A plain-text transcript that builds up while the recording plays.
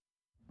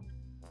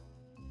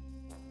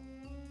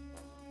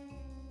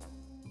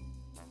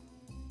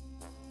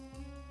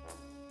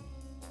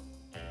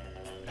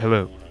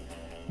Hello,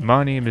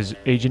 my name is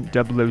Agent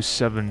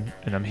 007,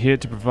 and I'm here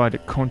to provide a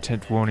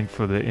content warning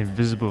for the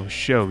Invisible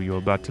show you're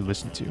about to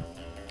listen to.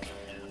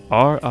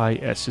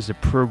 RIS is a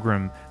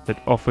program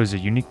that offers a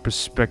unique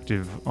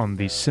perspective on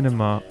the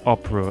cinema,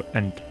 opera,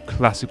 and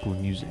classical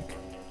music.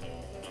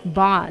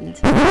 Bond.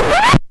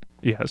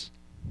 Yes.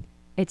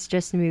 It's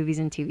just movies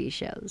and TV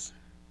shows.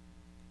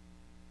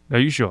 Are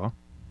you sure?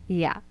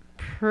 Yeah,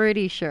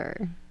 pretty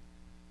sure.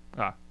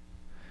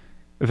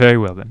 Very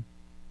well then.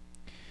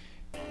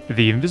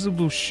 The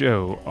Invisible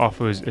Show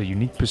offers a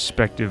unique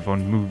perspective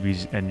on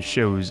movies and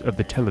shows of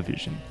the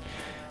television.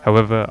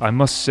 However, I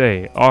must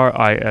say,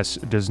 RIS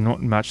does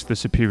not match the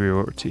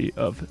superiority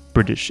of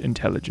British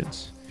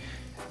intelligence.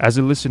 As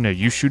a listener,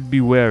 you should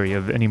be wary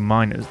of any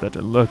minors that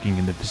are lurking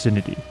in the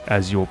vicinity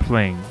as you're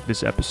playing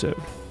this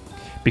episode,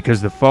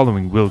 because the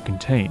following will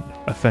contain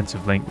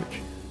offensive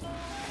language.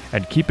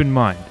 And keep in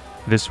mind,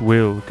 this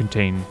will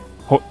contain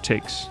hot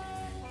takes.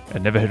 I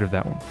never heard of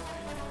that one.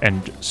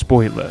 And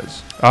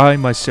spoilers. I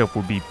myself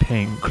will be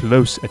paying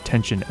close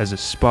attention as a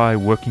spy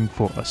working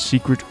for a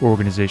secret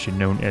organization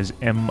known as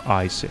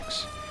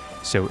MI6.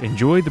 So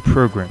enjoy the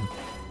program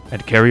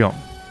and carry on.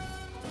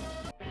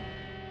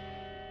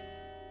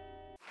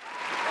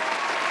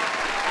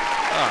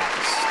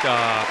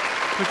 Stop.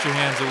 Put your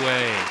hands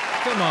away.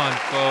 Come on,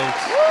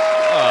 folks.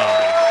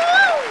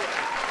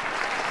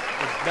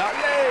 Dale.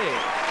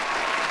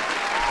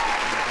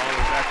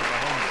 Back to my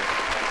home.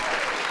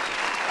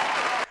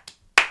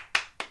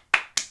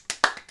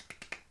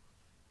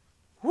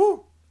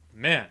 Woo!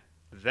 Man,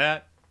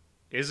 that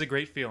is a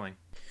great feeling.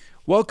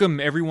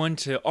 Welcome, everyone,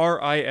 to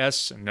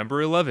RIS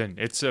number 11.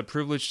 It's a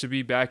privilege to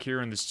be back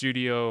here in the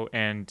studio,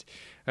 and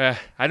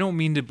I don't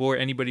mean to bore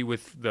anybody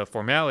with the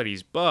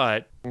formalities,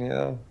 but...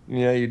 Yeah,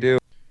 you do.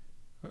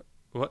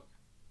 What?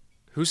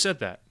 Who said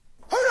that?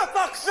 Who the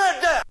fuck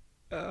said that?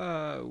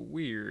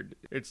 Weird.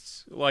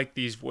 It's like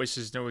these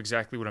voices know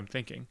exactly what I'm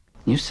thinking.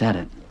 You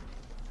said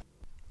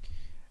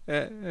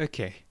it.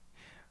 Okay.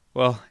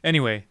 Well,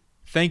 anyway...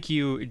 Thank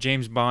you,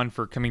 James Bond,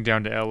 for coming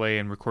down to LA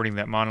and recording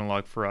that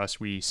monologue for us.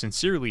 We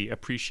sincerely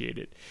appreciate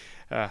it.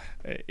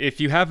 If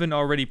you haven't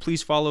already,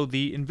 please follow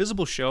The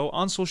Invisible Show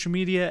on social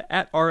media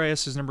at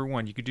RIS is number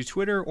 1. You could do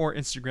Twitter or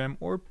Instagram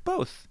or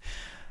both.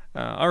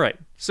 All right,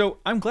 so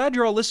I'm glad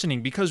you're all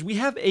listening because we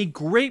have a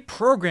great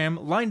program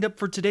lined up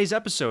for today's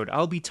episode.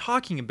 I'll be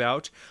talking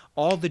about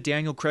all the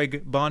Daniel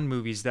Craig Bond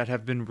movies that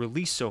have been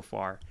released so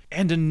far,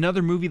 and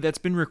another movie that's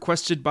been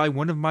requested by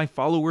one of my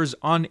followers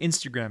on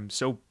Instagram,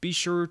 so be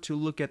sure to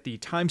look at the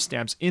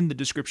timestamps in the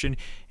description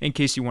in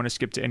case you want to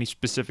skip to any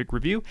specific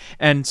review.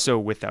 And so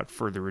without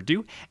further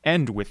ado,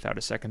 and without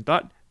a second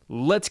thought,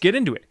 let's get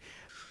into it.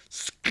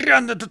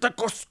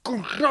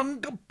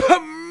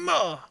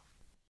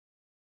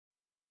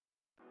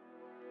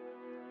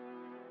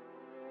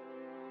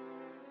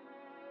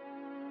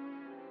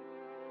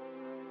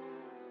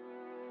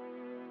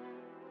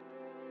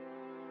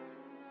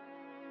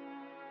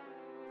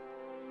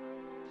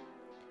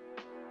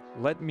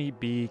 Let me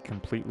be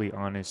completely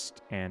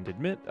honest and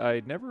admit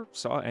I never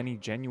saw any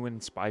genuine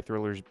spy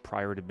thrillers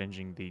prior to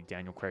binging the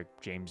Daniel Craig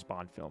James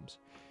Bond films.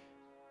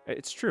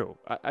 It's true,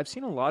 I've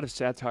seen a lot of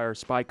satire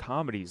spy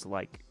comedies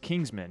like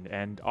Kingsman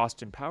and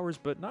Austin Powers,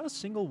 but not a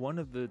single one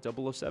of the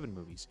 007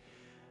 movies.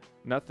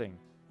 Nothing.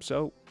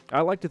 So, I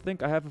like to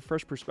think I have a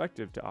fresh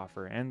perspective to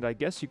offer, and I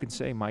guess you can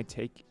say my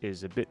take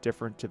is a bit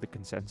different to the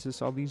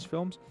consensus on these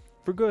films,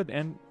 for good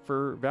and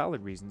for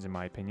valid reasons in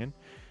my opinion.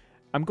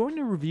 I'm going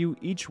to review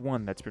each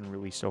one that's been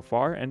released so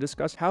far and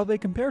discuss how they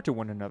compare to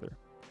one another.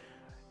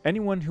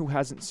 Anyone who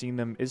hasn't seen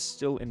them is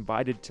still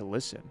invited to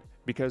listen,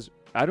 because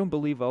I don't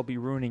believe I'll be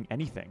ruining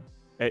anything.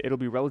 It'll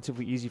be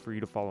relatively easy for you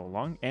to follow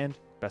along, and,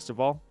 best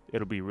of all,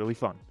 it'll be really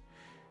fun.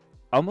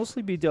 I'll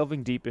mostly be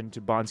delving deep into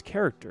Bond's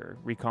character,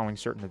 recalling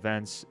certain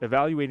events,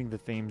 evaluating the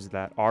themes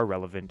that are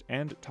relevant,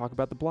 and talk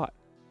about the plot.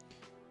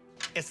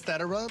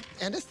 Etc.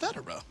 and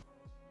etc.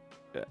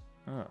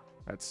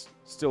 That's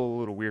still a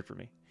little weird for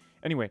me.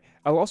 Anyway,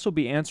 I'll also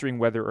be answering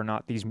whether or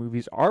not these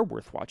movies are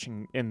worth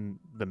watching in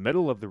the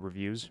middle of the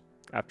reviews,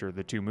 after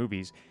the 2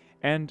 movies,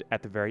 and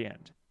at the very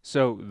end.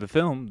 So, the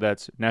film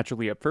that's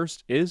naturally up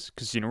first is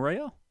Casino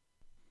Royale.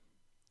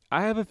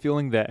 I have a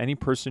feeling that any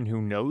person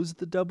who knows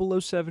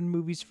the 007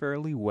 movies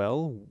fairly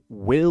well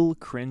will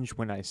cringe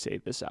when I say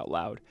this out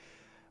loud.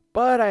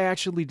 But I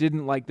actually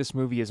didn't like this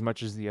movie as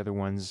much as the other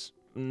ones,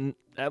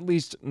 at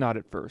least not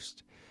at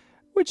first.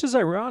 Which is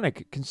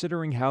ironic,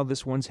 considering how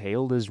this one's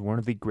hailed as one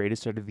of the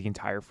greatest out of the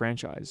entire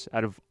franchise.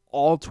 Out of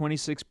all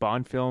 26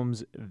 Bond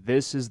films,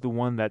 this is the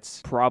one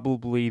that's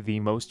probably the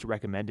most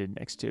recommended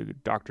next to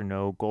Dr.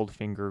 No,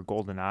 Goldfinger,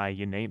 GoldenEye,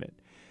 you name it.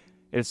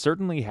 It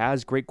certainly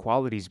has great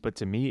qualities, but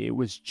to me, it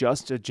was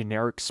just a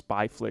generic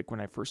spy flick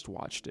when I first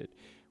watched it,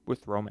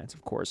 with romance,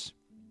 of course.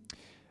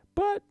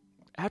 But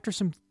after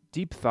some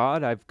deep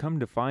thought, I've come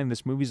to find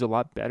this movie's a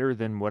lot better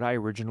than what I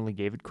originally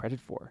gave it credit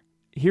for.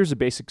 Here's a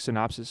basic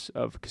synopsis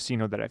of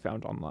Casino that I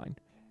found online.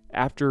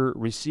 After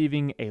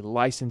receiving a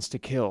license to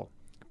kill,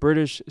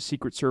 British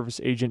Secret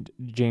Service agent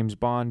James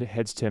Bond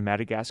heads to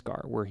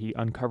Madagascar, where he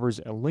uncovers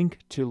a link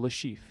to Le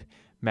Chiffre,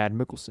 Mad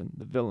Mikkelsen,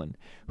 the villain,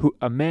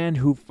 a man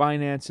who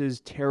finances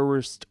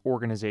terrorist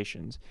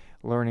organizations.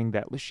 Learning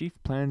that Le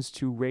Chiffre plans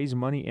to raise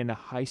money in a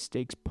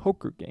high-stakes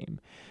poker game,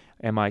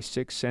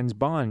 MI6 sends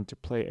Bond to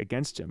play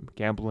against him,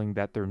 gambling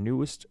that their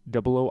newest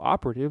 00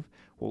 operative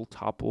will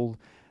topple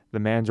the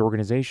man's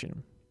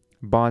organization.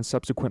 Bond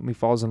subsequently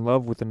falls in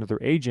love with another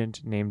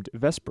agent named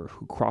Vesper,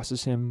 who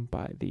crosses him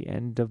by the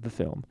end of the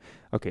film.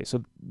 Okay,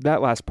 so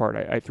that last part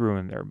I threw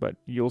in there, but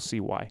you'll see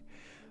why.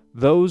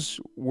 Those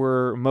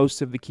were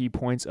most of the key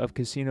points of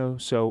Casino,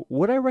 so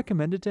would I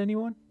recommend it to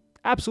anyone?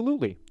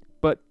 Absolutely.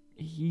 But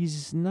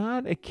he's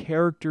not a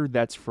character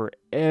that's for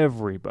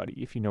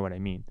everybody, if you know what I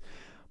mean.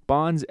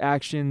 Bond's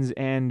actions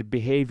and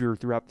behavior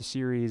throughout the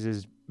series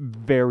is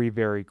very,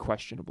 very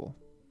questionable.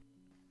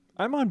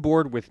 I'm on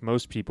board with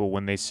most people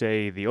when they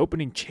say the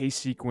opening chase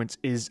sequence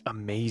is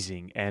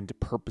amazing and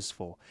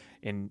purposeful.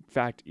 In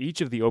fact,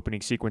 each of the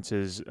opening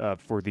sequences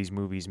for these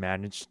movies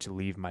managed to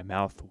leave my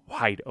mouth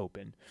wide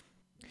open.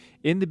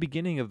 In the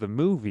beginning of the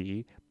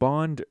movie,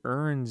 Bond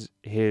earns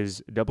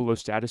his 00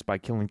 status by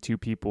killing two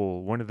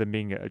people, one of them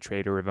being a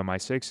traitor of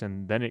MI6,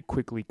 and then it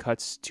quickly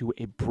cuts to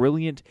a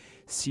brilliant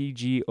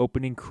CG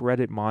opening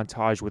credit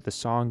montage with a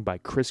song by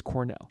Chris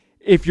Cornell.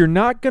 If you're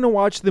not going to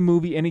watch the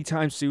movie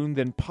anytime soon,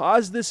 then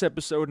pause this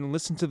episode and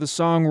listen to the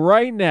song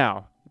right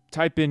now.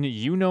 Type in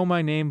You Know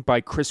My Name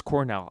by Chris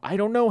Cornell. I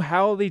don't know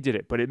how they did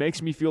it, but it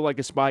makes me feel like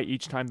a spy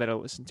each time that I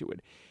listen to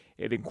it.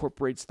 It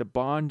incorporates the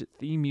Bond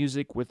theme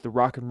music with the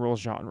rock and roll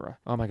genre.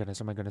 Oh my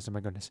goodness.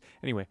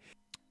 Anyway,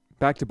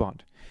 back to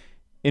Bond.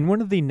 In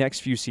one of the next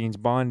few scenes,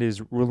 Bond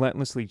is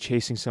relentlessly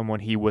chasing someone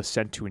he was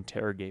sent to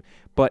interrogate,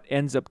 but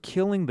ends up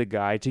killing the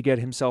guy to get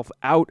himself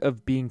out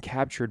of being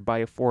captured by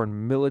a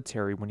foreign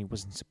military when he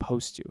wasn't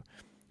supposed to.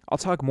 I'll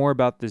talk more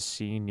about this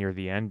scene near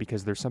the end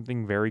because there's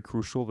something very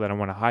crucial that I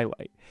want to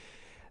highlight.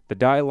 The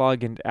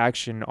dialogue and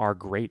action are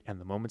great,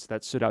 and the moments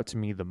that stood out to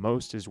me the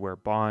most is where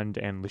Bond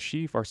and Le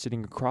Chiffre are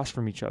sitting across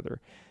from each other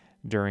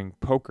during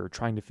poker,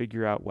 trying to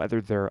figure out whether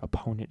their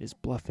opponent is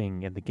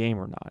bluffing in the game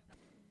or not.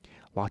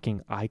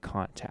 Locking eye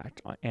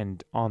contact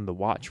and on the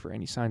watch for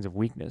any signs of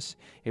weakness.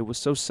 It was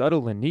so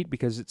subtle and neat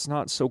because it's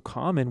not so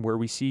common where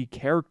we see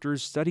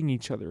characters studying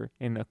each other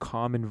in a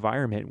calm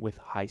environment with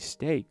high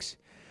stakes.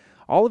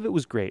 All of it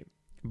was great,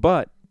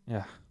 but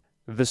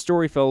the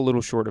story fell a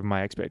little short of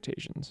my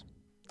expectations.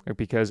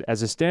 Because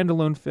as a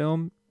standalone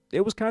film,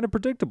 it was kind of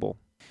predictable.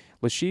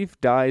 Le Chiffre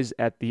dies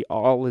at the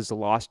all is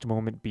lost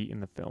moment beat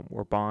in the film,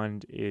 where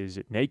Bond is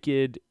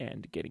naked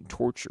and getting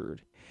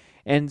tortured.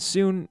 And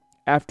soon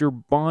after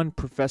Bond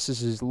professes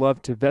his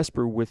love to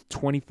Vesper with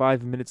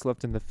 25 minutes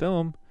left in the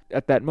film,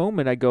 at that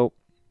moment I go,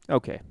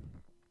 okay,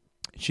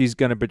 she's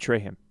going to betray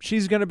him.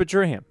 She's going to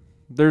betray him.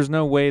 There's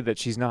no way that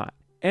she's not.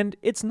 And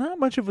it's not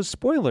much of a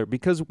spoiler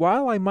because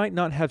while I might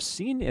not have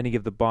seen any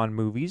of the Bond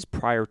movies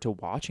prior to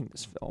watching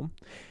this film,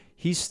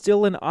 he's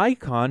still an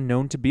icon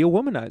known to be a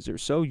womanizer.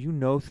 So you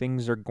know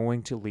things are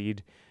going to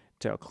lead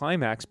to a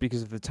climax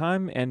because of the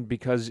time and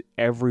because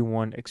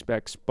everyone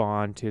expects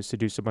Bond to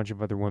seduce a bunch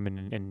of other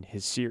women in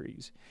his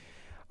series.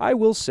 I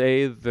will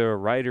say the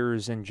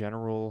writers in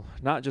general,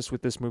 not just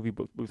with this movie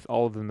but with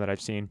all of them that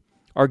I've seen,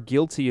 are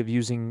guilty of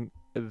using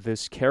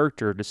this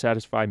character to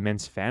satisfy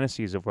men's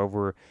fantasies of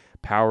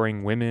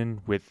overpowering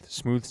women with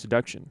smooth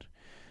seduction.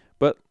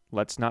 But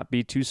let's not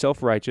be too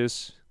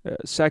self-righteous.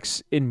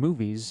 Sex in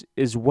movies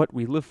is what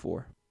we live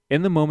for.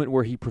 In the moment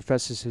where he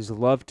professes his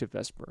love to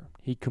Vesper,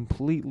 he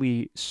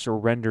completely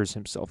surrenders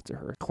himself to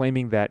her,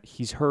 claiming that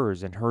he's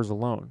hers and hers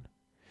alone.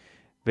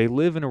 They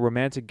live in a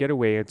romantic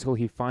getaway until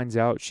he finds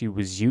out she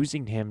was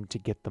using him to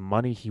get the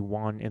money he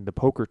won in the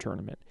poker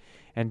tournament,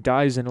 and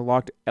dies in a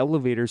locked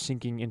elevator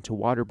sinking into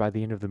water by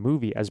the end of the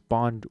movie as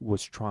Bond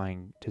was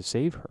trying to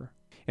save her.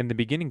 In the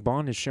beginning,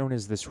 Bond is shown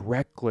as this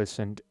reckless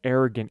and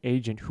arrogant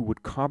agent who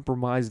would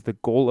compromise the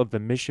goal of the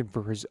mission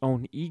for his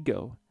own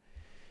ego.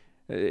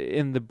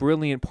 In the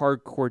brilliant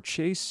parkour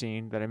chase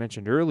scene that I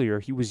mentioned earlier,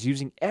 he was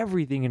using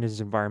everything in his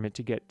environment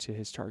to get to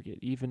his target,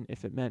 even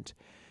if it meant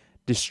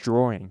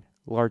destroying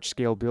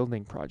large-scale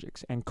building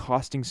projects and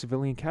costing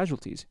civilian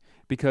casualties.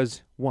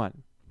 Because,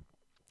 one,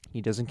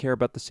 he doesn't care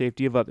about the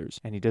safety of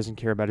others, and he doesn't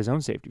care about his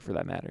own safety for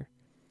that matter.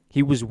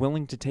 He was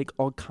willing to take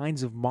all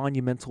kinds of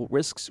monumental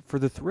risks for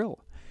the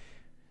thrill.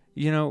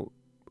 You know,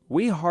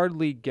 we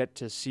hardly get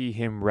to see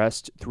him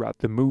rest throughout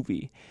the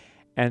movie.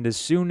 And as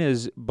soon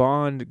as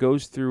Bond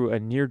goes through a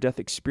near-death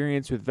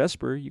experience with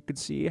Vesper, you can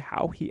see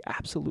how he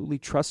absolutely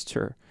trusts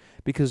her,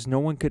 because no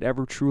one could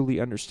ever truly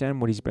understand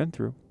what he's been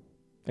through,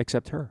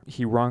 except her.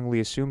 He wrongly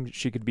assumed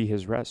she could be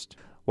his rest.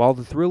 While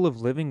the thrill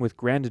of living with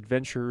grand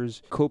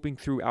adventures, coping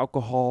through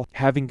alcohol,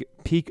 having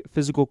peak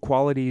physical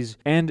qualities,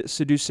 and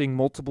seducing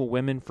multiple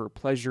women for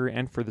pleasure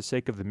and for the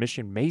sake of the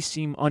mission may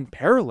seem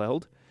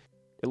unparalleled,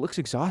 it looks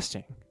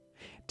exhausting.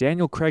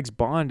 Daniel Craig's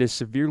Bond is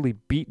severely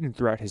beaten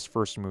throughout his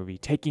first movie,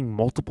 taking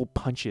multiple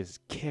punches,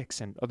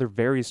 kicks, and other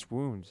various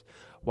wounds,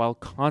 while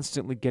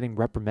constantly getting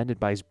reprimanded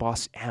by his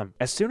boss M.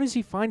 As soon as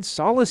he finds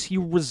solace, he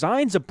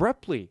resigns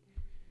abruptly,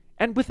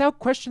 and without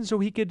question, so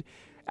he could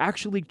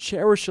actually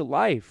cherish a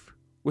life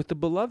with the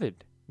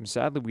beloved. And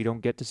sadly, we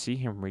don't get to see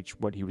him reach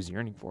what he was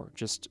yearning for,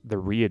 just the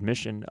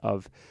readmission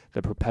of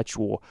the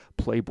perpetual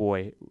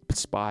playboy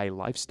spy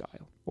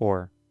lifestyle,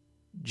 or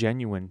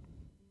genuine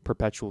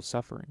perpetual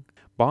suffering.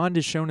 Bond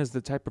is shown as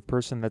the type of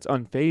person that's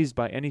unfazed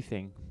by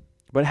anything,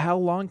 but how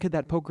long could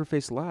that poker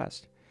face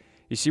last?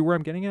 You see where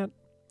I'm getting at?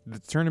 The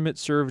tournament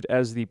served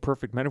as the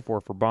perfect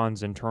metaphor for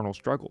Bond's internal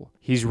struggle.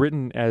 He's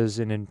written as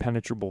an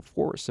impenetrable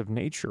force of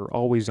nature,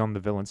 always on the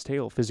villain's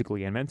tail,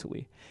 physically and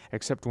mentally,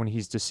 except when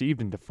he's deceived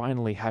into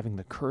finally having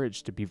the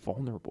courage to be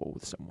vulnerable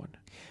with someone.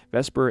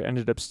 Vesper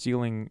ended up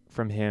stealing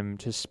from him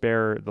to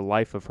spare the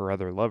life of her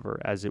other lover,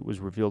 as it was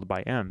revealed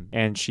by M,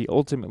 and she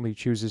ultimately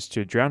chooses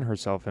to drown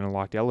herself in a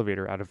locked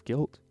elevator out of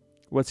guilt.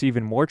 What's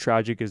even more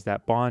tragic is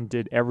that Bond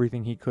did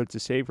everything he could to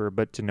save her,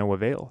 but to no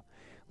avail,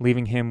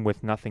 leaving him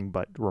with nothing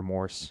but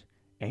remorse,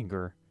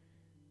 anger,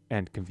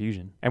 and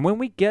confusion. And when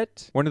we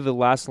get one of the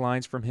last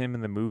lines from him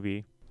in the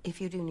movie, "If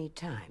you do need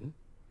time."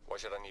 Why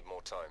should I need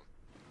more time?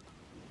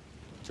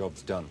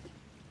 Job's done.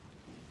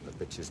 The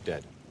bitch is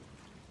dead.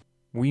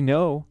 we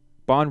know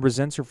Bond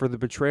resents her for the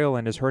betrayal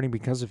and is hurting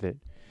because of it,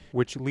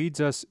 which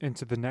leads us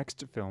into the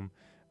next film,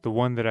 the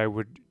one that I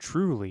would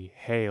truly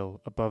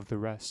hail above the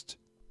rest.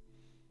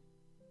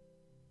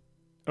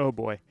 Oh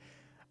boy.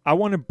 I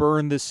want to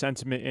burn this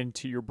sentiment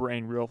into your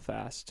brain real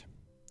fast.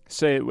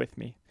 Say it with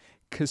me.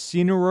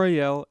 Casino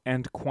Royale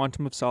and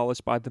Quantum of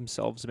Solace by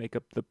themselves make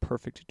up the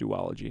perfect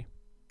duology.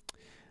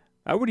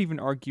 I would even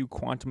argue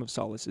Quantum of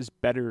Solace is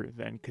better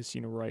than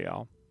Casino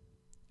Royale.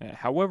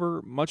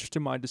 However, much to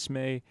my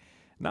dismay,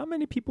 not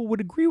many people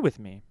would agree with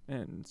me,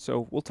 and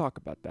so we'll talk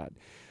about that.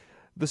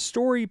 The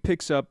story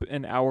picks up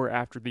an hour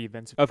after the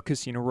events of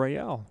Casino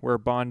Royale, where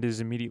Bond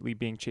is immediately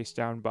being chased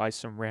down by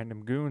some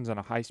random goons on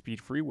a high-speed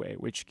freeway,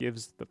 which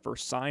gives the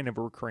first sign of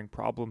a recurring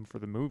problem for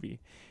the movie,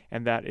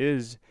 and that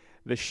is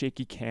the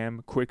shaky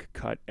cam,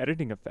 quick-cut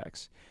editing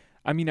effects.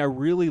 I mean, I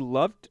really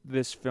loved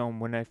this film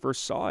when I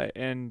first saw it,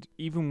 and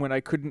even when I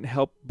couldn't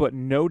help but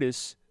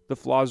notice the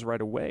flaws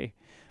right away.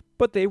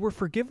 But they were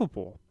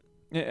forgivable,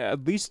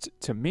 at least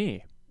to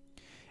me.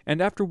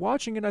 And after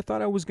watching it, I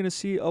thought I was going to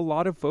see a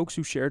lot of folks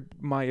who shared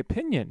my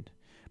opinion.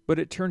 But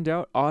it turned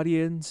out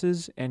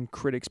audiences and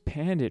critics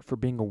panned it for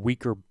being a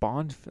weaker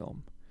Bond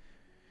film.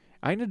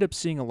 I ended up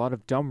seeing a lot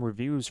of dumb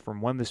reviews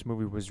from when this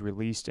movie was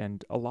released,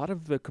 and a lot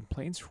of the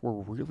complaints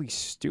were really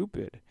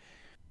stupid.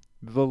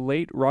 The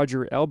late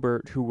Roger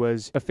Ebert, who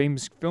was a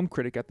famous film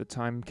critic at the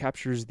time,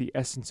 captures the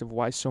essence of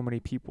why so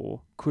many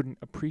people couldn't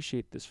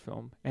appreciate this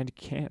film, and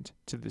can't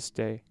to this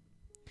day.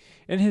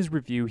 In his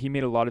review, he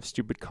made a lot of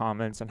stupid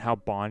comments on how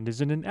Bond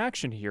isn't an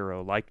action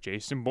hero like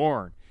Jason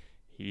Bourne.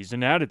 He's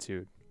an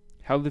attitude.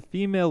 How the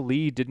female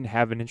lead didn't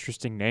have an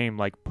interesting name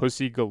like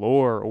Pussy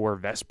Galore or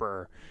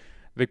Vesper.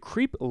 The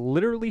creep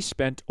literally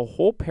spent a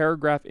whole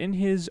paragraph in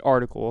his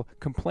article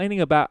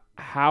complaining about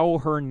how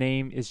her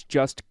name is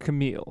just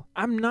Camille.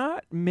 I'm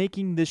not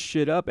making this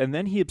shit up, and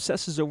then he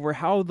obsesses over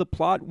how the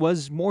plot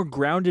was more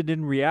grounded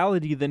in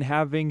reality than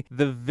having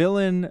the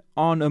villain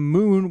on a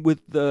moon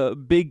with the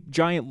big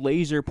giant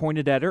laser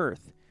pointed at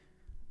Earth.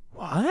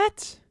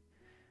 What?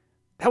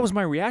 That was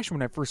my reaction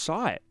when I first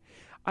saw it.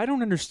 I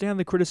don't understand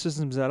the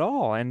criticisms at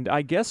all, and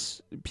I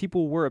guess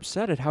people were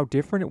upset at how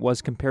different it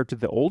was compared to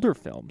the older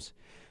films.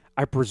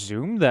 I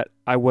presume that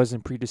I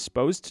wasn't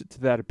predisposed to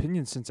that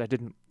opinion since I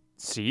didn't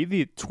see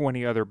the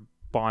 20 other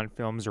Bond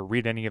films or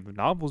read any of the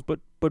novels, but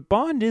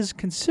Bond is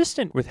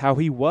consistent with how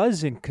he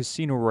was in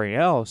Casino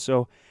Royale,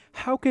 so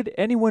how could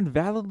anyone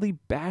validly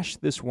bash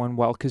this one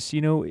while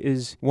Casino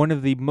is one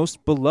of the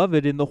most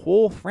beloved in the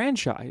whole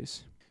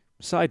franchise?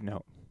 Side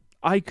note,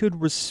 I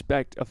could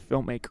respect a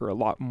filmmaker a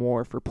lot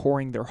more for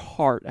pouring their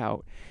heart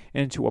out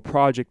into a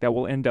project that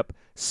will end up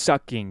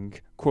sucking,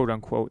 quote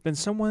unquote, than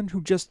someone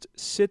who just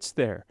sits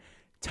there,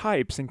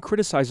 types, and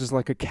criticizes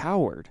like a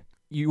coward.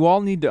 You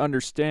all need to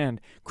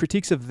understand,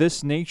 critiques of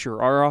this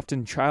nature are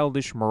often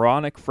childish,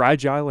 moronic,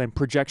 fragile, and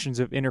projections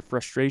of inner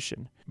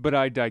frustration. But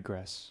I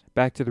digress.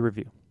 Back to the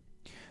review.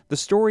 The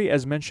story,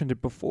 as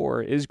mentioned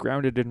before, is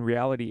grounded in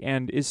reality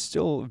and is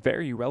still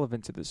very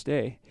relevant to this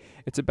day.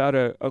 It's about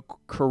a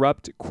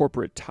corrupt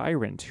corporate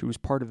tyrant who's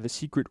part of the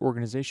secret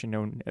organization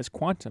known as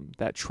Quantum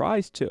that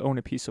tries to own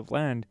a piece of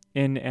land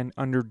in an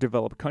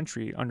underdeveloped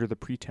country under the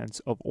pretense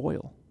of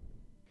oil.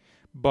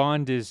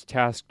 Bond is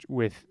tasked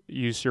with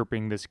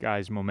usurping this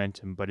guy's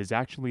momentum, but is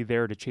actually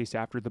there to chase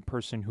after the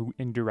person who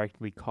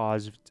indirectly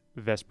caused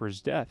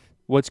Vesper's death.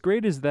 What's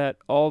great is that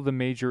all the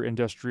major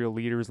industrial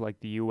leaders like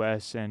the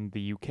US and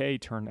the UK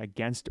turn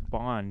against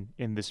Bond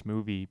in this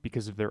movie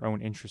because of their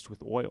own interest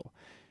with oil.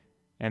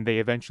 And they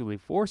eventually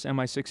force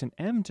MI6 and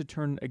M to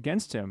turn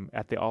against him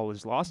at the all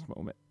is lost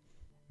moment,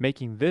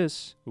 making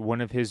this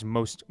one of his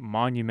most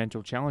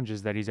monumental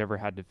challenges that he's ever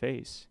had to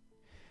face.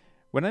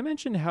 When I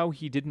mentioned how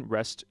he didn't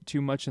rest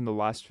too much in the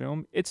last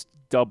film, it's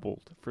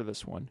doubled for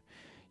this one.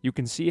 You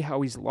can see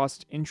how he's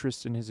lost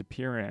interest in his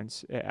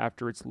appearance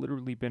after it's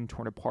literally been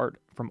torn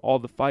apart from all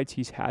the fights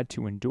he's had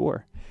to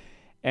endure.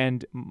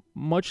 And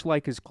much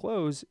like his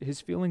clothes,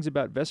 his feelings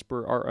about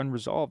Vesper are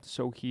unresolved,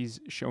 so he's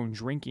shown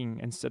drinking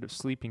instead of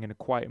sleeping in a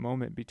quiet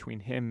moment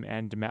between him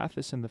and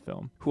Mathis in the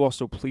film, who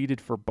also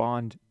pleaded for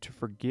Bond to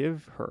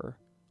forgive her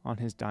on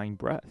his dying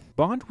breath.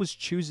 Bond was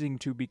choosing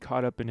to be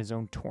caught up in his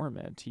own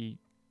torment. He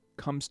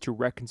comes to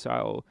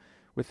reconcile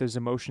with his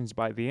emotions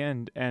by the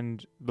end,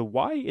 and the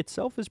why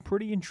itself is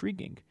pretty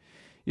intriguing.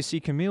 You see,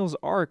 Camille's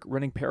arc,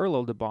 running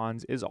parallel to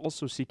Bond's, is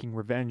also seeking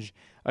revenge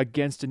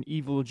against an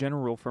evil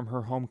general from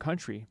her home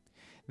country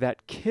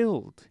that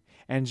killed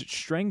and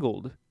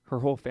strangled her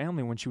whole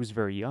family when she was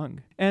very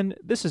young. And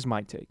this is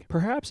my take.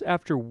 Perhaps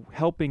after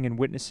helping and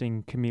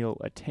witnessing Camille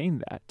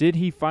attain that, did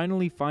he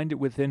finally find it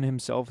within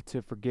himself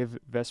to forgive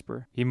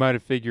Vesper? He might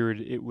have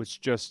figured it was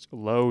just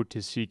low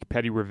to seek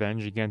petty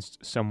revenge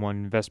against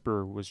someone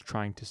Vesper was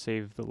trying to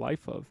save the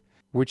life of,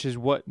 which is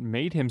what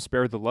made him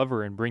spare the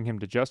lover and bring him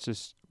to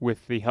justice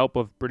with the help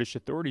of British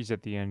authorities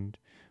at the end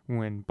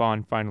when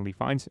Bond finally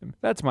finds him.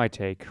 That's my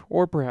take.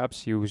 Or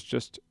perhaps he was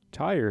just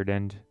tired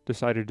and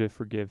decided to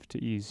forgive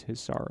to ease his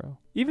sorrow.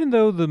 Even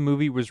though the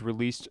movie was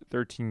released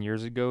 13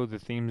 years ago, the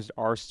themes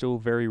are still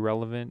very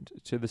relevant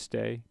to this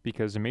day,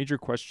 because a major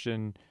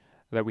question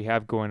that we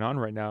have going on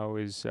right now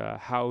is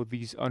how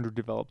these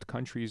underdeveloped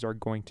countries are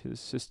going to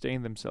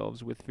sustain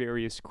themselves with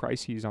various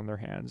crises on their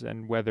hands,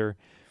 and whether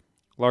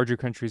larger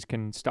countries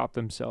can stop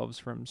themselves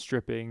from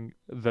stripping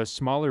the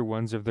smaller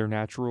ones of their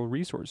natural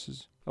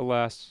resources.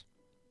 Alas,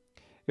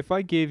 if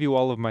I gave you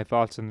all of my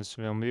thoughts on this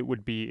film, it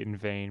would be in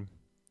vain,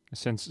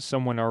 since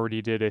someone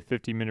already did a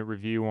 50-minute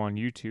review on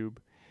YouTube.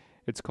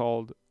 It's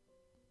called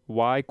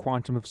Why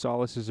Quantum of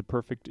Solace is a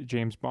Perfect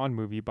James Bond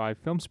Movie by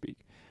FilmSpeak.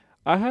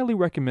 I highly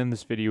recommend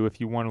this video if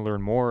you want to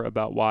learn more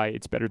about why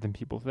it's better than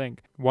people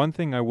think. One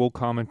thing I will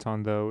comment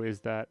on, though,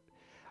 is that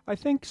I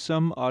think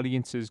some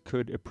audiences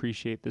could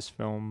appreciate this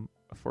film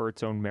for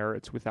its own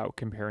merits without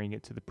comparing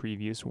it to the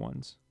previous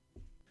ones.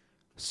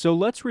 So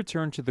let's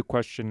return to the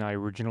question I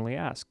originally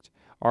asked.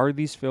 Are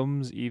these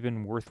films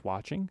even worth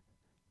watching?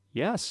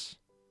 Yes.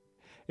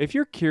 If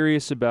you're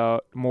curious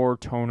about more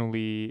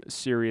tonally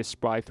serious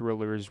spy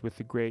thrillers with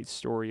a great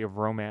story of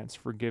romance,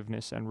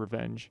 forgiveness, and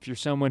revenge, if you're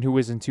someone who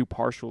isn't too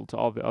partial to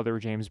all the other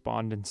James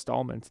Bond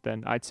installments,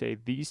 then I'd say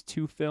these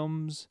two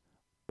films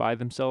by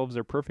themselves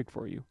are perfect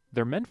for you.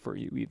 They're meant for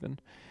you, even.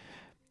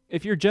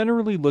 If you're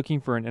generally looking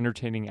for an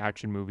entertaining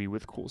action movie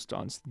with cool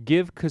stunts,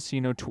 give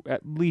Casino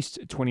at least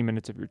 20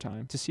 minutes of your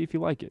time to see if you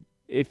like it.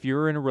 If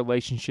you're in a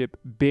relationship,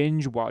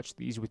 binge watch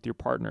these with your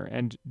partner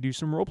and do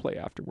some roleplay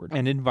afterward,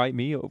 and invite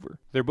me over.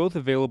 They're both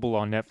available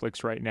on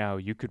Netflix right now.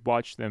 You could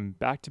watch them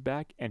back to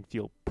back and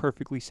feel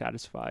perfectly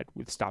satisfied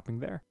with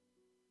stopping there.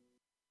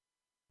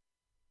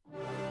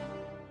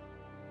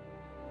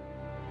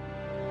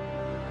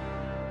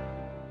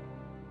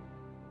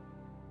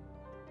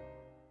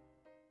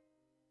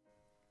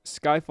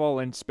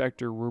 Skyfall and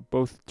Spectre were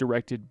both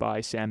directed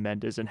by Sam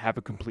Mendes and have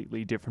a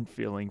completely different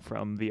feeling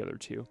from the other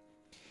two.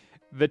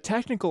 The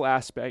technical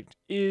aspect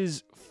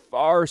is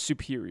far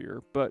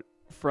superior, but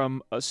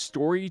from a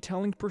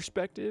storytelling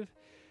perspective,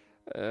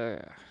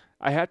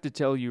 I have to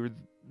tell you,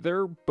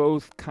 they're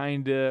both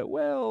kinda,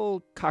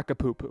 well,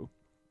 cockapoo-poo.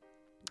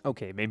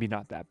 Okay, maybe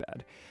not that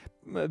bad.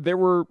 There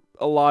were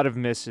a lot of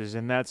misses,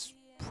 and that's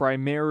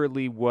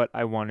primarily what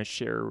I want to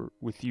share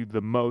with you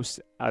the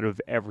most out of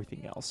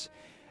everything else.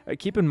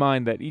 Keep in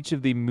mind that each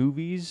of the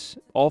movies,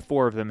 all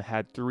four of them,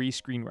 had 3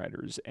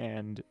 screenwriters,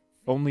 and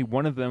only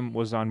one of them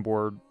was on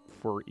board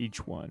for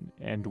each one.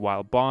 And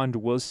while Bond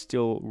was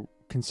still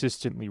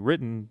consistently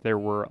written, there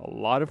were a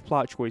lot of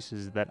plot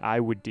choices that I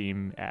would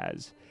deem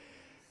as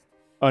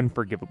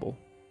unforgivable.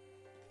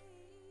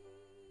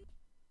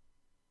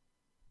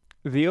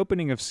 The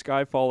opening of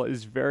Skyfall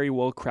is very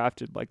well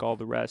crafted like all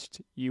the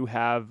rest. You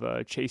have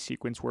a chase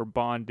sequence where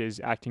Bond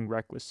is acting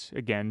reckless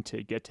again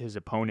to get to his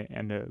opponent,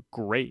 and a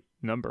great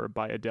number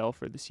by Adele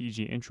for the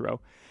CG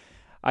intro.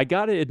 I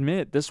gotta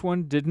admit, this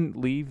one didn't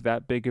leave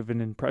that big of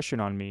an impression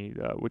on me,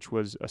 which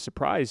was a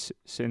surprise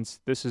since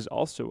this is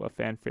also a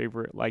fan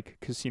favorite like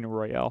Casino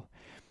Royale.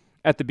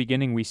 At the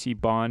beginning, we see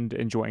Bond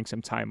enjoying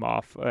some time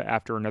off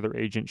after another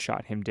agent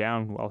shot him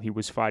down while he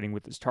was fighting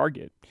with his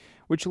target,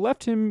 which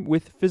left him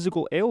with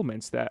physical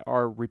ailments that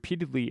are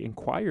repeatedly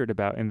inquired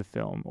about in the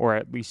film, or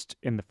at least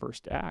in the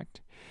first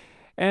act.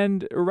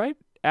 And right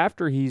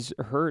after he's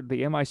hurt,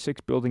 the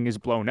MI6 building is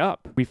blown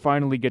up. We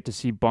finally get to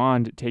see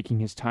Bond taking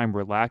his time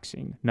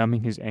relaxing,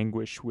 numbing his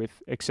anguish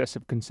with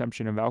excessive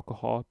consumption of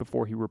alcohol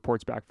before he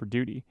reports back for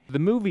duty. The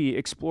movie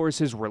explores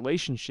his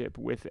relationship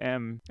with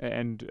M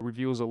and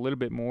reveals a little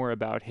bit more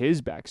about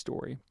his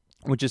backstory,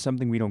 which is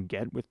something we don't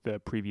get with the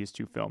previous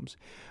 2 films.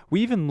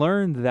 We even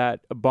learned that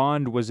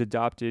Bond was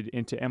adopted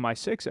into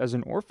MI6 as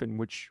an orphan,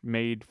 which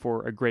made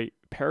for a great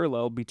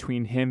parallel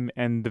between him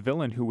and the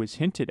villain, who was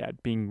hinted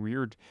at being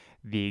reared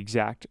the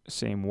exact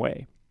same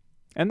way.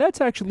 And that's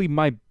actually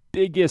my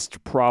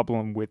biggest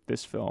problem with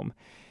this film.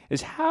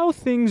 is how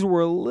things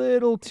were a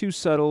little too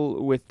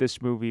subtle with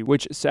this movie,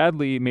 which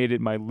sadly made it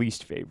my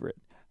least favorite.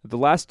 The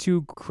last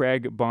two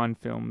Craig Bond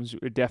films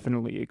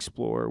definitely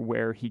explore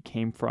where he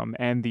came from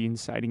and the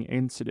inciting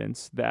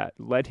incidents that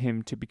led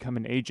him to become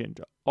an agent,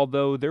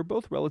 although they're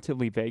both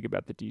relatively vague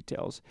about the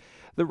details.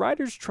 The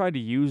writers try to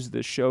use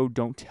the show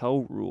don't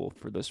tell rule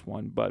for this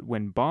one, but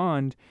when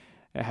Bond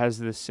has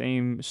the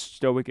same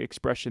stoic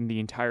expression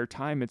the entire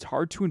time, it's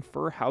hard to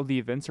infer how the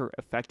events are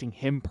affecting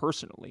him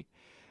personally.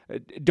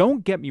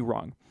 Don't get me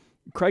wrong.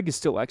 Craig is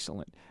still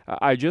excellent.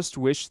 I just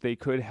wish they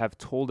could have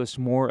told us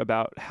more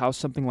about how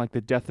something like the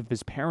death of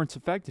his parents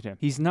affected him.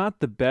 He's not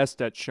the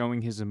best at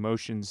showing his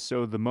emotions,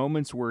 so the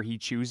moments where he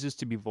chooses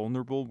to be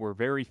vulnerable were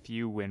very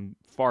few and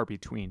far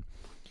between.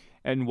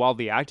 And while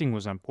the acting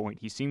was on point,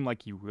 he seemed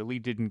like he really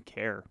didn't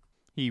care.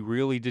 He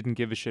really didn't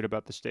give a shit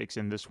about the stakes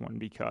in this one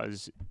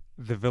because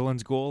the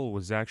villain's goal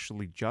was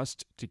actually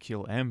just to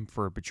kill M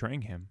for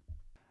betraying him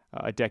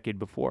a decade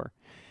before.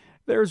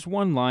 There's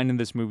one line in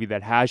this movie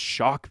that has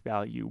shock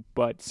value,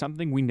 but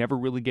something we never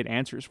really get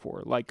answers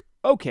for. Like,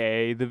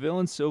 okay, the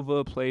villain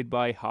Silva, played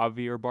by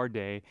Javier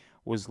Bardem,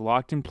 was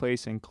locked in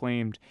place and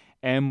claimed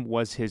M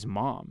was his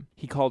mom.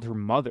 He called her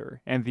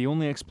mother, and the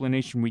only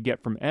explanation we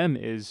get from M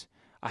is,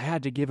 I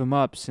had to give him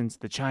up since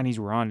the Chinese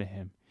were onto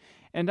him.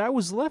 And I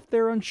was left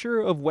there unsure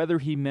of whether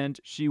he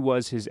meant she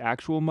was his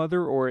actual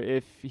mother or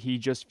if he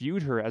just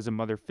viewed her as a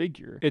mother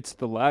figure. It's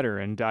the latter,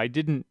 and I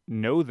didn't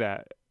know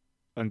that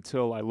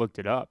until I looked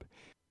it up.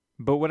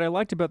 But what I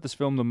liked about this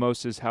film the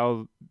most is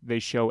how they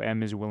show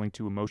M is willing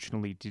to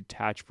emotionally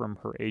detach from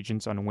her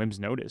agents on a whim's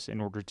notice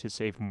in order to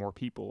save more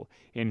people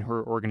in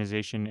her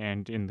organization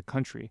and in the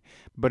country.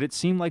 But it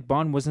seemed like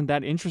Bond wasn't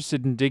that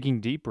interested in digging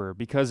deeper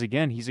because,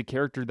 again, he's a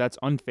character that's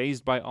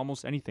unfazed by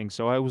almost anything.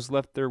 So I was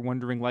left there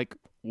wondering, like,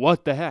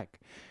 what the heck?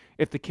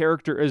 If the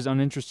character is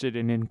uninterested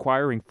in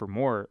inquiring for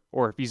more,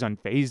 or if he's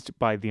unfazed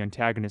by the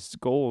antagonist's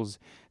goals,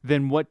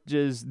 then what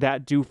does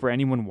that do for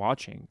anyone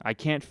watching? I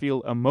can't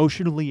feel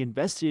emotionally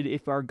invested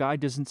if our guy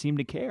doesn't seem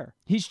to care.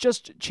 He's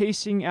just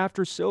chasing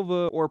after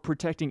Silva or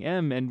protecting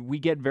M, and we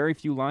get very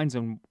few lines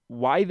on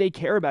why they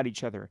care about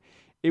each other.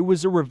 It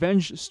was a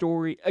revenge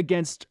story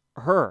against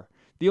her.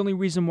 The only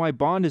reason why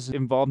Bond is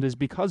involved is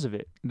because of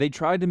it. They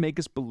tried to make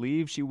us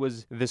believe she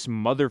was this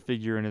mother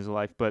figure in his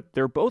life, but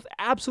they're both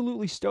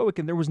absolutely stoic,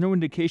 and there was no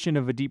indication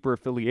of a deeper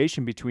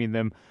affiliation between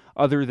them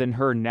other than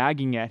her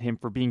nagging at him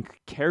for being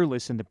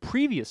careless in the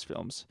previous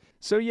films.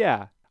 So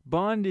yeah,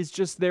 Bond is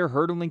just there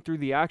hurtling through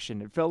the action.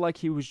 It felt like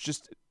he was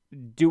just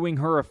doing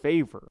her a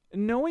favor.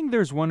 Knowing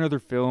there's one other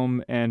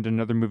film and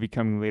another movie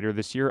coming later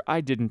this year,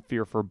 I didn't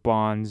fear for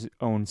Bond's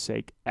own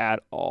sake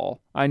at all.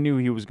 I knew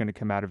he was going to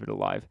come out of it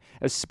alive,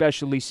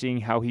 especially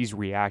seeing how he's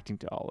reacting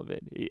to all of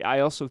it. I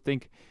also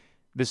think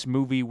this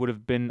movie would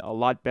have been a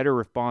lot better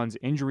if Bond's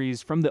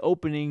injuries from the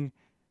opening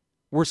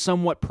were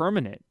somewhat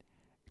permanent.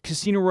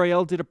 Casino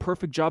Royale did a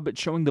perfect job at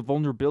showing the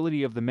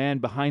vulnerability of the man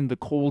behind the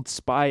cold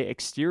spy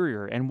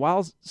exterior, and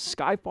while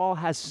Skyfall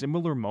has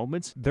similar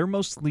moments, they're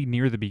mostly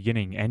near the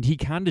beginning, and he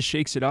kinda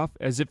shakes it off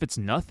as if it's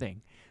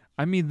nothing.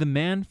 I mean, the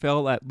man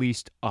fell at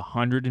least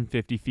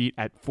 150 feet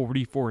at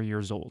 44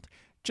 years old.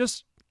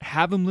 Just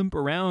have him limp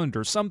around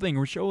or something,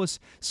 or show us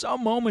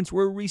some moments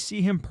where we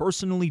see him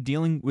personally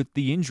dealing with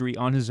the injury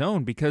on his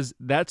own, because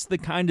that's the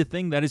kind of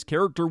thing that his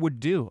character would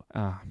do.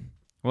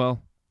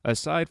 Well,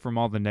 aside from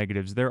all the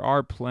negatives, there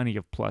are plenty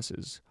of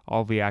pluses.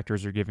 All the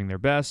actors are giving their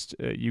best.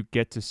 You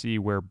get to see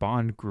where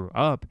Bond grew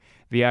up.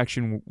 The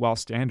action, while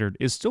standard,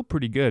 is still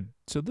pretty good.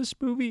 So this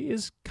movie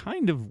is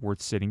kind of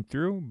worth sitting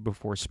through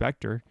before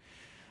Spectre.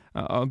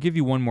 I'll give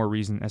you one more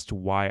reason as to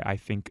why I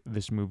think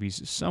this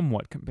movie's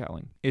somewhat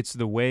compelling. It's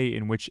the way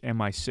in which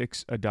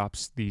MI6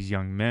 adopts these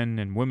young men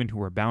and women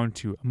who are bound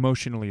to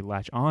emotionally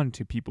latch on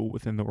to people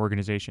within the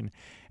organization,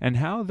 and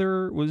how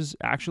there was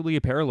actually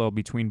a parallel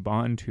between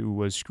Bond, who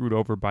was screwed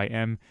over by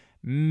M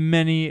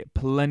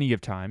plenty of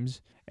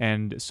times,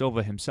 and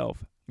Silva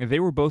himself. They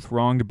were both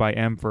wronged by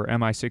M for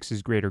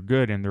MI6's greater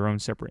good in their own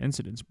separate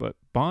incidents, but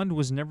Bond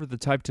was never the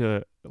type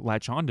to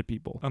latch on to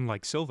people,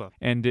 unlike Silva.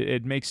 And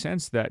it makes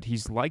sense that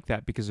he's like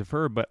that because of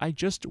her, but I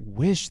just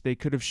wish they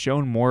could have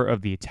shown more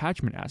of the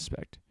attachment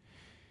aspect.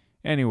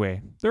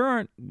 Anyway, there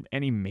aren't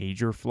any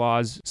major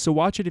flaws, so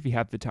watch it if you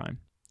have the time.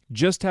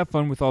 Just have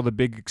fun with all the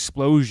big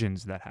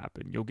explosions that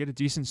happen. You'll get a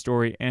decent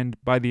story, and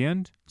by the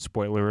end,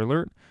 spoiler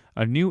alert,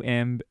 a new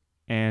M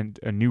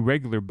and a new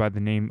regular by the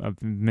name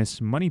of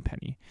Miss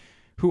Moneypenny,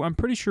 who I'm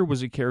pretty sure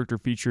was a character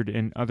featured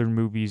in other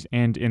movies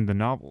and in the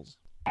novels.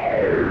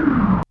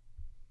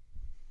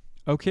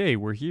 Okay,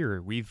 we're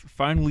here. We've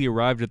finally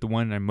arrived at the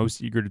one I'm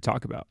most eager to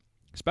talk about,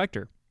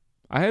 Spectre.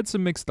 I had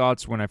some mixed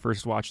thoughts when I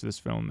first watched this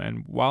film,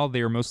 and while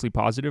they are mostly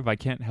positive, I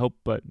can't help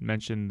but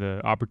mention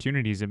the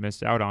opportunities it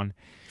missed out on.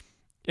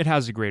 It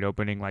has a great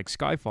opening like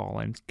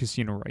Skyfall and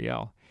Casino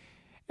Royale.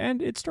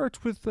 And it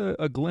starts with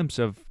a glimpse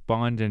of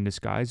Bond in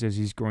disguise as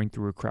he's going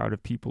through a crowd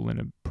of people in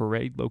a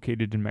parade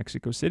located in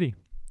Mexico City.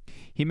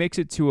 He makes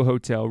it to a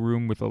hotel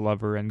room with a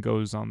lover and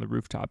goes on the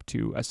rooftop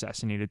to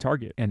assassinate a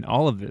target. And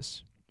all of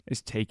this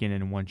is taken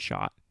in one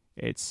shot.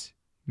 It's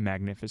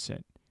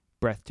magnificent,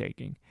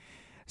 breathtaking.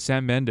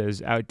 Sam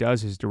Mendes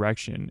outdoes his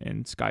direction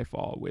in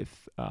Skyfall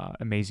with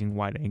amazing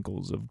wide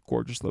angles of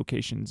gorgeous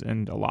locations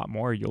and a lot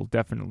more you'll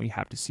definitely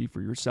have to see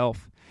for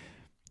yourself.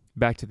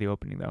 Back to the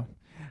opening, though.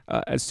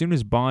 As soon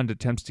as Bond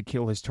attempts to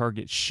kill his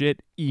target,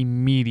 shit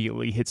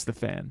immediately hits the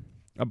fan.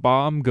 A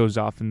bomb goes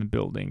off in the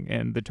building,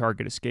 and the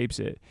target escapes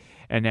it.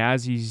 And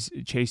as he's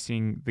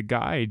chasing the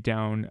guy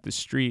down the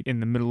street in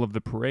the middle of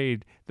the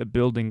parade, the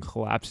building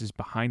collapses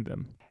behind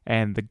them.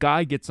 And the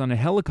guy gets on a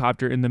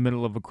helicopter in the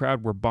middle of a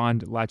crowd where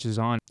Bond latches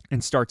on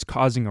and starts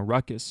causing a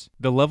ruckus.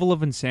 The level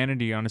of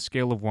insanity on a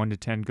scale of 1 to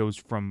 10 goes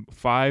from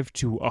 5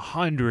 to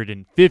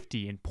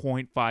 150 in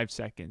 0.5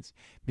 seconds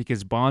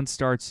because Bond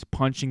starts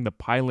punching the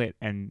pilot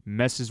and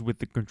messes with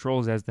the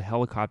controls as the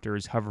helicopter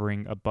is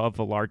hovering above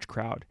a large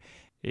crowd.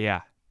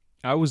 Yeah,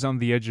 I was on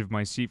the edge of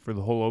my seat for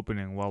the whole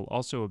opening while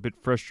also a bit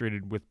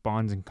frustrated with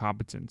Bond's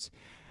incompetence.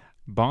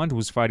 Bond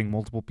was fighting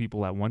multiple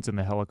people at once in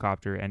the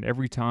helicopter, and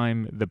every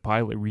time the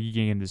pilot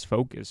regained his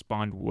focus,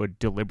 Bond would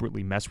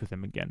deliberately mess with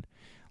him again.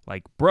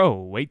 Like,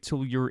 bro, wait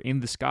till you're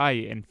in the sky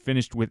and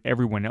finished with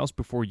everyone else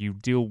before you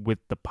deal with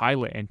the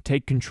pilot and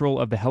take control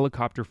of the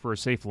helicopter for a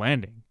safe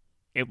landing.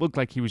 It looked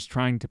like he was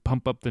trying to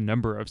pump up the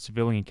number of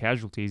civilian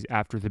casualties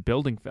after the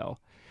building fell.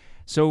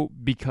 So,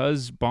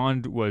 because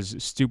Bond was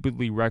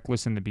stupidly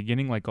reckless in the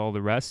beginning like all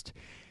the rest,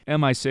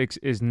 MI6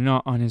 is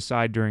not on his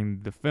side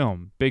during the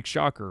film. Big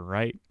shocker,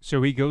 right?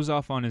 So he goes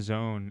off on his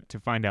own to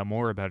find out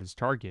more about his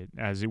target,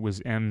 as it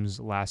was M's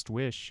last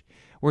wish,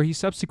 where he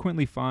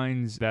subsequently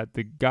finds that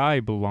the guy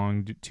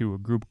belonged to a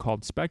group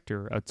called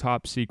Spectre, a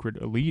top-secret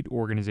elite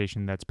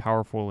organization that's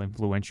powerful,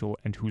 influential,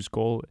 and whose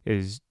goal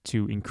is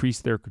to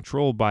increase their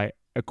control by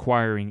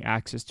acquiring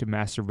access to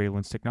mass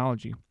surveillance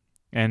technology.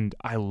 And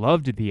I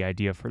loved the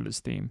idea for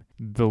this theme.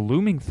 The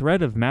looming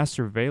threat of mass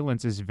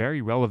surveillance is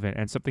very relevant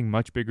and something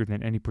much bigger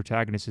than any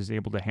protagonist is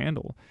able to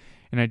handle.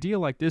 An idea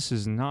like this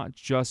is not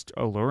just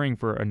alluring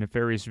for a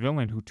nefarious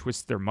villain who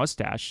twists their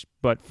mustache,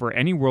 but for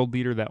any world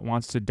leader that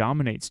wants to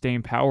dominate, stay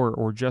in power,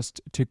 or just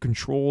to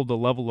control the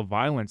level of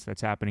violence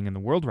that's happening in the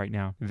world right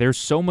now. There's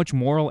so much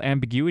moral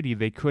ambiguity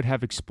they could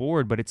have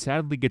explored, but it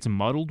sadly gets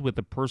muddled with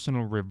a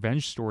personal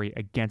revenge story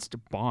against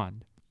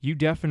Bond. You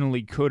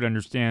definitely could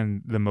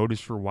understand the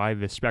motives for why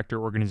the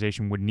Spectre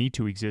organization would need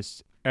to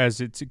exist,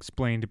 as it's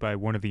explained by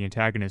one of the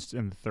antagonists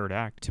in the third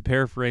act. To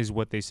paraphrase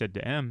what they said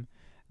to M,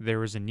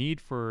 there is a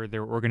need for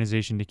their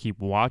organization to keep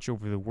watch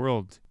over the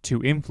world,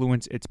 to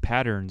influence its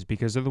patterns,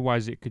 because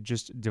otherwise it could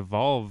just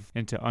devolve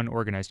into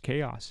unorganized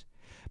chaos.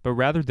 But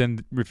rather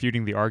than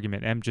refuting the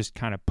argument, M just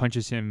kind of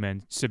punches him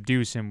and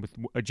subdues him with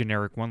a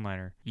generic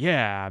one-liner.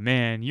 Yeah,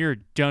 man, you're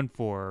done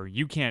for.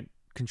 You can't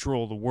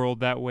control the world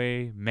that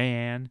way,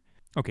 man.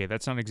 Okay,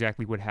 that's not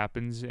exactly what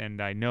happens,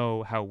 and I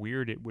know how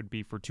weird it would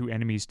be for two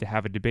enemies to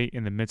have a debate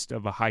in the midst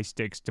of a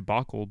high-stakes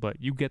debacle, but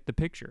you get the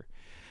picture.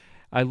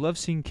 I love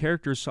seeing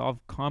characters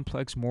solve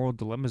complex moral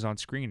dilemmas on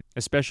screen,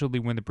 especially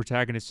when the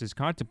protagonist is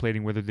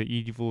contemplating whether the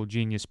evil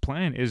genius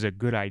plan is a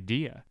good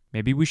idea.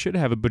 Maybe we should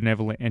have a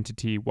benevolent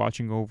entity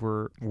watching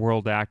over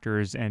world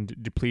actors and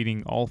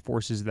depleting all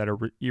forces that are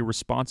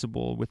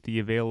irresponsible with the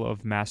avail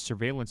of mass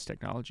surveillance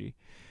technology.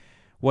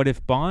 What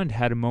if Bond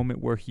had a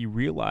moment where he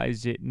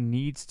realized it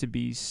needs to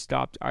be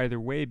stopped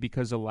either way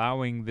because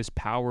allowing this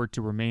power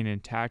to remain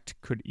intact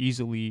could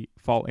easily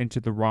fall into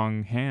the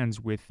wrong hands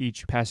with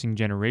each passing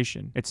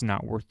generation? It's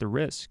not worth the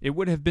risk. It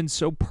would have been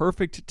so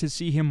perfect to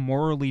see him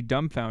morally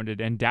dumbfounded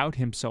and doubt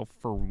himself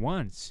for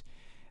once.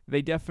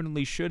 They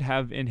definitely should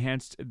have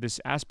enhanced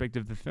this aspect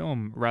of the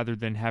film rather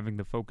than having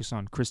the focus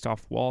on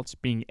Christoph Waltz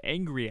being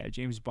angry at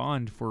James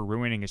Bond for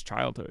ruining his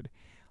childhood.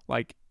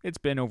 Like, it's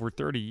been over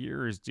 30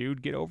 years,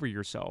 dude. Get over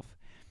yourself.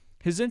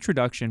 His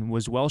introduction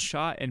was well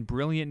shot and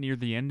brilliant near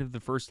the end of the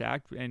first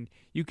act, and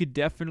you could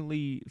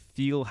definitely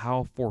feel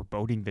how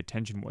foreboding the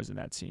tension was in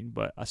that scene.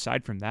 But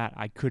aside from that,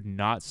 I could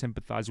not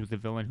sympathize with the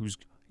villain whose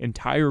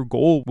entire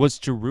goal was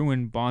to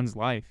ruin Bond's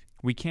life.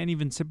 We can't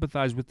even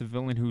sympathize with the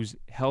villain who's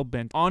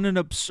hell-bent on an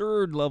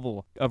absurd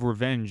level of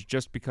revenge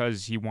just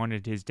because he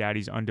wanted his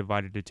daddy's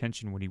undivided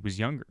attention when he was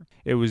younger.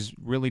 It was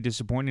really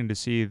disappointing to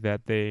see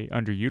that they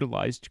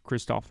underutilized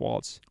Christoph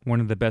Waltz, one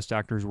of the best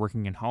actors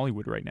working in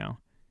Hollywood right now.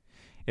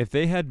 If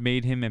they had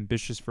made him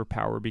ambitious for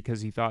power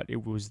because he thought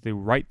it was the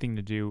right thing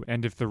to do,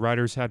 and if the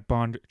writers had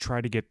Bond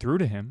try to get through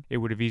to him, it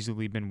would have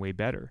easily been way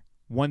better.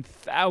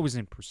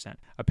 1,000%.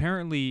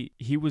 Apparently,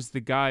 he was the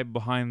guy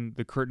behind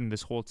the curtain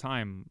this whole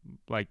time.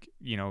 Like,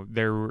 you know,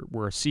 there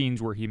were scenes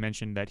where he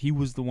mentioned that he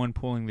was the one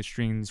pulling the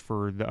strings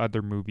for the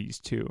other movies,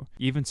 too.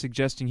 Even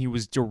suggesting he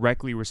was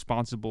directly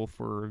responsible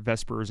for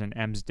Vesper's and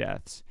M's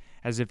deaths,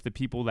 as if the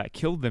people that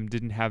killed them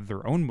didn't have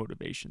their own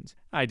motivations.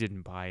 I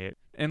didn't buy it.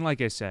 And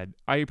like I said,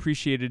 I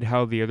appreciated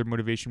how the other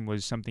motivation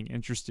was something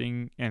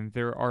interesting, and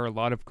there are a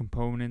lot of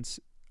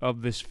components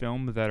of this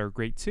film that are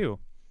great, too.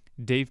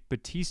 Dave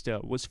Bautista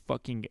was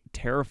fucking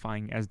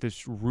terrifying as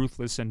this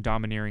ruthless and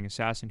domineering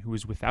assassin who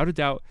was without a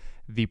doubt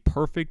the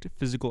perfect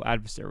physical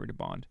adversary to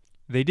Bond.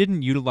 They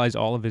didn't utilize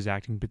all of his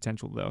acting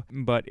potential, though,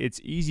 but it's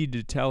easy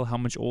to tell how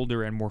much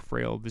older and more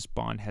frail this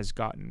Bond has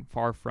gotten,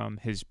 far from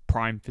his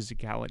prime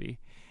physicality.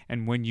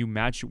 And when you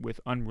match it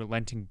with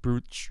unrelenting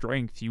brute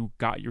strength, you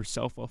got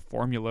yourself a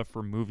formula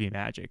for movie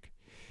magic.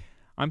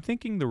 I'm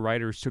thinking the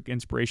writers took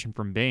inspiration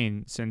from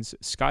Bane, since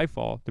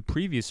Skyfall, the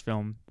previous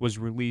film, was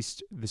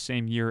released the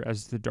same year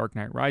as The Dark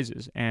Knight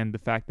Rises, and the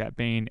fact that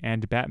Bane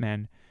and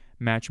Batman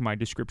match my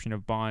description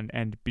of Bond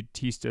and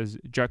Batista's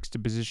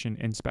juxtaposition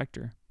in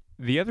Spectre.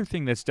 The other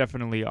thing that's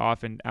definitely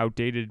off and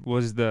outdated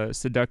was the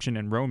seduction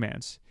and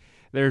romance.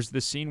 There's the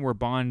scene where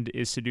Bond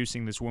is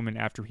seducing this woman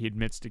after he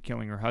admits to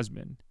killing her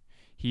husband.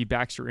 He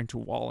backs her into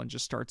a wall and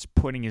just starts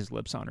putting his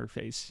lips on her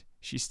face.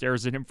 She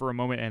stares at him for a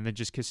moment and then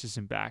just kisses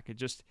him back.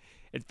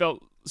 It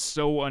felt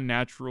so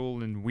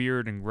unnatural and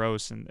weird and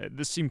gross, and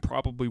this scene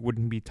probably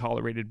wouldn't be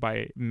tolerated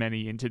by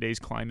many in today's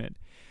climate.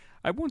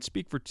 I won't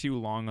speak for too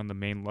long on the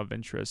main love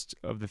interest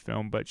of the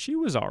film, but she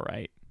was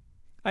alright.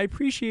 I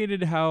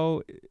appreciated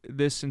how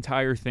this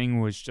entire thing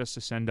was just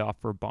a send-off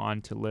for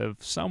Bond to live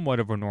somewhat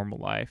of a normal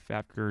life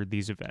after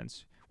these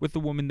events, with the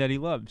woman that he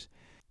loves.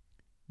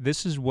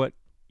 This is what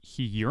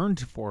he yearned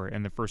for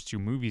in the first two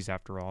movies,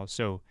 after all,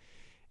 so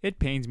it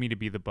pains me to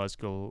be the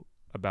buzzkill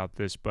about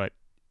this, but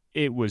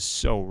it was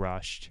so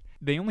rushed.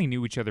 They only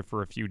knew each other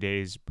for a few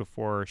days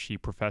before she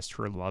professed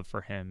her love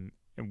for him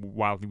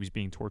while he was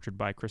being tortured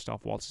by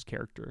Christoph Waltz's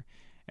character.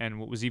 And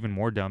what was even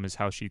more dumb is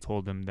how she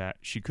told him that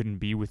she couldn't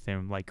be with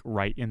him, like,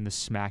 right in the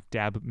smack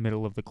dab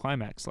middle of the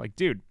climax. Like,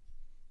 dude,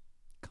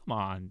 come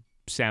on,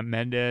 Sam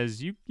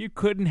Mendes. You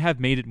couldn't have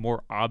made it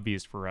more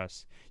obvious for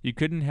us. You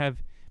couldn't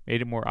have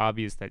made it more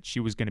obvious that she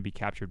was going to be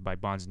captured by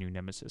Bond's new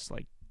nemesis.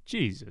 Like,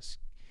 Jesus.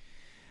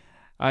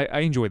 I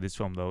enjoyed this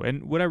film, though.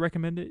 And would I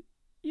recommend it?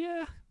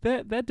 Yeah,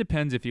 that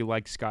depends if you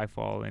like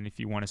Skyfall and if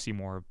you want to see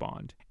more of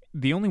Bond.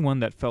 The only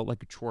one that felt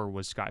like a chore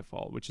was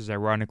Skyfall, which is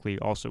ironically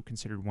also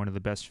considered one of the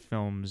best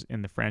films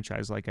in the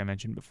franchise, like I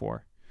mentioned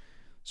before.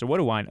 So what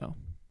do I know?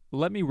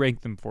 Let me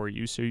rank them for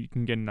you so you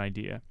can get an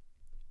idea.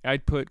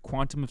 I'd put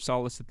Quantum of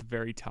Solace at the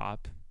very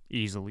top,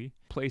 easily.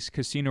 Place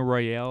Casino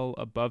Royale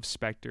above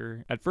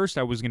Spectre. At first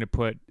I was going to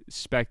put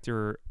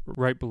Spectre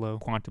right below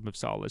Quantum of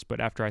Solace,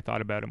 but after I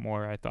thought about it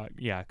more, I thought,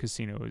 yeah,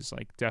 Casino is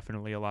like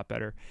definitely a lot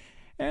better.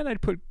 And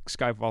I'd put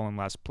Skyfall in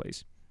last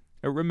place.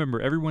 Remember,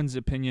 everyone's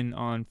opinion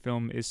on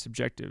film is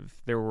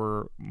subjective. There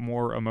were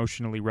more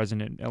emotionally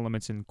resonant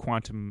elements in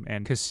Quantum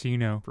and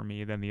Casino for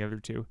me than the other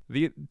two.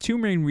 The two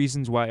main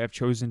reasons why I've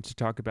chosen to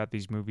talk about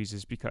these movies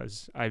is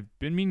because I've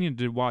been meaning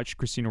to watch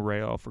Casino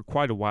Royale for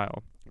quite a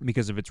while,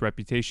 because of its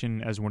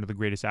reputation as one of the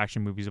greatest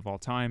action movies of all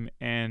time,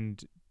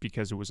 and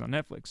because it was on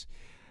Netflix.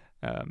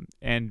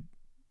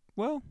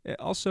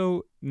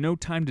 Also, No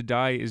Time to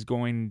Die is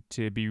going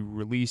to be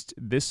released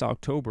this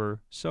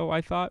October, so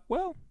I thought,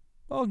 well,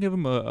 I'll give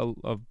them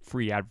a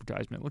free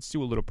advertisement. Let's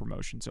do a little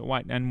promotion. So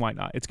why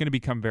not? It's going to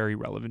become very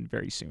relevant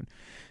very soon.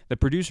 The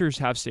producers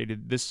have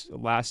stated this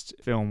last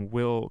film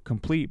will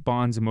complete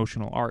Bond's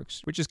emotional arcs,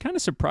 which is kind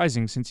of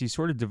surprising since he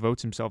sort of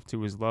devotes himself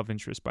to his love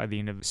interest by the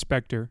end of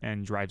Spectre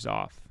and drives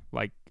off.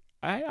 Like,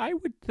 I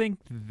would think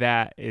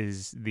that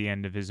is the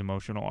end of his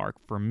emotional arc,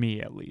 for me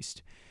at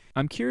least.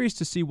 I'm curious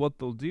to see what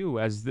they'll do,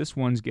 as this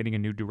one's getting a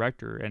new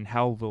director, and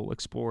how they'll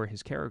explore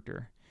his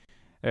character.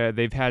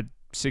 They've had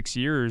 6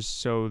 years,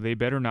 so they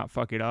better not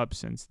fuck it up,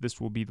 since this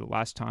will be the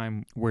last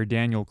time where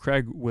Daniel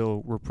Craig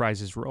will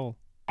reprise his role.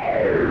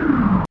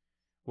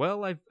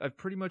 Well, I've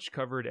pretty much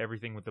covered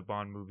everything with the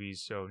Bond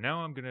movies, so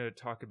now I'm going to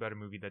talk about a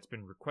movie that's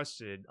been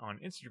requested on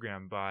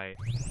Instagram by...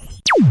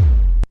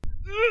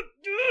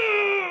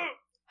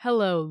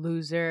 Hello,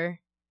 loser.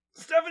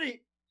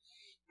 Stephanie!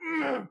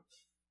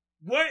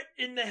 What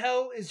in the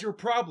hell is your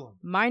problem?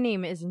 My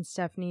name isn't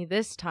Stephanie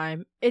this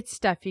time. It's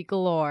Steffi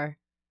Galore.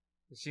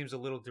 It seems a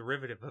little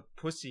derivative of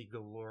pussy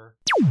galore.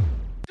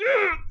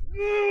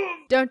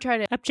 Don't try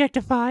to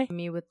objectify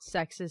me with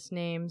sexist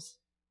names.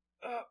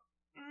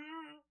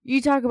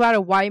 You talk about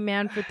a white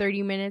man for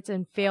 30 minutes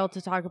and fail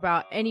to talk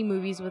about any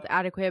movies with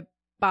adequate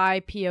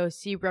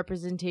bi-POC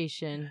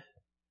representation.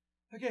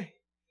 Okay,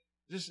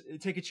 just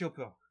take a chill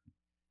pill.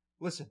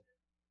 Listen,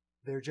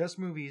 they're just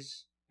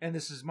movies, and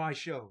this is my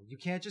show. You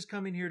can't just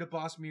come in here to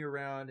boss me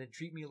around and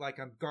treat me like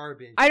I'm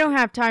garbage. I don't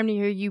have time to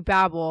hear you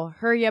babble.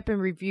 Hurry up and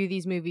review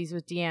these movies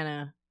with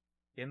Deanna.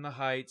 In the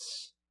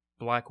Heights,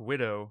 Black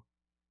Widow,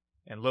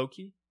 and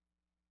Loki.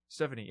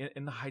 Stephanie,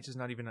 In the Heights is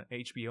not even on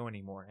HBO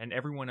anymore, and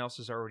everyone else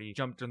has already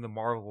jumped on the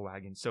Marvel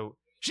wagon, so...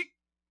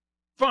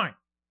 Fine,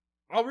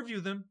 I'll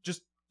review them.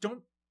 Just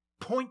don't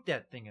point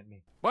that thing at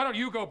me. Why don't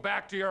you go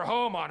back to your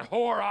home on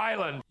Whore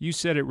Island? You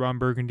said it, Ron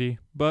Burgundy,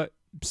 but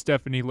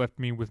Stephanie left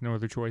me with no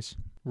other choice.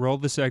 Roll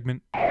the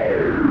segment.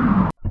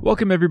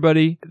 Welcome,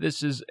 everybody.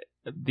 This is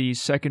the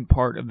second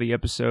part of the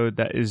episode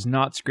that is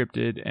not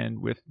scripted, and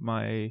with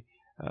my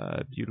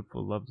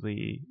beautiful,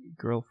 lovely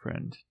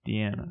girlfriend,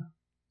 Deanna.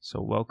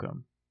 So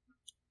welcome.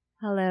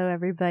 Hello,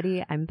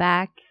 everybody. I'm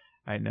back.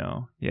 I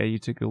know. Yeah, you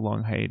took a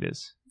long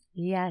hiatus.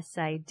 Yes,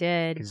 I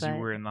did. Because you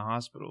were in the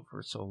hospital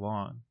for so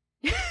long.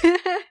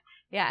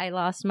 Yeah, I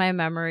lost my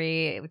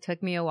memory. It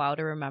took me a while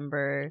to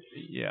remember.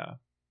 Yeah,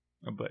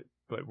 but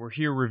we're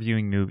here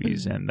reviewing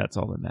movies, and that's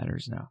all that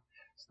matters now.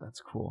 So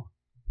that's cool.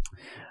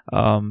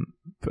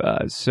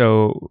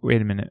 So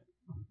wait a minute.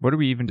 What are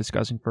we even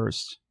discussing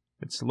first?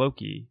 It's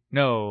Loki.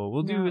 No,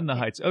 we'll do In the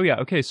Heights. Oh yeah,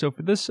 okay. So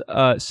for this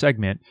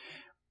segment,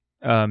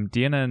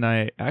 Deanna and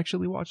I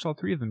actually watched all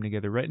 3 of them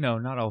together, right? No,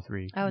 not all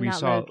 3. Oh, we not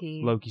saw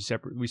Loki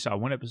separate. We saw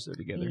one episode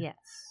together. Yes.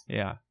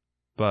 Yeah,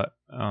 but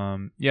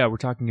yeah, we're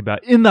talking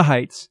about In the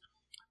Heights,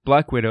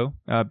 Black Widow,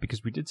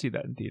 because we did see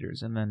that in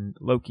theaters, and then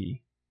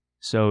Loki.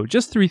 So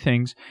just 3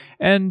 things,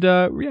 and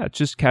yeah,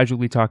 just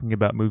casually talking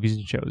about movies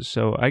and shows.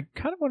 So I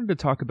kind of wanted to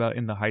talk about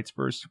In the Heights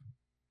first,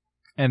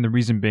 and the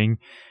reason being,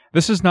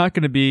 this is not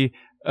going to be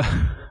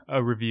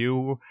a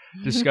review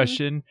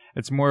discussion.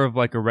 It's more of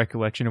like a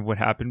recollection of what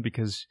happened,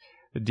 because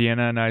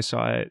Deanna and I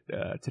saw it.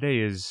 Today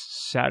is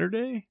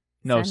Saturday?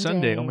 No,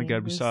 Sunday. Oh my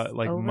God, we saw it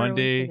like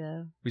Monday.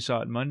 We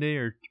saw it Monday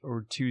or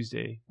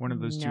Tuesday, one of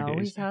those 2 days.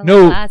 We saw it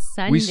last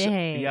Sunday. We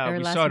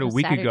saw it a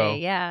week Saturday, ago.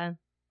 Yeah.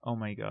 Oh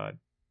my God.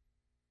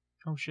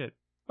 Oh shit.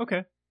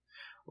 Okay.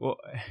 Well,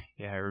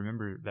 yeah, I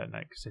remember that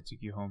night because I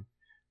took you home.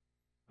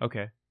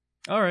 Okay.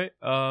 All right.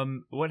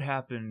 What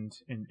happened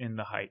in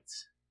the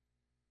Heights?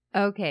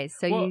 Okay,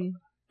 so you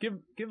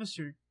give us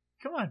your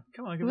come on.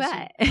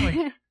 What?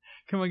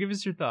 Come on, give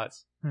us your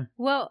thoughts.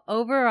 Well,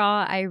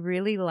 overall, I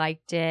really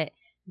liked it,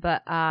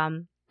 but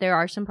there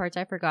are some parts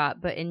I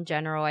forgot. But in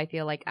general, I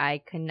feel like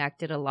I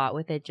connected a lot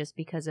with it just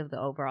because of the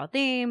overall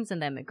themes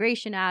and the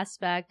immigration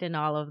aspect and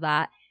all of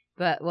that.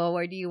 But, well,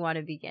 where do you want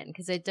to begin?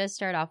 Because it does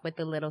start off with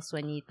the little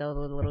sueñito,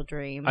 the little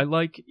dream. I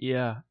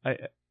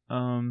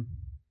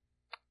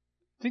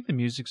think the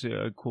music's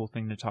a cool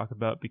thing to talk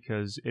about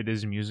because it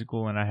is a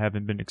musical and I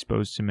haven't been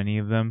exposed to many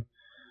of them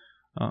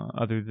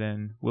other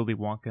than Willy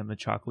Wonka and the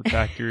Chocolate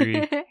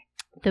Factory.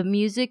 The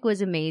music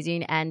was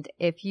amazing, and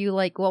if you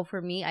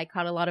for me, I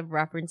caught a lot of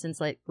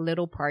references, like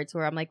little parts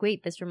where I'm like,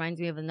 wait, this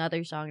reminds me of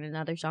another song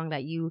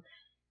that you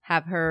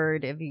have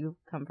heard if you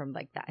come from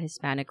like that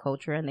Hispanic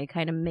culture, and they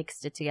kind of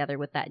mixed it together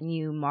with that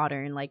new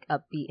modern like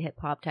upbeat hip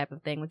hop type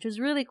of thing, which was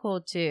really cool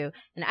too.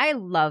 And I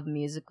love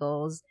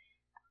musicals,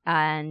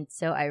 and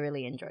so I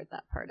really enjoyed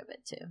that part of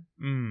it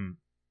too.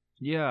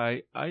 Yeah,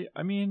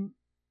 I mean,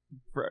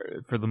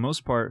 for the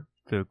most part,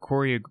 the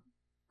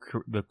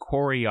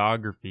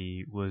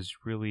choreography was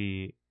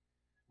really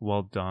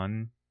well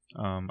done.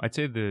 I'd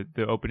say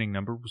the opening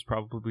number was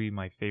probably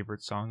my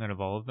favorite song out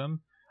of all of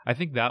them. I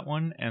think that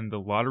one and the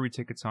lottery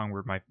ticket song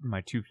were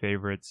my 2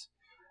 favorites.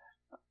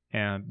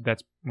 And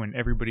that's when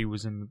everybody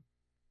was in the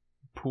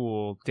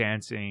pool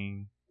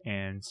dancing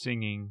and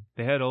singing.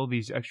 They had all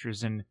these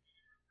extras, and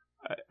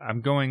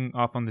I'm going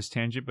off on this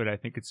tangent, but I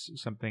think it's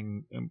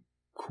something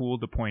cool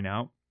to point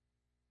out.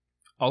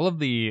 All of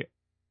the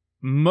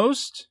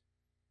most,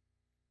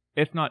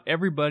 if not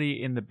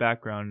everybody in the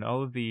background,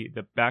 all of the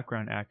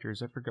background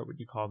actors, I forgot what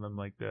you call them,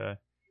 like the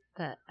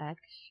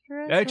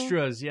extras?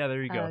 Extras, yeah,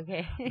 there you go.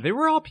 Okay. They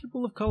were all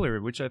people of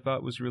color, which I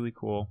thought was really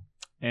cool.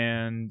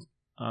 And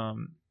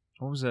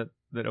what was that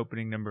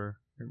opening number?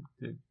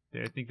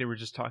 I think they were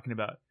just talking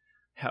about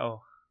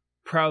how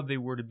proud they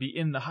were to be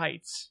in the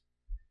Heights.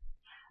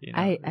 You know,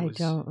 I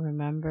don't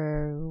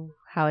remember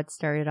how it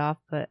started off,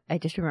 but I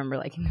just remember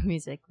liking the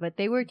music. But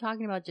they were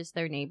talking about just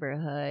their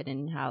neighborhood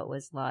and how it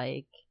was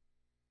like.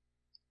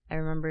 I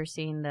remember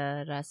seeing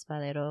the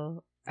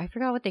raspadero. I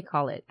forgot what they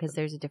call it because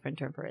there's a different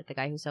term for it. The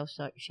guy who sells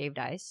shaved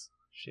ice.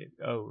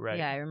 Oh, right.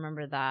 Yeah, I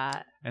remember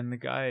that. And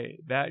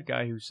that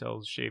guy who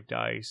sells shaved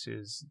ice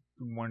is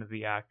one of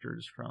the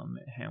actors from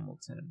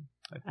Hamilton,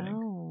 I think.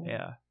 Oh.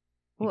 Yeah.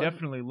 He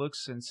definitely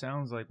looks and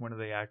sounds like one of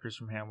the actors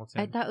from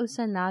Hamilton. I thought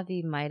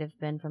Usanavi might have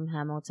been from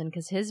Hamilton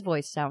because his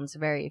voice sounds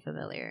very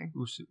familiar.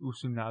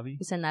 Usanavi?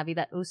 Usanavi,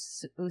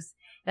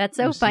 that's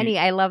so funny.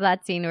 I love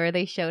that scene where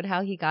they showed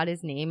how he got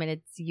his name, and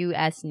it's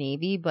U.S.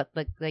 Navy, but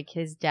like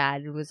his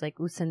dad was like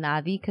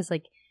Usanavi because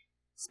like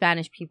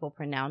Spanish people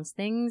pronounce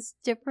things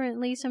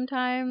differently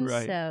sometimes.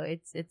 Right. So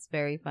it's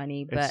very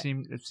funny. But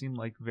it seemed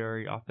like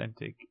very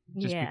authentic,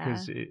 just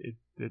because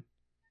it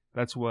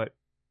that's what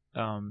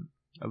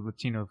a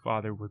Latino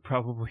father would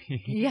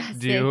probably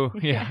do.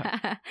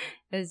 Yeah.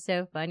 It was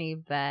so funny,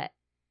 but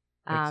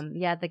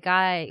the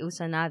guy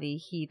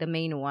Usanavi, the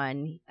main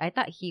one, I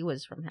thought he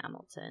was from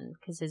Hamilton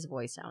because his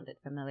voice sounded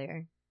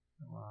familiar.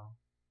 Wow,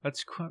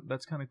 that's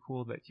kind of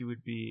cool that he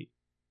would be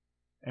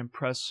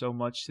impressed so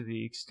much to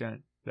the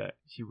extent that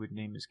he would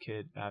name his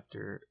kid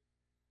after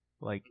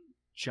like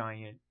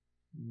giant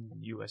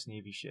U.S.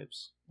 Navy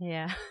ships.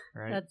 Yeah,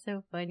 right. That's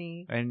so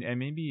funny. And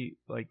maybe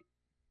like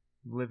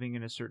living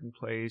in a certain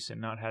place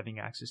and not having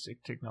access to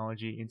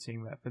technology and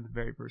seeing that for the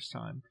very first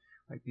time,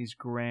 like these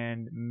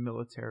grand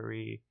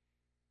military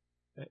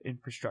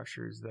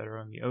infrastructures that are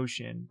on the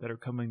ocean that are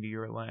coming to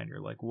your land,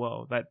 you're like,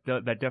 whoa, that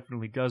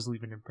definitely does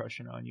leave an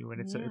impression on you, and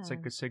it's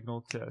like a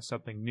signal to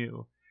something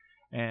new.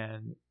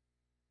 And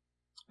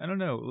I don't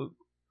know,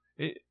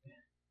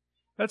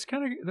 that's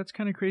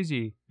kind of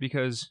crazy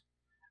because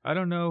I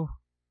don't know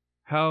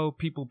how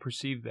people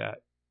perceive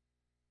that.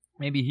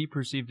 maybe he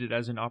perceived it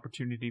as an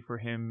opportunity for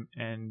him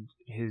and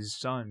his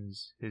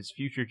sons, his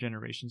future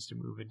generations, to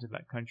move into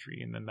that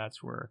country. And then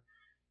that's where,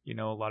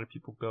 a lot of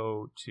people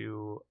go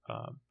to,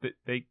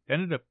 they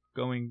ended up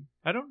going,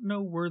 I don't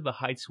know where the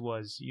Heights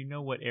was. You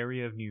know what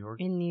area of New York?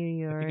 In New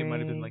York. I think it might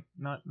have been like,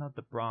 not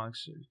the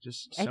Bronx,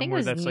 just I think it somewhere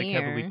was that's like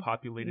near. heavily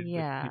populated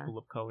with people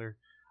of color.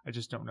 I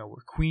just don't know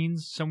where.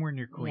 Queens, somewhere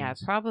near Queens. Yeah,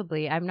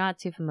 probably. I'm not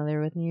too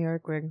familiar with New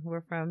York.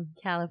 We're from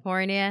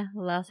California,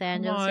 Los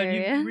Angeles Come on,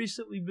 area. you've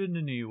recently been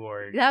to New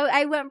York.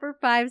 I went for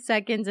 5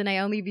 seconds and I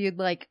only viewed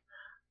like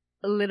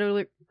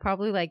literally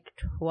probably like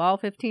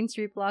 12, 15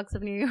 street blocks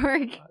of New York.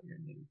 Wow, you're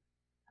new.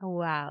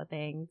 Wow,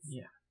 thanks.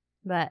 Yeah.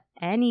 But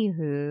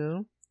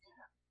anywho,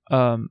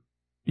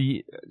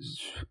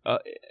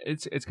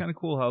 it's kind of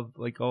cool how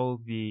like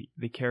all the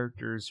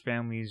characters'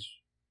 families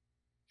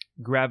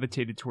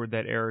gravitated toward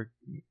that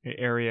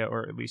area,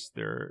 or at least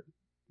their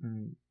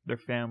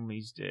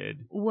families did.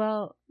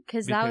 well,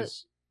 because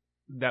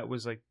that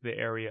was like the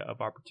area of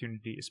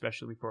opportunity,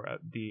 especially for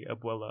the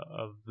abuela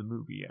of the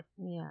movie.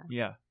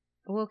 Yeah.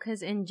 Well,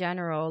 because in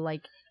general,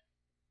 like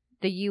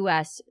the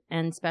U.S.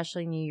 and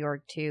especially New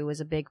York too was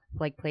a big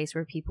like place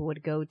where people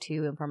would go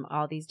to, and from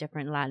all these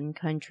different Latin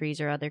countries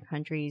or other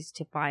countries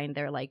to find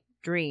their like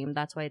dream.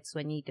 That's why it's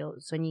Sueñito,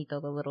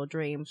 the little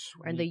dream.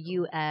 Or in the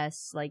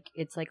U.S., like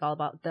it's like all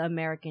about the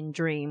American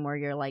dream, where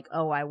you're like,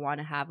 oh, I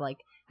want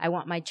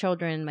my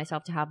children and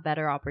myself to have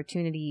better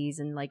opportunities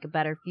and like a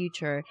better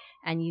future.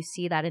 And you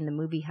see that in the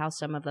movie, how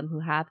some of them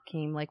who have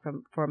came like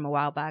from a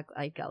while back,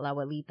 like La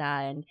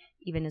Abuelita and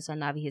even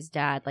Usanavi, his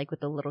dad, like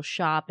with the little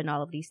shop and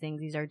all of these things.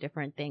 These are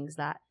different things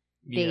that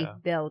they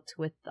built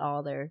with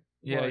all their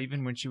work.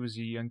 Even when she was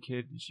a young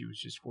kid, she was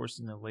just forced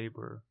into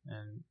labor.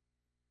 And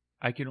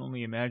I can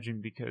only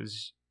imagine,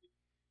 because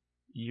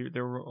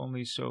there were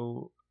only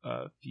so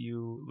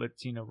few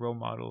Latino role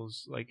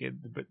models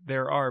but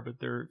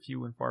they're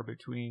few and far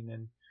between,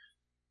 and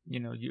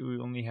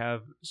you only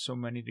have so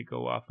many to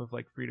go off of,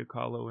 like Frida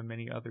Kahlo and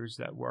many others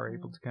that were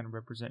able to kind of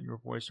represent your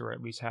voice, or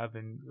at least have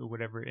in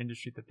whatever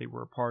industry that they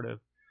were a part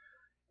of.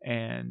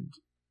 And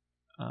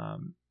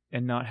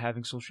not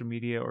having social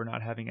media or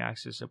not having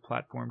access to a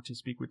platform to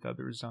speak with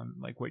others on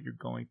like what you're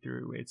going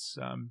through, it's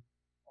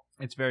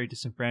very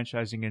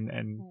disenfranchising,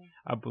 and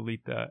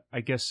Abuelita,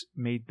 I guess,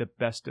 made the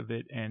best of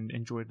it and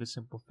enjoyed the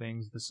simple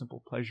things, the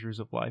simple pleasures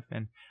of life.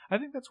 And I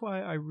think that's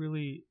why I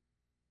really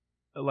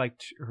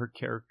liked her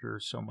character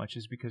so much,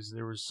 is because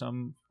there was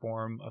some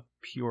form of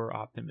pure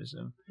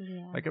optimism.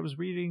 Yeah. Like I was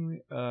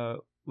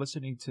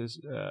listening to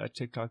a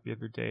TikTok the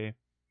other day,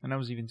 and I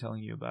was even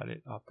telling you about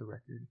it off the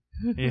record.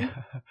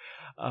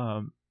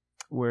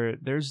 Where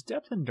there's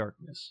depth in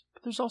darkness,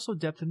 but there's also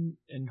depth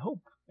in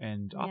hope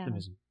and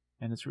optimism.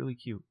 And it's really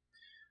cute.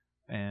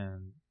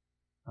 And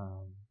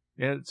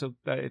so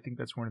I think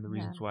that's one of the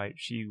reasons why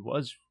she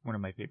was one of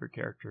my favorite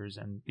characters.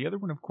 And the other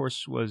one, of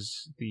course,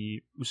 was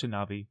the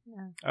Usanavi.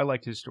 Yeah. I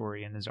liked his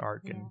story and his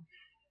arc, and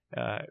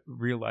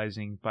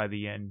realizing by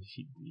the end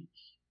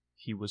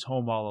he was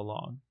home all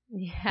along.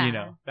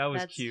 Yeah, that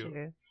was cute.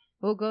 True.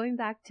 Well, going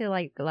back to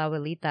like La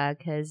Abuelita,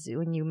 because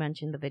when you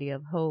mentioned the video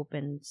of hope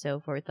and so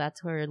forth,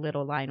 that's her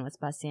little line was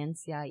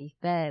paciencia y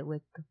fe,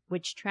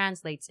 which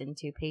translates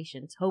into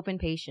patience, hope and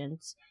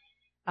patience,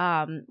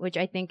 which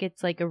I think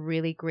it's like a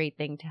really great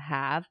thing to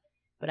have.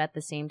 But at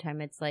the same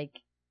time, it's like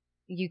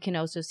you can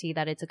also see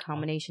that it's a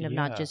combination of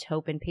not just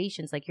hope and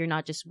patience. Like you're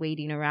not just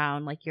waiting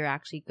around, like you're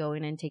actually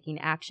going and taking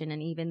action.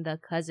 And even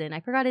the cousin, I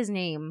forgot his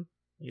name.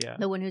 Yeah.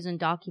 The one who's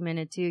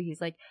undocumented too. He's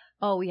like,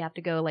 oh, we have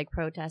to go like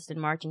protest and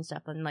march and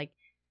stuff. And like,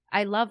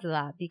 I loved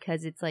that,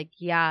 because it's like,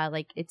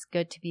 like it's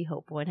good to be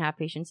hopeful and have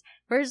patience.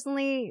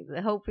 Personally,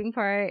 the hoping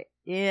part,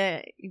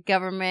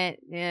 government,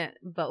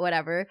 but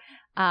whatever.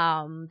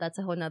 That's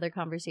a whole nother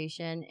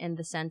conversation, in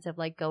the sense of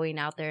like going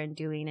out there and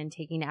doing and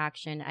taking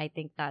action. I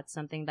think that's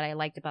something that I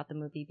liked about the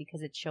movie,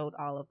 because it showed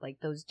all of like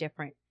those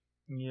different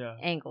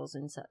angles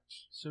and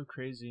such. So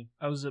crazy.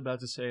 I was about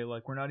to say,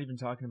 like, we're not even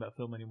talking about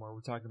film anymore.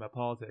 We're talking about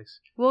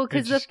politics. Well,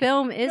 because the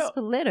film is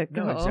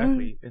political. No,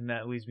 exactly. And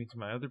that leads me to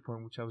my other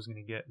point, which I was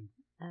going to get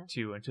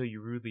to until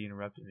you rudely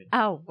interrupted me.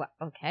 Oh,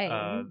 okay.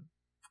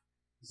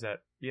 Is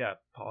that,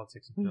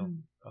 politics and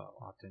film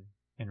often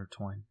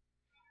intertwine.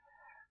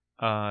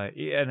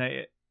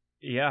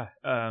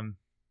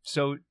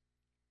 So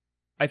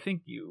I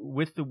think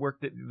with the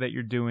work that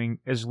you're doing,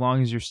 as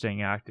long as you're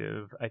staying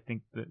active, I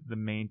think the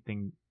main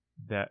thing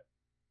that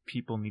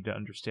people need to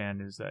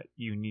understand is that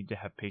you need to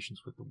have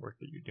patience with the work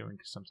that you're doing,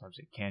 because sometimes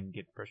it can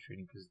get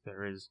frustrating because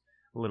there is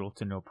little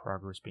to no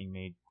progress being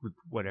made with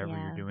whatever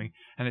you're doing.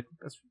 And I think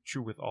that's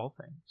true with all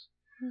things.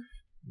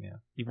 Yeah,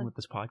 even with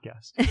this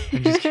podcast.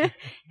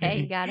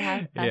 Hey, you gotta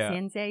have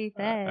paciencia y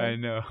fe. I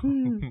know.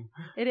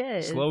 It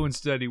is. Slow and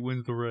steady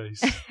wins the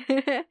race.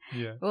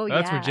 Well,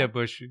 that's what Jeb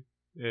Bush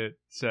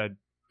said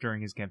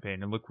during his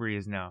campaign, and look where he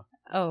is now.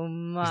 Oh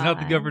my! He's not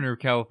the governor of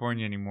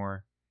California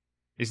anymore.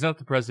 He's not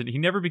the president. He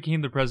never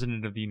became the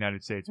president of the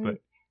United States, but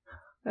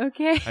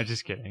okay. I'm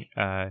just kidding.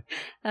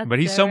 But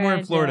he's somewhere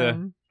in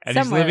Florida, and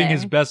he's living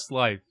his best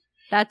life.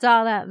 That's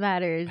all that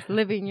matters.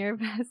 Living your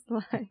best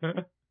life.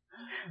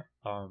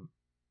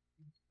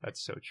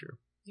 That's so true.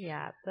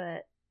 Yeah,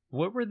 but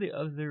What were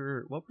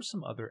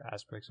some other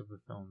aspects of the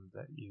film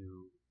that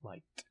you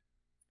liked?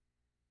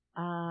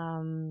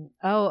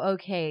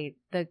 okay,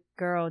 the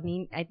girl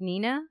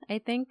Nina, I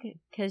think,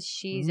 because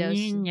she's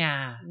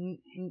Nina.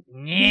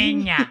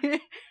 Nina.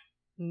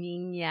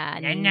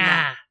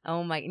 Nina.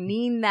 Oh my,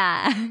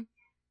 Nina.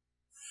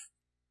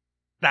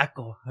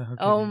 Taco.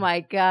 Oh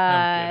my kidding.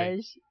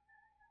 gosh.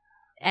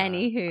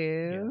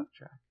 Anywho, Yeah, off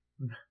track.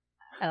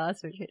 I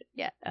lost my train.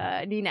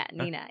 Yeah,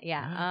 Nina.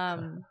 Yeah.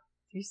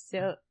 You're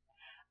so.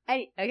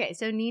 Okay,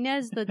 so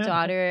Nina's the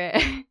daughter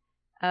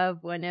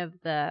of one of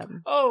the.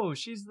 Oh,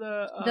 she's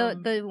the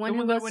one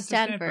who that goes went to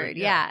Stanford.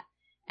 Yeah.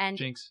 And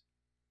Jinx.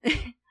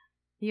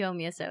 you owe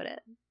me a soda.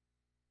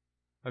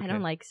 Okay. I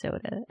don't like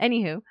soda.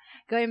 Anywho,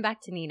 going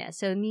back to Nina.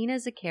 So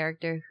Nina's a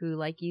character who,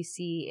 like, you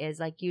see is,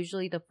 like,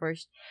 usually the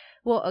first...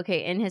 Well,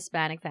 okay, in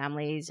Hispanic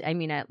families, I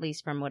mean, at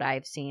least from what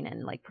I've seen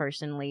and, like,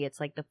 personally, it's,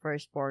 like, the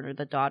firstborn or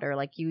the daughter.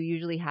 Like, you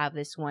usually have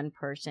this one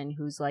person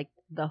who's, like,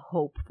 the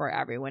hope for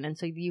everyone. And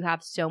so you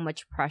have so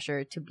much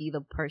pressure to be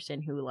the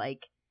person who,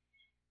 like,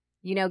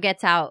 you know,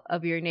 gets out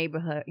of your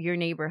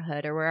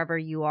neighborhood or wherever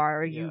you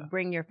are, or you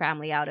bring your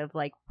family out of,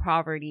 like,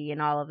 poverty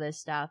and all of this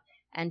stuff.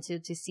 And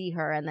to see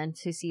her, and then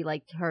to see,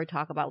 like, her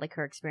talk about, like,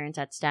 her experience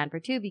at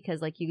Stanford too,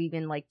 because, like, you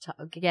even, like,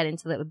 get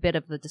into a bit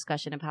of the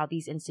discussion of how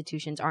these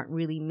institutions aren't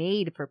really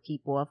made for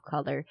people of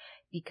color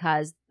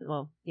because,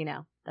 well, you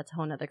know, that's a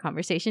whole nother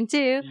conversation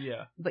too.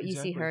 Yeah. But you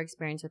see her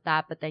experience with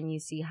that, but then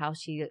you see how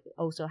she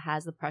also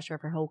has the pressure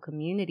of her whole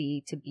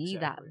community to be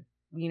that,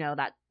 you know,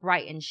 that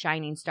bright and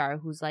shining star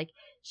who's, like,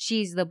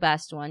 she's the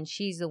best one.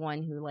 She's the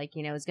one who, like,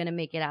 you know, is going to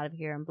make it out of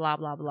here and blah,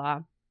 blah,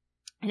 blah.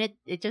 And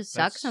it just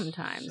sucks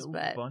sometimes,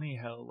 but funny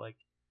how, like,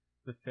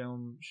 the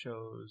film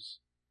shows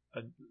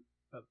a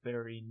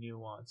very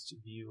nuanced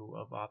view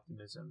of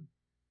optimism,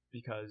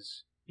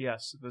 because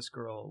yes, this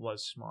girl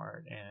was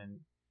smart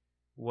and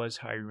was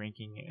high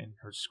ranking in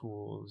her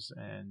schools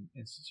and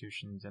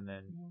institutions, and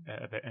then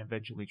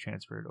eventually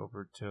transferred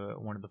over to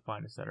one of the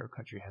finest that our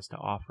country has to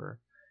offer,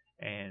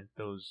 and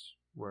those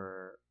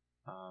were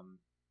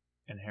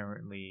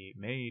inherently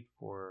made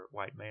for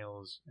white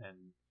males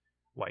and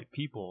white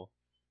people.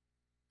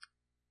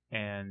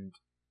 And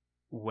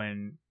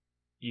when,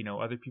 you know,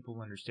 other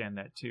people understand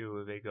that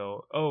too, they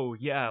go, oh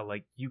yeah,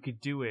 like, you could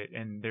do it.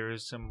 And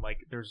there's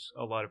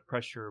a lot of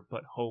pressure,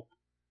 but hope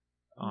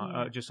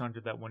just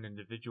under that one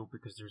individual,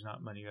 because there's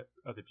not many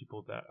other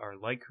people that are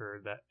like her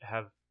that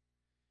have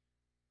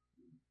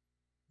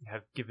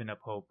given up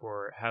hope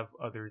or have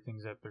other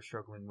things that they're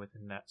struggling with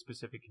in that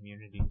specific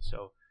community.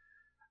 So,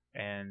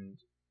 and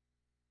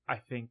I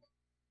think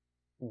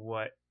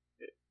what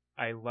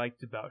I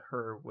liked about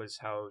her was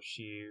how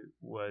she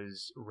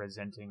was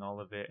resenting all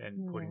of it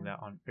and putting that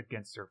on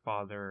against her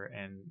father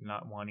and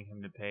not wanting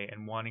him to pay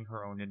and wanting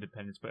her own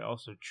independence, but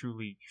also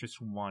truly just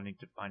wanting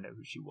to find out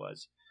who she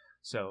was.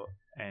 So,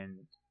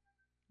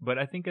 but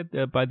I think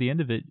by the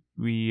end of it,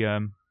 we,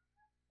 oh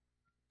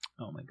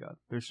my God,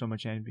 there's so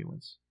much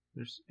ambulance.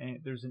 There's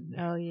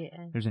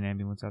an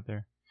ambulance out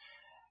there.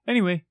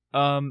 Anyway,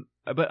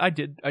 but I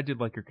did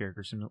like her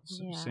character,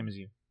 same as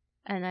you.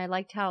 And I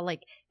liked how,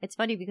 like, it's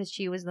funny because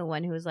she was the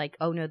one who was like,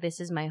 oh no,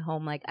 this is my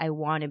home. Like, I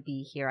want to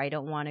be here. I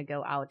don't want to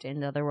go out in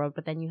the other world.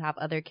 But then you have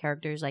other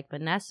characters like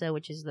Vanessa,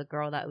 which is the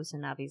girl that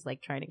Usanavi's,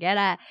 like, trying to get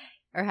at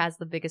or has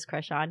the biggest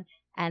crush on.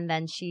 And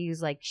then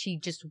she's like, she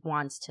just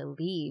wants to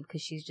leave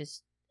because she's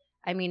just,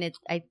 I mean,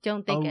 I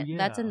don't think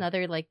that's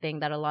another, like,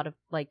 thing that a lot of,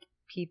 like,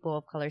 people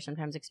of color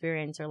sometimes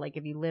experience, or, like,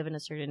 if you live in a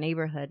certain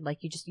neighborhood, like,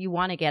 you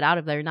want to get out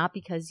of there, not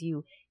because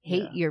you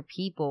hate your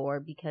people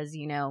or because,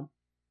 you know,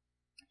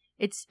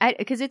 it's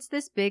because it's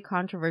this big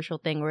controversial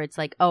thing where it's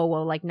like, oh,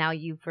 well, like, now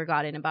you've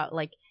forgotten about,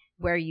 like,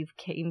 where you've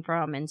came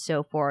from and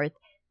so forth.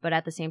 But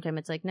at the same time,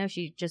 it's like, no,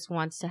 she just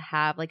wants to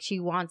have, like, she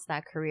wants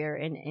that career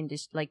in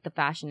just, like, the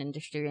fashion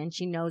industry. And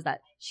she knows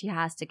that she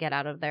has to get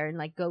out of there and,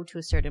 like, go to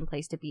a certain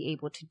place to be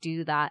able to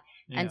do that.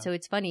 Yeah. And so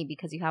it's funny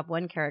because you have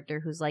one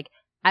character who's like,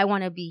 I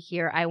want to be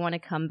here. I want to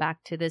come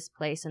back to this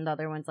place. And the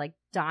other one's, like,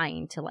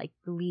 dying to, like,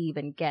 leave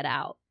and get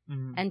out.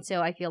 Mm-hmm. And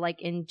so I feel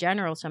like in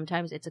general,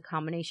 sometimes it's a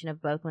combination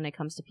of both when it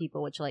comes to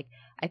people, which, like,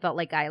 I felt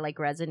like I, like,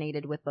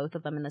 resonated with both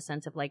of them in the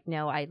sense of, like,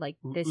 no, I like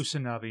this.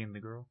 Usanavi and the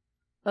girl.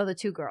 Oh, the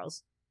two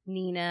girls,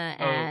 Nina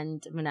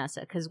and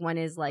Vanessa. Because one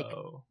is like,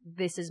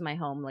 this is my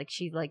home. Like,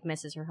 she, like,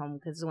 misses her home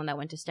because the one that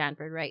went to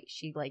Stanford, right?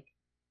 She, like,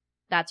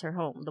 that's her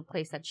home, the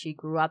place that she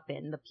grew up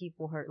in, the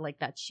people her, like,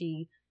 that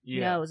she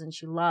knows and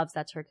she loves.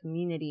 That's her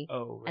community.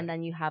 Oh, right. And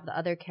then you have the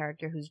other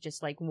character who's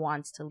just, like,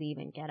 wants to leave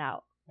and get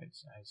out.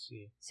 I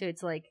see. So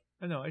it's like,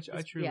 no, I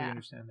truly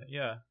understand that.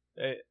 Yeah,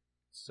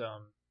 it's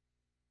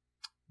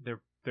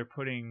they're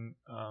putting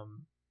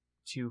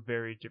two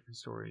very different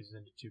stories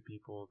into two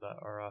people that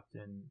are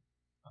often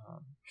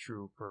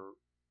true for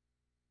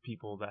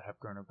people that have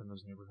grown up in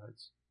those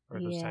neighborhoods or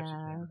those types of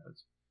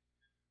neighborhoods.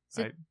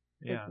 So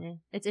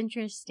it's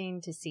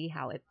interesting to see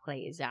how it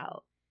plays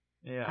out.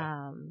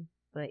 Yeah.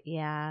 But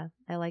yeah,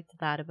 I liked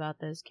that about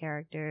those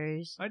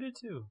characters. I did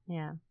too.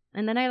 Yeah.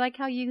 And then I like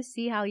how you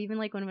see how even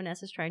like when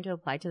Vanessa's trying to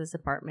apply to this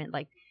apartment,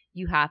 like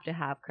you have to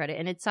have credit.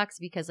 And it sucks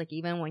because like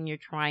even when you're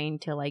trying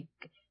to like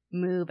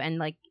move and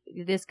like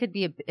this could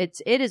be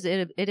it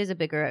is a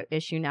bigger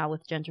issue now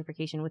with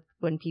gentrification, with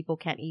when people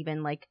can't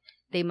even like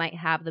they might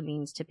have the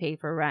means to pay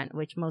for rent,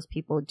 which most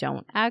people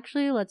don't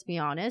actually, let's be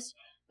honest.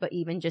 But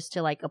even just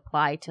to like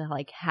apply to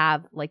like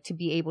have like to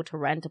be able to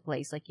rent a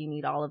place, like you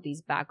need all of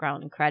these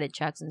background and credit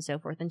checks and so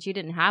forth. And she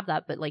didn't have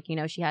that, but like, you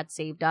know, she had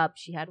saved up,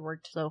 she had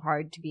worked so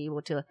hard to be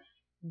able to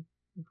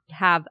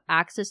have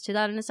access to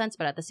that in a sense.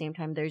 But at the same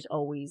time, there's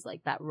always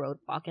like that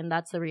roadblock, and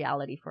that's the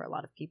reality for a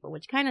lot of people,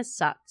 which kind of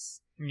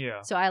sucks.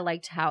 Yeah. So I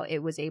liked how it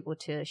was able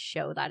to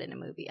show that in a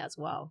movie as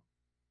well.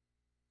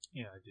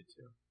 Yeah, I did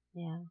too.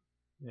 Yeah.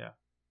 Yeah.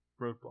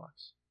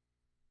 Roadblocks.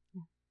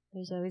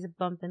 There's always a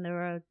bump in the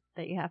road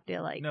that you have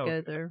to like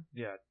go through.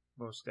 Yeah,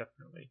 most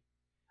definitely.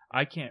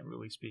 I can't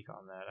really speak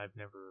on that. I've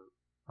never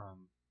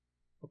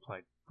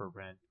applied for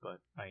rent, but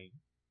I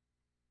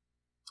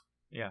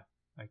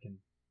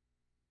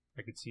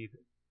could see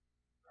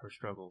her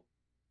struggle.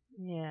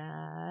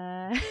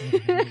 Yeah.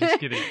 Just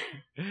kidding.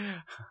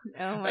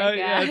 Oh my god.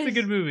 Yeah, it's a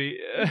good movie.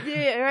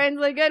 Yeah, Ryan's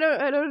like, I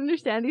don't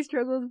understand these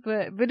struggles,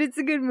 but it's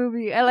a good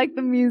movie. I like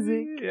the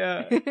music.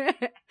 Yeah.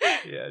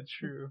 Yeah,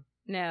 true.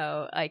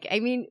 No, like, I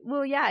mean,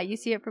 well, yeah, you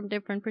see it from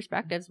different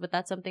perspectives, but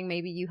that's something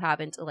maybe you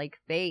haven't, like,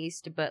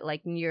 faced, but,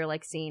 like, you're,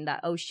 like, seeing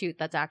that, oh, shoot,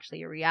 that's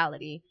actually a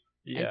reality.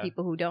 Yeah. And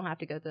people who don't have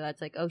to go through that,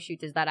 it's like, oh,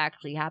 shoot, does that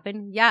actually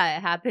happen? Yeah,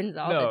 it happens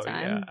all the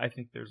time. Yeah, I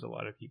think there's a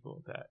lot of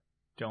people that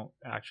don't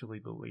actually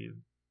believe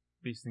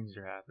these things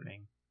are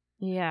happening.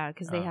 Yeah,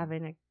 because they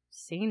haven't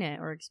seen it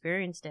or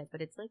experienced it,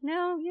 but it's like,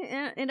 no,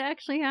 yeah, it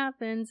actually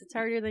happens. It's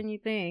harder than you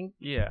think.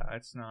 Yeah,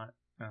 it's not,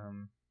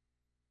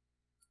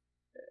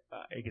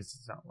 I guess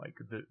it's not like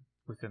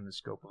within the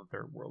scope of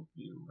their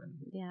worldview, and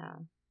yeah,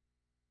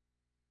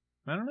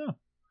 I don't know.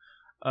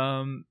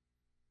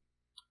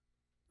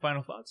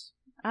 Final thoughts?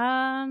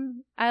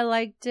 I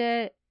liked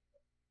it.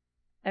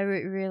 I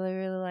really,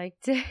 really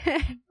liked it.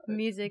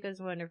 Music was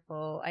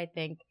wonderful. I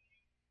think,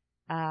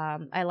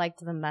 I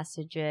liked the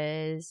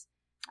messages.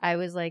 I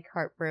was like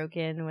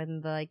heartbroken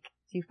when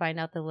you find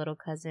out the little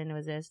cousin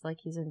was this, like,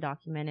 he's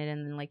undocumented,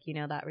 and then, like, you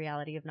know, that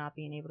reality of not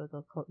being able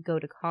to go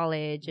to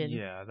college and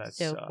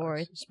so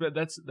forth. But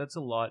that's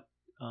a lot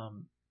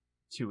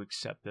to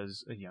accept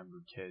as a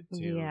younger kid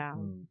too. Yeah.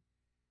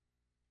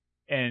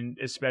 And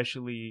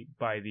especially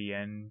by the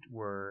end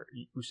where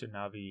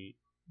Usanavi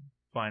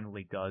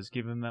finally does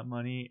give him that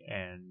money,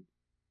 and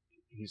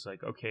he's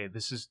like, okay,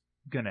 this is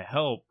gonna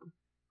help.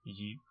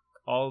 The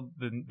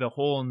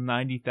whole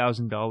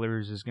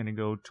 $90,000 is gonna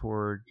go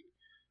toward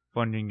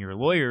funding your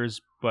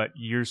lawyers, but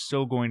you're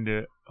still going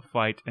to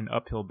fight an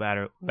uphill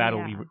battle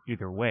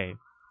either way.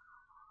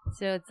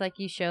 So it's like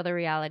you show the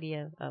reality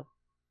of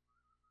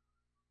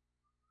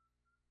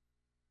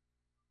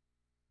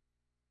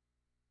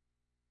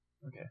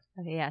Okay,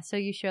 yeah. So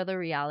you show the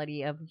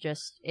reality of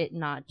just it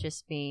not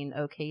just being,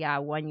 okay, yeah,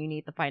 one, you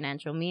need the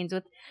financial means.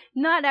 With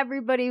not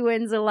everybody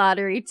wins a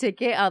lottery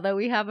ticket, although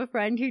we have a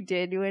friend who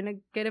did win a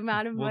good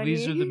amount of money. Well,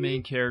 these are the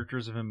main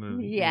characters of a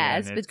movie.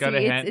 Yes, but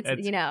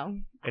it's you know,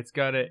 it's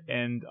got to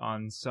end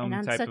on some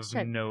type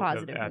of note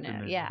of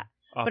optimism. Yeah,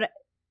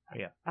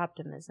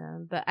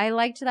 optimism. But I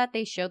liked that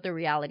they showed the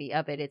reality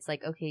of it. It's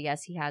like, okay,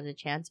 yes, he has a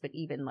chance, but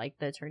even like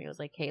the attorney was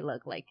like, hey,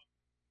 look, like,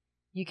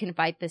 you can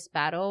fight this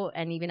battle,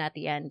 and even at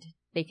the end,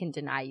 they can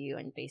deny you,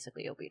 and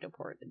basically you'll be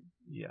deported.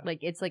 Yeah.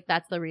 Like, it's like,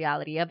 that's the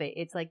reality of it.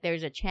 It's like,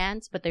 there's a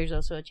chance, but there's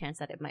also a chance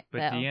that it might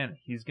fail. But at the end,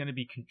 he's going to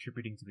be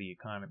contributing to the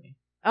economy.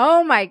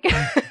 Oh my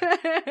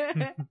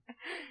god.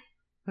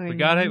 we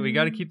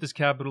gotta keep this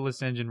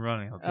capitalist engine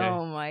running, okay?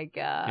 Oh my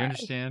god. You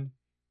understand?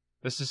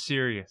 This is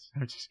serious.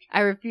 I'm just kidding.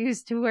 I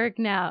refuse to work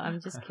now. I'm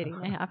just kidding.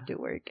 I have to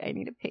work. I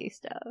need to pay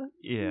stuff.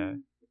 Yeah.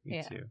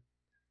 Me too.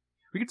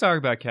 We could talk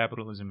about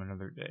capitalism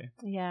another day.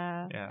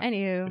 Yeah.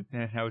 Anywho.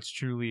 And how it's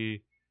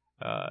truly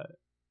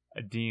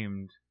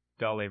deemed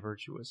Dale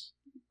virtuous.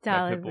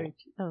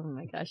 Oh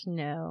my gosh,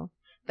 no.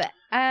 But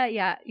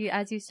yeah,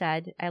 as you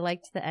said, I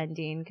liked the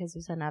ending because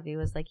Usanavi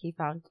was like,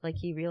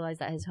 he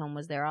realized that his home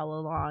was there all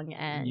along,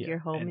 and your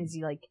home is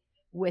like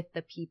with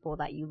the people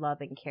that you love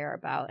and care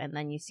about. And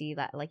then you see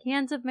that like he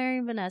ends up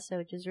marrying Vanessa,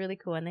 which is really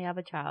cool, and they have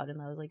a child, and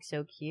that was like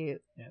so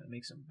cute. Yeah, it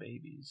makes them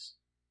babies.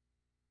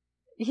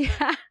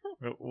 Yeah.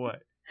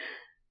 What?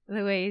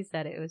 The way he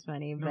said it was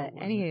funny, but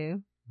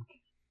anywho.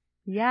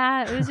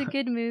 Yeah, it was a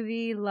good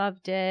movie.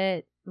 Loved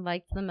it.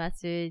 Liked the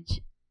message.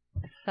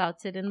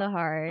 Felt it in the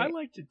heart. I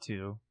liked it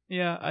too.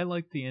 Yeah, I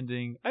liked the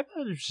ending. I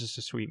thought it was just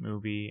a sweet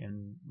movie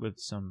and with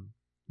some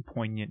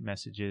poignant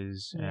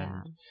messages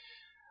and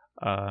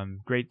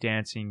great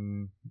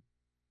dancing,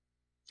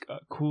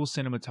 cool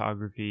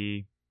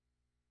cinematography.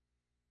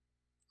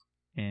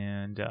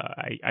 And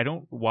I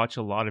don't watch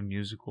a lot of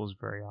musicals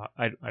very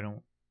often. I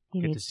don't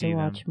get to see them.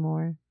 Watch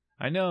more.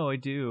 I know, I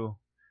do.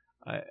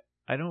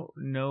 I I don't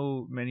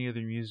know many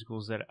other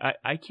musicals that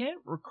I can't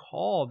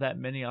recall that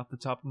many off the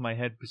top of my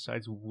head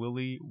besides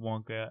Willy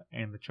Wonka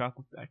and the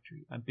Chocolate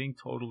Factory. I'm being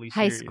totally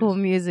High serious. School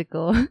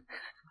Musical.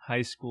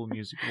 High School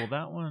Musical. Well,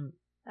 that one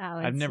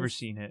Alex I've never is-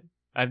 seen it.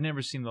 I've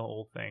never seen the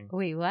whole thing.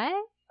 Wait, what?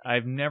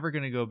 I'm never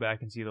gonna go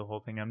back and see the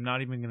whole thing. I'm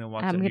not even gonna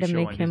watch. I'm that new gonna show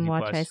make on him Disney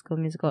watch Plus. High School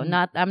Musical. I'm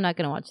not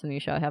gonna watch the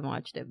new show. I haven't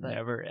watched it, but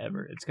Never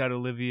ever. It's got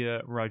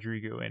Olivia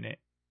Rodrigo in it.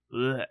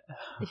 Ugh.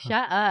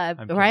 shut up.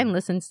 I'm Ryan kidding.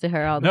 listens to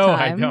her all the No,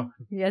 I time. don't.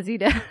 Yes, he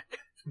does.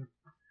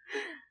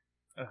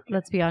 Okay.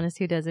 Let's be honest,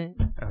 who doesn't?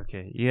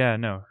 Okay. Yeah.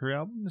 No, her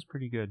album is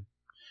pretty good.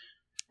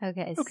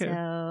 Okay, Okay.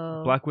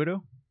 so Black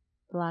Widow.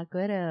 Black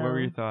Widow. What were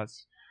your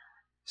thoughts?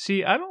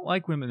 See, I don't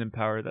like women in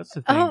power. That's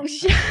the thing. Oh,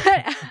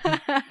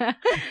 shut up.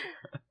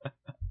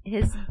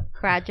 His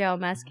fragile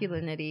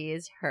masculinity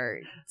is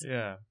hurt.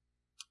 Yeah.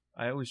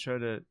 I always try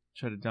to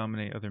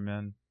dominate other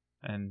men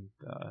and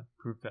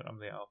prove that I'm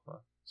the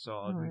alpha. So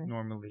I'll Alright.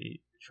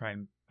 normally try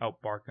and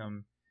outbark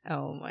them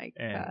Oh my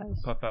and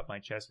gosh. puff out my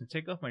chest and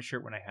take off my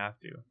shirt when I have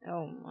to.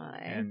 Oh my.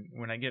 And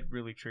when I get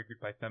really triggered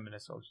by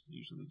feminists, I'll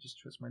usually just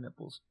twist my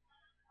nipples.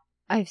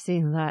 I've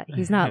seen that.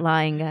 He's not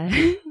lying, guys.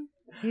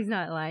 He's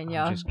not lying,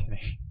 y'all. I'm just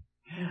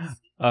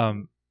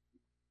kidding.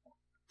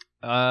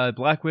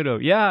 Black Widow.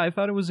 Yeah, I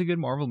thought it was a good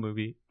Marvel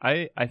movie.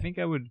 I think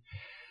I would.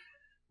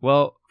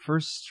 Well,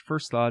 first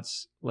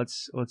thoughts.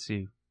 Let's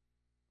see.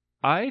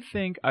 I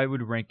think I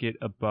would rank it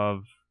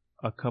above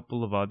a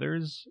couple of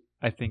others.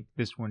 I think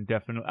this one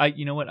definitely.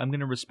 You know what? I'm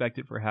gonna respect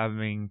it for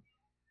having,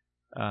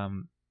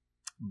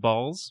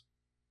 balls.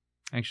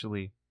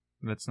 Actually,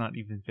 that's not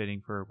even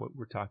fitting for what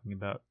we're talking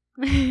about.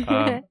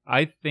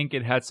 I think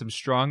it had some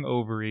strong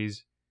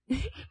ovaries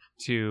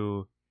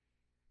to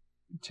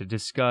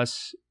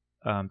discuss,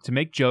 to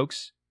make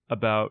jokes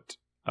about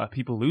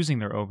people losing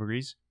their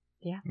ovaries.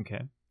 Yeah.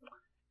 Okay.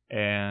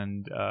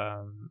 And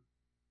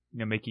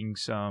making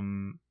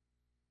some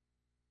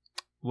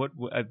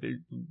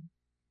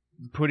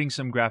putting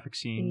some graphic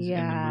scenes in the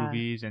Yeah.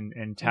 movies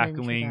and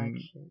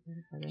tackling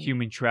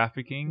human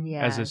trafficking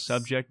as a Yes.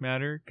 subject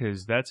matter,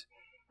 because that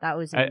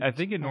was I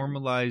think it intense.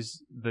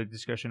 normalized the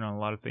discussion on a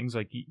lot of things.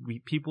 Like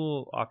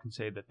people often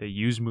say that they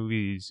use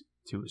movies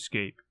to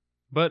escape,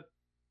 but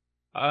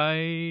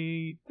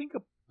I think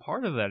a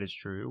part of that is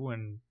true,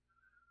 and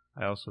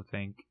I also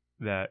think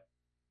that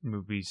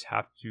movies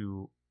have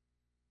to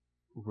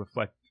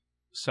reflect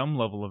some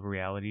level of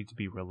reality to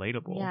be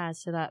relatable. Yeah,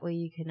 so that way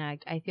you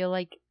connect. I feel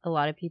like a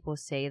lot of people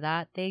say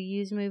that they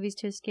use movies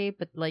to escape,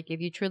 but like if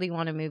you truly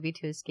want a movie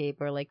to escape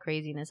or like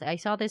craziness, I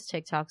saw this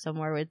TikTok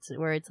somewhere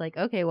where it's like,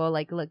 okay, well,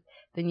 like look,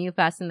 the new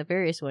Fast and the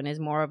Furious one is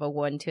more of a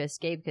one to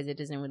escape because it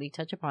doesn't really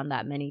touch upon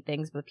that many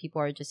things, but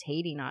people are just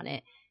hating on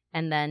it.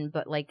 And then,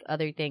 but like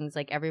other things,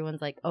 like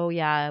everyone's like, oh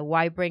yeah,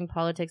 why bring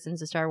politics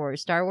into Star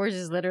Wars? Star Wars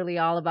is literally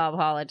all about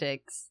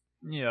politics.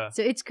 Yeah.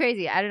 So it's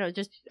crazy. I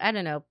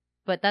don't know.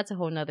 But that's a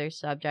whole nother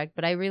subject.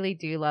 But I really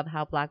do love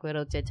how Black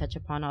Widow did touch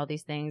upon all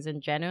these things.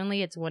 And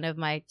genuinely, it's one of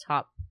my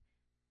top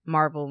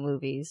Marvel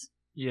movies.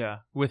 Yeah.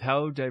 With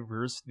how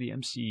diverse the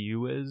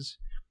MCU is,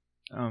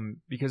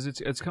 because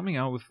it's coming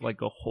out with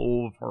like a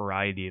whole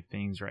variety of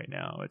things right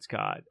now. It's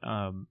got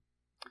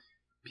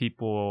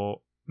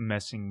people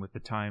messing with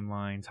the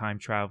timeline, time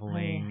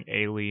traveling,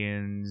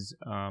 aliens.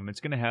 It's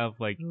going to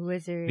have like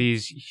Wizards.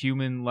 these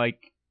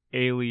human-like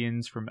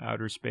aliens from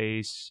outer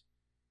space.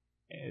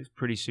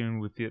 Pretty soon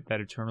with that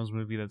Eternals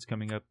movie that's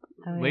coming up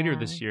later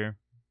this year.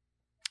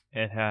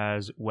 It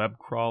has web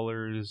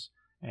crawlers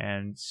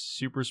and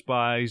super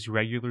spies,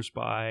 regular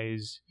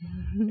spies,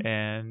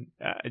 and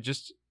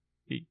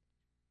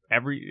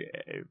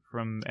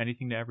from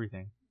anything to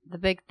everything. The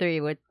big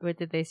three. What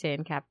did they say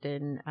in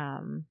Captain?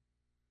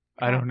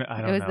 I don't know.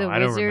 It was the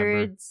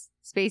Wizards,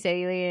 space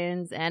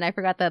aliens, and I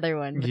forgot the other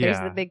one. But there's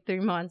the big three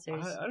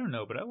monsters. I don't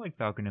know, but I like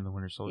Falcon and the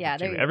Winter Soldier Yeah,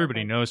 there too. you go.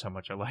 Everybody knows how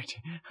much I liked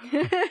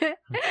it.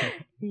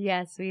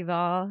 Yes, we've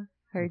all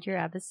heard your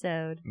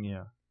episode.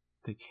 Yeah.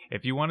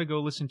 If you want to go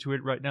listen to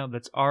it right now,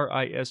 that's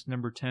RIS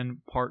number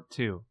 10 part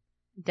 2.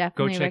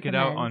 Definitely go check it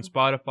out on recommend.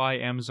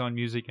 Spotify, Amazon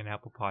Music, and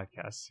Apple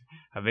Podcasts.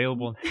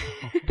 Available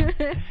now.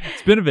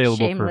 It's been available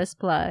Shameless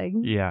plug.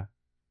 Yeah.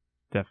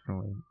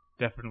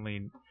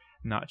 Definitely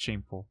not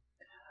shameful.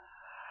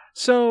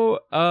 So,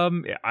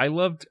 I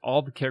loved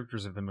all the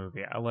characters of the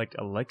movie. I liked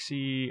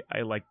Alexei.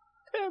 The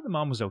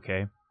mom was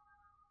okay.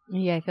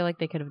 Yeah, I feel like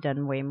they could have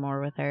done way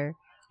more with her.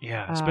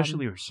 Yeah,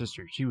 especially her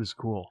sister. She was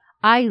cool.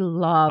 I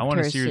loved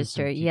wanna her see her in some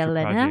sister, future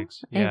Yelena.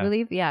 projects. I Yeah.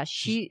 believe,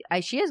 she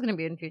is going to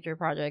be in future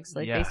projects,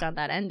 like Yeah. based on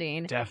that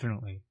ending.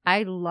 Definitely.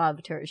 I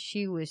loved her.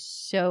 She was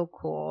so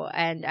cool,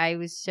 and I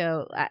was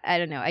so I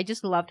don't know. I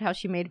just loved how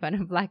she made fun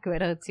of Black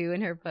Widow too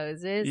in her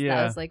poses. Yeah.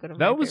 That was like one of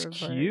That my was favorite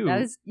parts. cute. That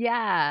was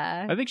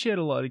I think she had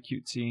a lot of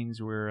cute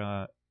scenes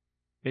where,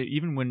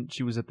 even when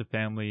she was at the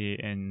family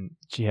and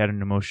she had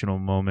an emotional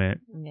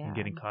moment, Yeah. and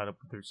getting caught up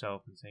with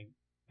herself and saying,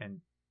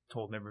 and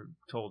told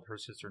her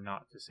sister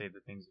not to say the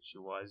things that she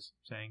was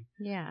saying.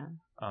 Yeah.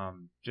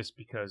 Just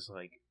because,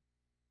 like,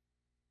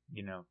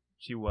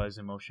 she was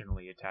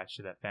emotionally attached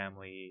to that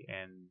family,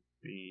 and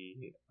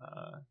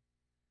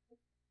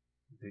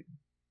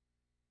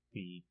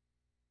the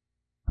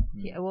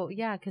Yeah, well,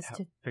 yeah, because how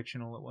to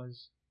fictional it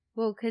was.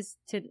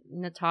 to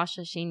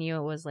Natasha, she knew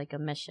it was like a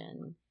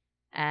mission,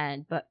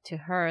 but to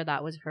her,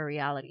 that was her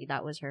reality.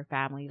 That was her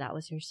family. That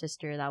was her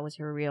sister. That was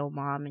her real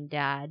mom and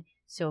dad.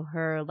 So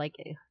her like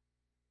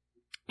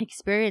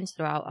experience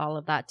throughout all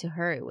of that, to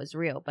her it was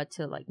real, but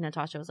to like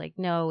Natasha was like,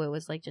 no, it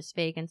was like just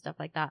fake and stuff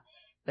like that.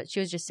 But she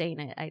was just saying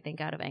it, I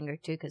think, out of anger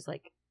too, because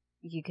like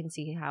you can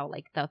see how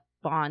like the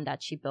bond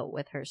that she built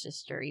with her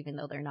sister, even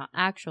though they're not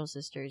actual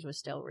sisters, was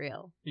still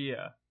real.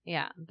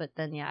 Yeah, but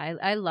then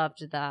I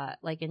loved that,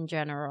 like, in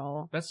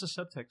general. That's the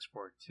subtext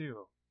for it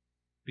too,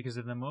 because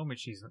in the moment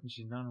she's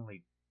not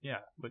only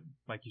but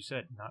like you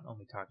said, not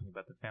only talking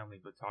about the family,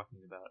 but talking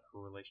about her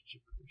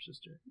relationship with her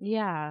sister.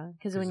 Yeah,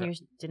 because when that, you're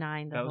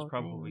denying the that whole was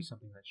probably thing.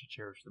 something that she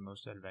cherished the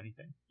most out of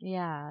anything.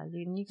 Yeah,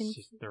 you can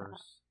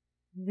Sisters.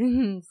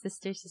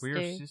 sister.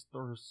 We're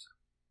sisters.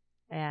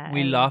 Yeah,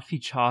 We love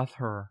each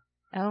other.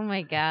 Oh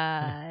my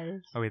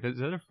gosh. Oh wait, is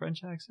that a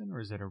French accent or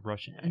is that a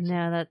Russian accent?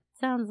 No, that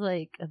sounds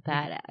like a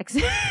bad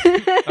accent.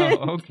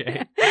 Oh,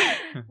 okay.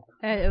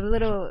 A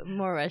little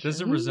more Russian.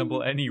 Doesn't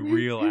resemble any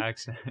real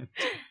accent.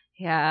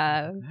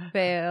 Yeah,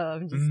 fail.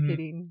 I'm just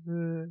kidding.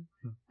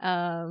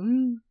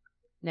 No,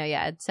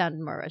 yeah, it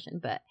sounded more Russian,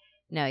 but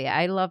no, yeah,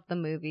 I love the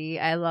movie.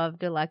 I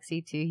loved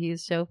Alexei too.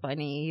 He's so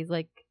funny. He's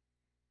like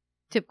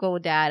typical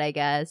dad, I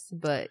guess,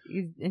 but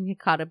he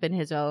caught up in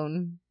his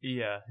own.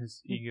 Yeah,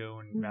 his ego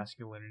and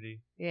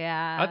masculinity.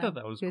 Yeah, I thought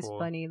that was cool. It cool. was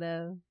funny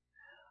though.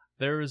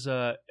 There was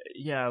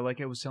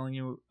like I was telling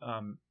you,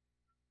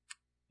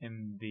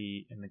 in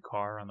the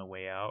car on the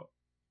way out.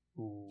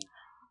 Ooh.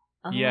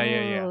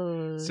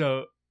 Yeah.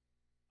 So,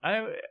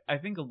 I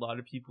think a lot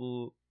of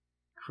people,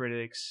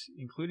 critics,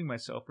 including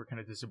myself, were kind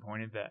of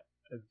disappointed that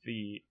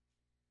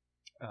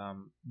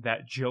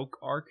that joke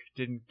arc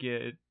didn't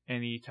get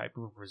any type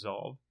of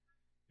resolve,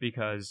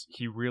 because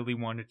he really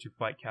wanted to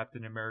fight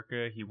Captain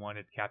America. He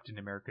wanted Captain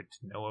America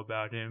to know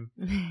about him.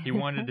 He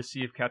wanted to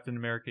see if Captain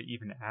America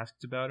even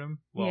asked about him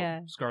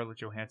while Scarlett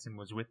Johansson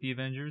was with the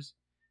Avengers.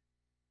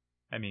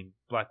 I mean,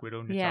 Black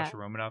Widow, Natasha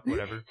Romanoff,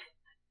 whatever.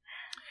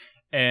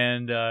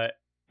 And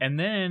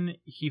then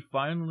he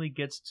finally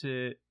gets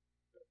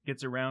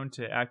around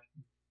to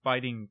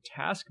fighting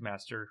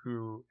Taskmaster,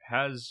 who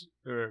has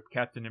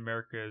Captain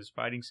America's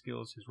fighting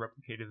skills, has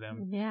replicated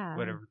them,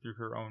 whatever, through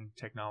her own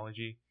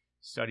technology,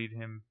 studied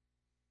him,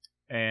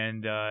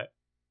 and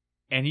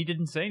he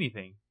didn't say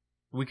anything.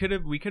 We could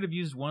have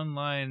used one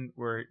line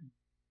where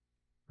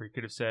he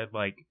could have said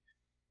like,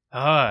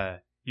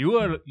 you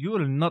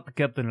are not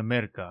Captain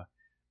America,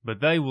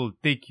 but I will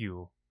take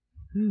you.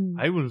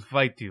 I will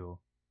fight you.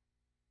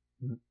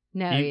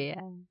 I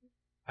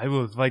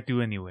will fight you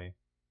anyway.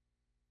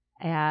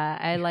 Yeah,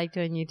 I liked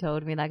when you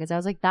told me that, because I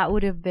was like, that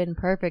would have been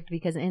perfect,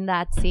 because in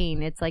that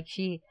scene, it's like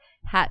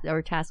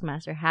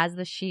Taskmaster has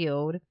the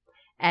shield,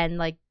 and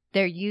like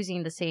they're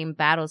using the same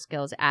battle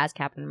skills as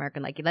Captain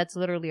America. Like that's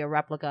literally a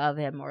replica of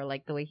him, or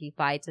like the way he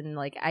fights, and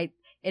like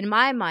in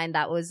my mind,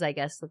 that was, I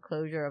guess, the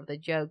closure of the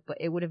joke, but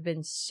it would have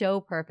been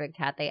so perfect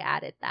had they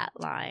added that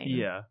line.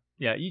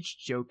 Yeah, each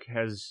joke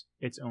has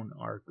its own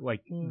arc.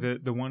 Like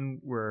the one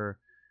where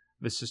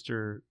the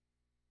sister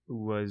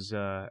was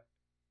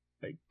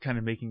like kind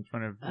of making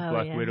fun of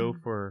Black Widow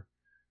for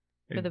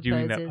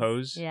doing that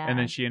pose, and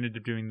then she ended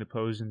up doing the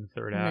pose in the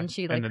third act,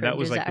 and then that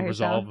was like the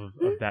resolve of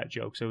that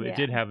joke. So it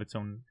did have its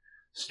own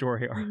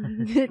story arc.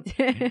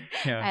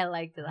 I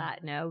liked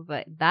that. No,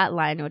 but that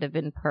line would have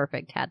been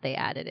perfect had they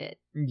added it.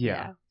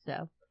 Yeah.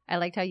 So I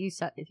liked how you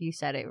said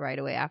it right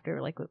away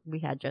after like we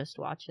had just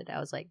watched it. I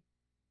was like,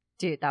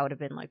 dude, that would have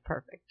been like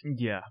perfect.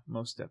 Yeah,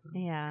 most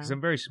definitely. Yeah, because I'm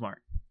very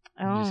smart.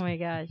 Oh my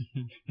gosh.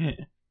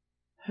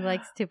 He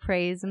likes to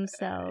praise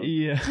himself.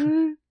 Yeah.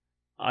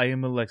 I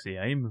am Alexei.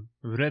 I am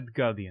Red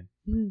Guardian.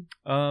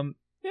 Yeah,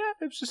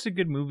 it was just a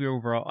good movie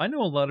overall. I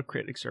know a lot of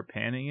critics are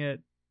panning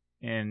it,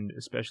 and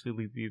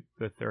especially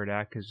the third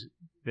act, because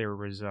there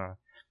was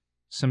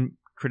some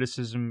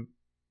criticism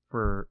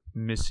for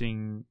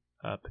missing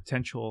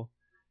potential,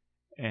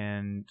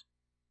 and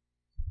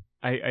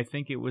I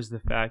think it was the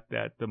fact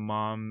that the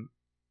mom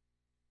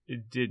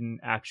didn't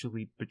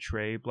actually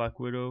betray Black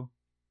Widow.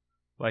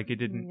 Like, it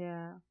didn't,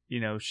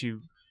 she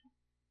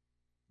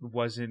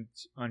wasn't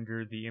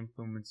under the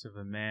influence of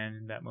a man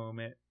in that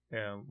moment,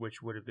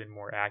 which would have been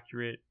more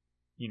accurate,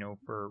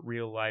 for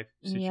real life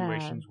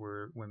situations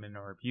where women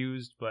are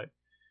abused. But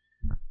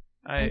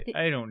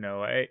I don't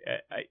know.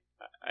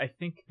 I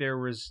think there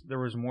was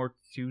more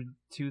to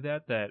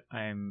that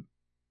I'm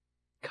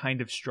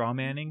kind of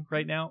strawmanning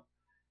right now.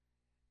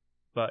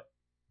 But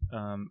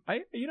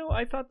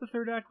I thought the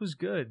third act was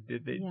good.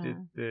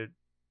 The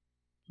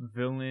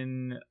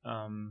villain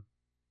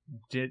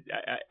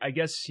I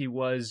guess he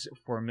was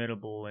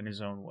formidable in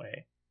his own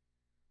way.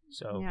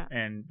 So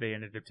and they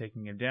ended up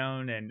taking him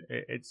down, and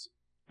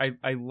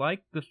I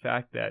like the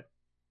fact that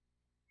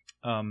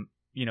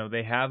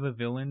they have a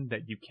villain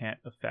that you can't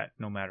affect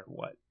no matter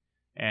what.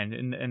 And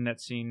in that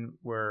scene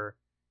where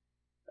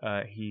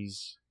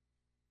he's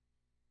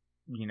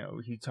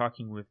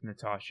talking with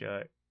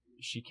Natasha,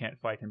 she can't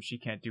fight him. She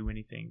can't do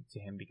anything to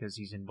him because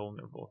he's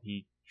invulnerable.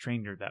 He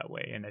trained her that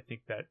way, and I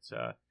think that's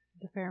The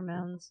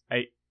pheromones.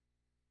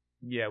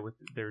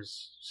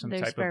 There's some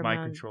There's type of mind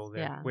pheromones, control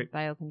there. Yeah, Wait,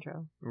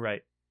 biocontrol.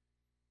 right.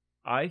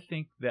 I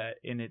think that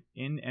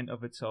in and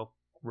of itself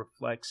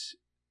reflects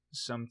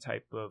some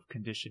type of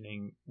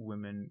conditioning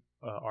women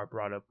are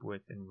brought up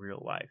with in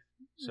real life.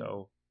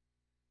 So,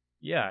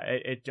 yeah,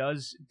 it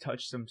does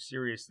touch some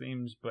serious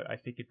themes, but I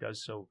think it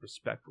does so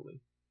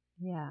respectfully.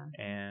 Yeah.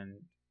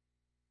 And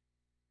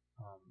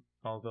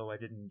although I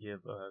didn't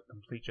give a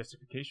complete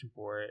justification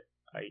for it,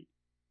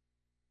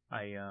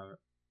 I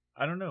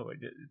don't know.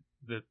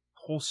 The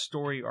whole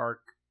story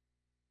arc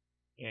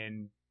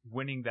and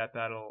winning that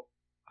battle,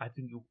 I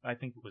think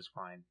it was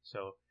fine.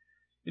 So,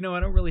 I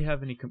don't really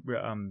have any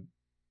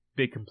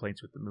big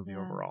complaints with the movie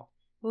overall.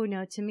 Oh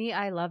no, to me,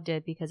 I loved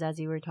it because as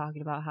you were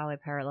talking about how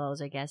it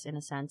parallels, I guess, in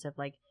a sense of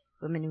like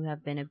women who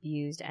have been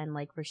abused and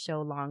like for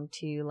so long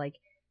too, like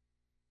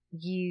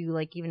you,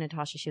 like even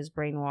Natasha, she was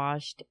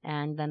brainwashed,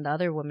 and then the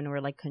other women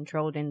were like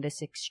controlled in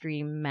this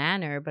extreme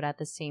manner. But at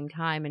the same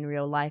time, in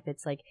real life,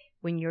 it's like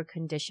when you're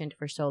conditioned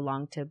for so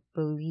long to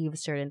believe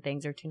certain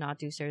things or to not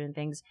do certain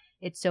things,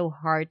 it's so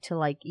hard to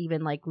like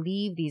even like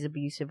leave these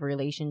abusive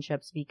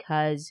relationships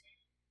because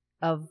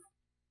of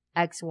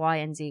X, Y,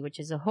 and Z,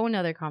 which is a whole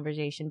nother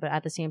conversation. But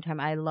at the same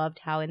time, I loved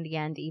how in the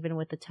end, even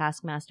with the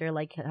Taskmaster,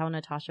 like how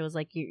Natasha was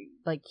like,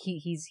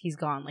 he's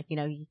gone, like,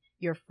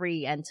 you're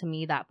free. And to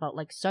me, that felt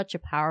like such a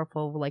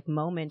powerful like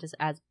moment,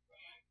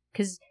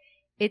 because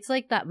it's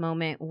like that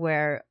moment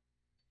where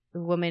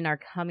women are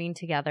coming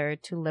together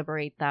to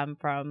liberate them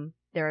from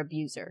their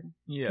abuser.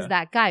 Yeah, because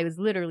that guy was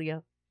literally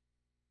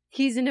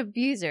he's an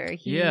abuser.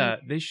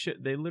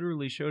 They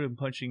literally showed him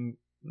punching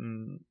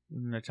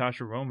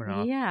Natasha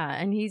Romanoff. Yeah,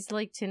 and he's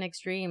like to an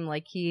extreme.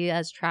 Like he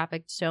has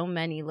trafficked so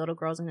many little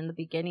girls, and in the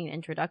beginning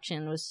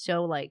introduction was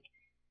so like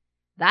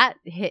that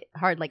hit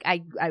hard. Like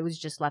I was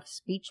just left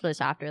speechless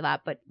after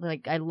that. But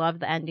like I love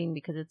the ending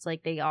because it's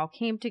like they all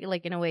came to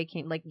like in a way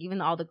came like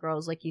even all the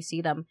girls, like you see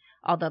them,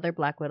 all the other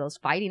Black Widows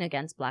fighting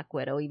against Black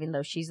Widow, even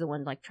though she's the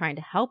one like trying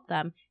to help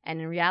them.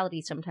 And in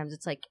reality, sometimes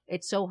it's like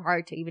it's so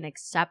hard to even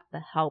accept the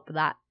help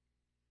that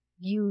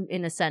you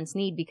in a sense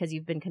need because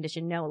you've been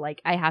conditioned. No,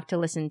 like I have to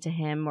listen to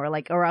him or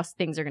else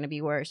things are going to be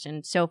worse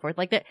and so forth.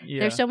 Like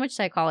there's so much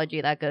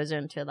psychology that goes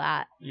into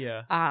that.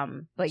 Yeah.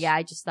 But yeah,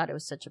 I just thought it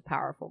was such a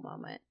powerful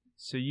moment.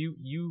 So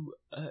you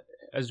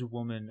as a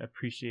woman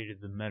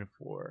appreciated the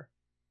metaphor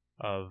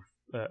of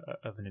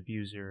an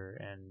abuser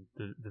and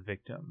the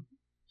victim.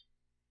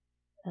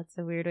 That's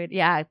a weird way.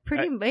 Yeah,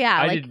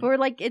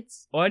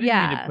 it's. Well, I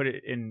didn't mean to put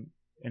it in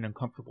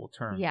uncomfortable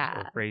terms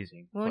or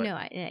phrasing. Well, no,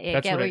 I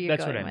get where you're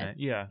going with. Meant.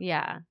 Yeah.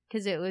 Yeah,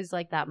 because it was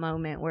like that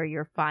moment where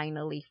you're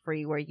finally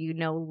free, where you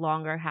no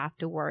longer have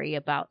to worry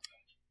about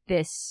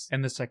this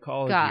and the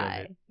psychology guy.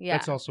 of it. Yeah,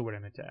 that's also what I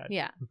meant to add.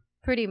 Yeah,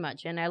 pretty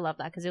much, and I love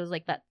that because it was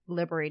like that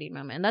liberating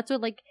moment, and that's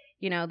what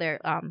they're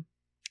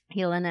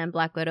Helena and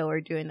Black Widow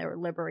are doing. They were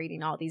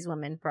liberating all these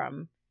women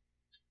from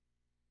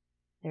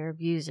their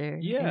abuser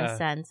in a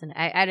sense, and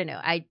I don't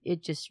know,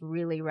 it just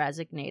really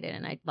resonated,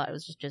 and I thought it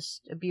was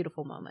just a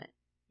beautiful moment.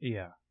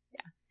 Yeah.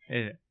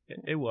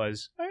 It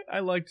was. I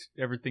liked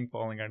everything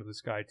falling out of the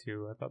sky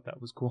too. I thought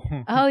that was cool.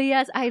 Oh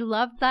yes, I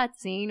loved that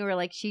scene where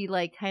like she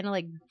like kind of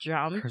like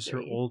jumped because her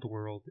old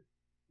world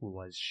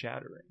was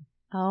shattering.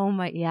 Oh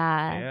my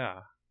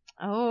yeah.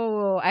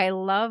 Oh, I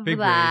love Big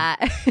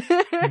that.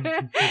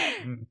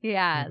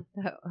 Yeah,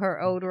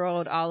 her old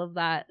world, all of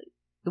that,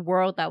 the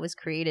world that was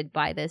created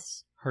by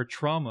this. Her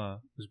trauma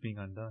was being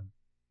undone.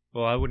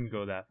 Well, I wouldn't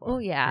go that far. Oh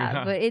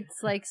yeah, but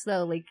it's like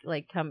slowly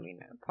like coming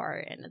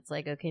apart, and it's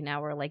like okay,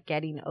 now we're like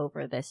getting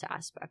over this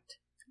aspect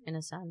in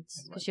a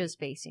sense because she was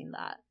facing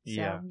that.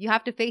 So you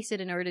have to face it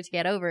in order to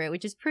get over it,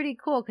 which is pretty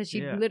cool because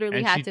she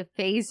literally had to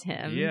face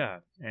him.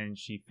 Yeah, and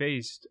she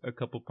faced a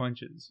couple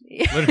punches.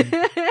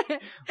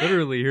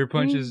 Literally, her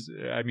punches.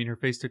 I mean, her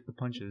face took the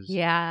punches.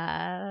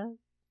 Yeah.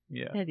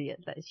 Yeah,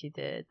 that she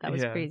did. That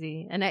was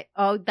crazy. And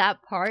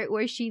that part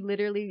where she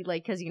literally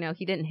like because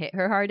he didn't hit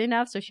her hard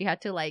enough, so she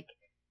had to like.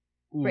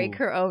 Break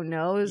her own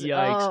nose.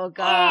 Yikes. Oh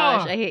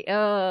gosh, I hate.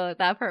 Oh,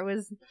 that part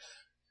was.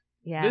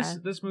 Yeah.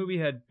 This movie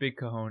had big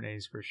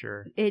cojones for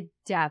sure. It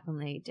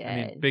definitely did. I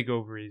mean, big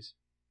ovaries.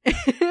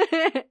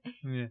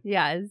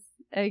 Yes.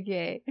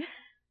 Okay.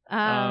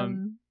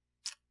 Giant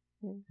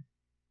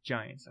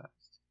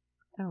sized.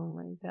 Oh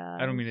my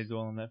god. I don't mean to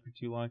dwell on that for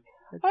too long.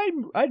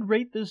 I'd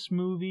rate this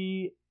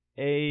movie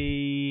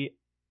a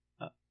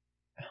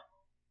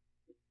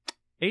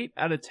 8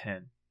 out of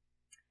 10.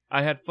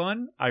 I had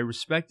fun. I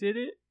respected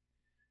it.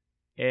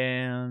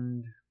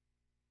 And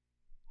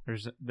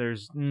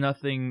there's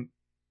nothing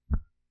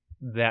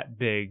that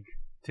big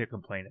to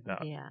complain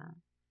about. Yeah.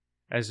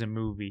 As a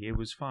movie, it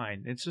was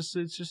fine. It's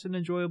just an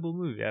enjoyable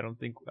movie. I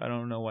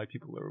don't know why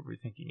people are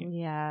overthinking it.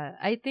 Yeah,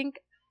 I think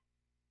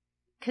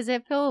because I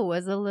feel it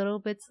was a little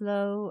bit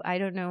slow. I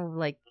don't know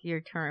like your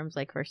terms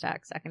like first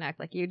act, second act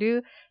like you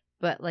do,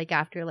 but like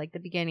after like the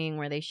beginning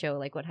where they show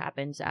like what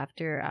happens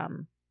after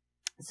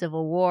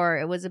Civil War,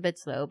 it was a bit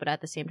slow, but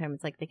at the same time,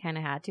 it's like they kind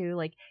of had to.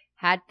 Like,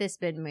 had this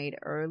been made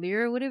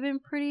earlier, it would have been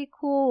pretty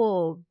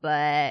cool.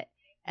 And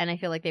I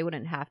feel like they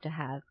wouldn't have to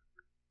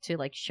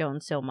like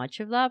shown so much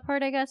of that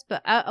part, I guess.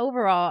 But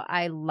overall,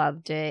 I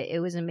loved it. It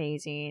was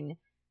amazing.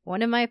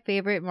 One of my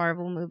favorite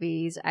Marvel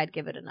movies. I'd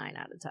give it a 9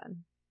 out of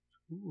 10.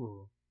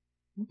 Ooh.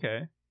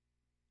 Okay.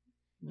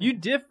 You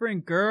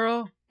different,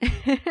 girl. I'm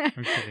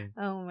kidding.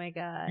 Oh my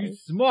god. You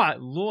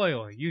smart,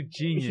 loyal, you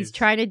genius. He's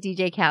trying to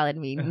DJ Khaled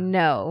me.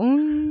 No.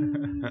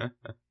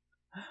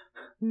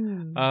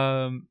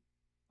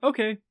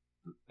 Okay.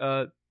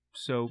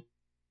 So,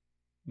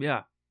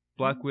 yeah.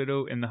 Black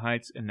Widow, In the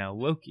Heights, and now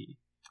Loki.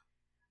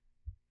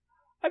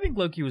 I think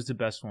Loki was the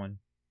best one.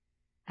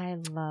 I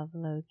love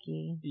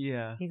Loki.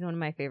 Yeah. He's one of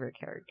my favorite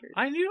characters.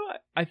 I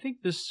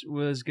think this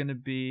was going to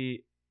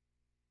be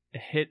a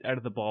hit out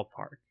of the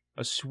ballpark.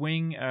 A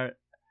swing at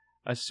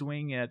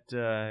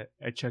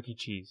Chuck E.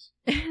 Cheese.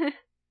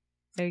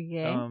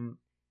 Okay.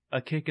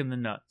 A kick in the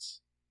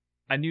nuts.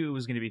 I knew it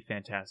was going to be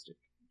fantastic.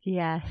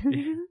 Yeah.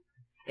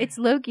 It's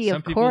Loki, some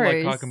of people course.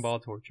 like cock and ball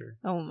torture.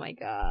 Oh my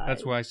god.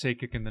 That's why I say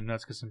kick in the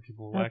nuts, because some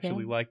people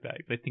actually like that.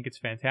 They think it's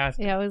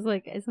fantastic. Yeah, I was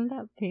like, isn't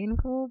that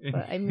painful?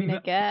 But I mean, I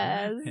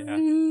guess.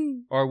 Yeah.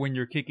 Or when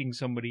you're kicking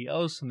somebody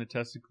else in the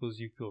testicles,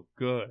 you feel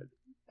good.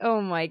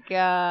 Oh my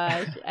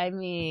gosh. I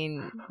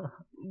mean,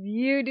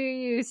 you do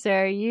you,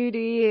 sir. You do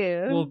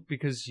you. Well,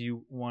 because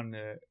you want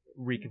to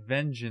wreak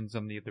vengeance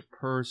on the other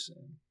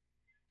person.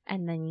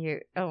 And then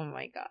you're, oh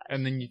my gosh.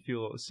 And then you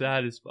feel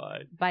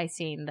satisfied. By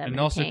seeing them and in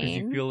also because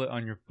pain. you feel it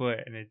on your foot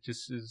and it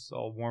just is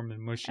all warm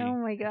and mushy. Oh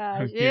my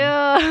gosh. Okay. Ew.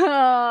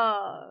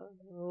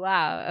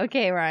 Wow.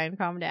 Okay, Ryan,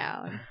 calm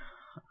down.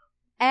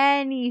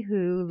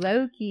 Anywho,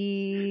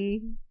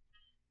 Loki.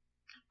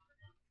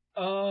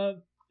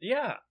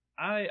 Yeah.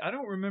 I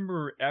don't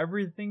remember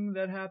everything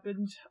that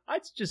happened.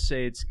 I'd just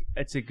say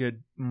it's a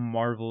good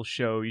Marvel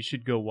show. You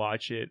should go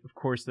watch it. Of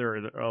course, there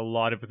are a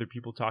lot of other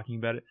people talking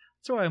about it.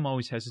 That's why I'm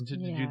always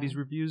hesitant to do these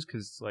reviews,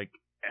 because like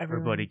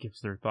everybody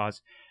gives their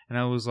thoughts, and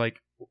I was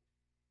like,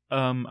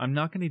 I'm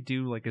not going to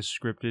do like a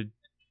scripted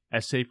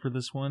essay for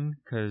this one,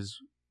 because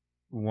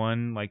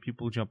one, like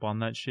people jump on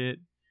that shit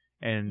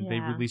and they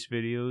release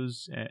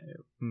videos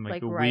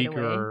like a right week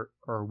away. or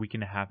a week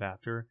and a half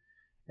after.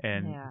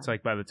 And it's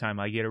like by the time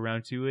I get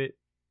around to it,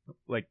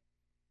 like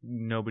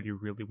nobody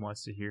really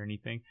wants to hear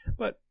anything.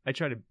 But I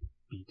try to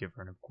be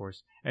different, of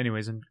course.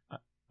 Anyways,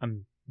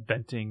 I'm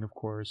venting, of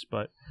course.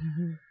 But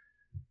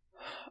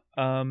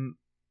what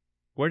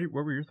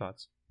were your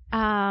thoughts?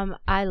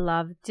 I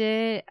loved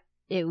it.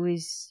 It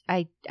was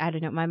I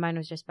don't know. My mind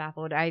was just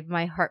baffled.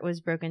 My heart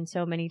was broken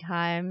so many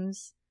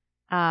times.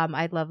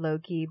 I love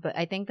Loki, but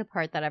I think the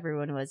part that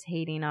everyone was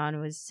hating on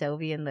was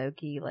Sylvie and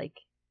Loki like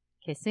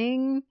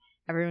kissing.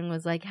 Everyone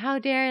was like, how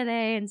dare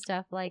they, and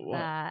stuff like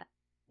that.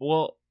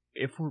 Well,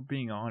 if we're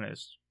being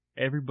honest,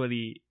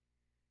 everybody,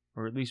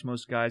 or at least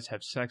most guys,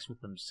 have sex with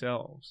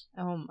themselves.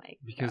 Oh my god.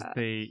 Because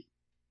they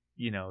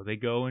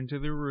go into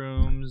their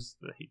rooms,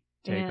 they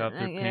take off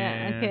their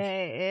pants.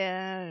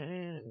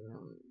 Okay,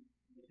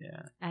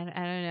 yeah. I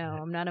don't know.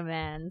 I'm not a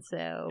man,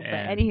 so. But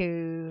And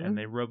anywho.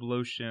 they rub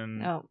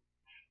lotion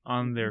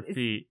on their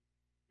feet.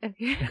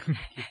 Okay.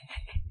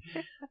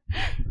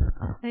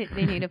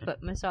 They need a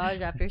foot massage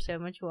after so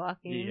much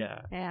walking.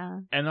 Yeah. Yeah.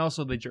 And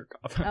also they jerk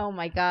off. Oh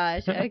my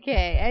gosh.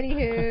 Okay.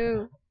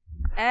 Anywho.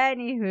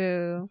 I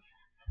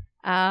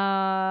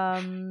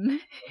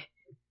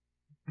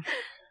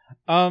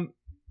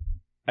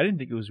didn't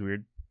think it was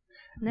weird.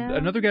 No.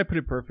 Another guy put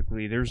it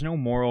perfectly. There's no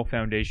moral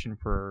foundation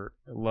for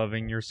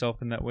loving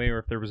yourself in that way, or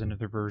if there was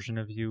another version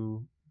of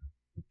you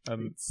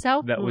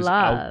self-love that was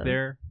out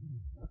there.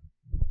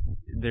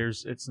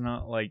 It's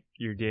not like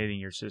you're dating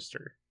your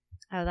sister.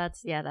 Oh,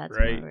 that's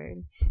right?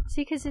 weird.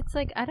 See, because it's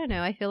like, I don't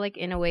know. I feel like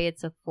in a way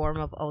it's a form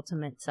of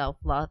ultimate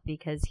self-love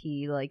because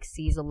he like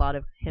sees a lot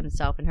of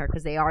himself in her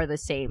because they are the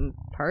same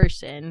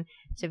person.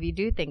 So if you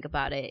do think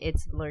about it,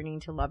 it's learning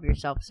to love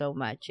yourself so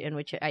much, in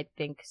which I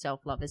think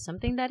self-love is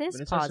something that is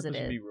but it's positive. Not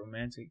supposed to be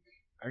romantic.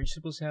 Are you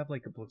supposed to have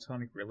like a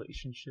platonic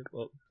relationship,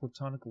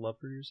 platonic love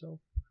for yourself?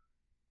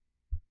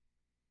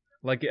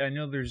 Like, I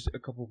know there's a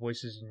couple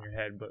voices in your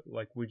head, but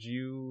like, would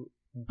you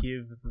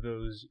give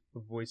those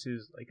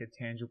voices like a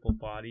tangible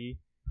body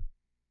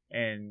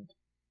and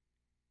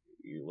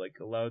you like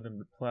allow them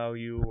to plow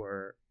you,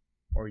 or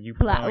you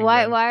plowing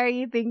why them? are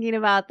you thinking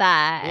about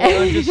that?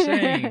 Well, I'm just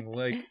saying,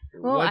 like,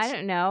 well, I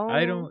don't know.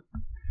 I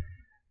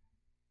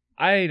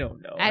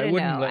don't know. I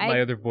wouldn't let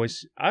my other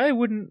voice. I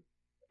wouldn't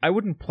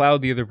plow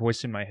the other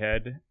voice in my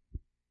head.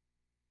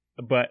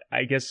 But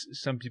I guess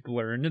some people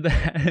are into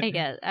that. I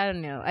guess I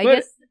don't know.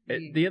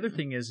 The other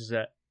thing is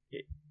that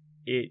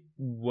it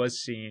was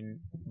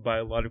seen by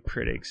a lot of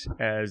critics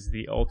as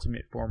the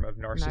ultimate form of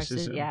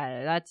narcissism.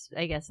 Yeah, that's,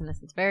 I guess, in this,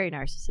 it's very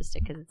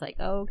narcissistic because it's like,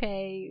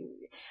 okay,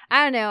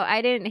 I don't know.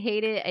 I didn't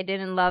hate it. I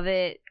didn't love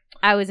it.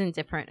 I was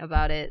indifferent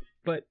about it.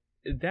 But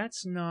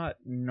that's not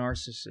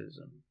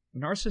narcissism.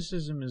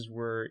 Narcissism is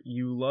where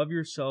you love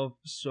yourself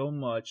so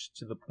much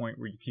to the point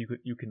where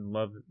you can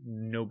love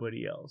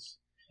nobody else.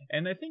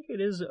 And I think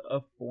it is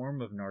a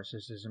form of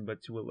narcissism,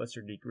 but to a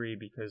lesser degree,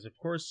 because of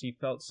course he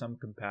felt some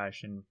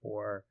compassion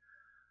for.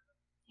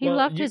 He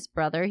loved his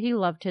brother. He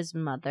loved his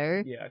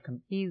mother. Yeah,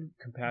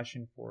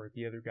 compassion for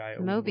the other guy,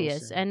 Owen Mobius.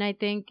 Wilson. And I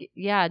think,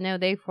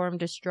 they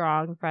formed a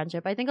strong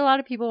friendship. I think a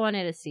lot of people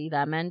wanted to see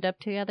them end up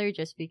together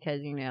just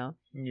because,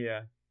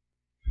 Yeah.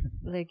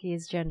 Loki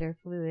is gender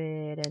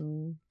fluid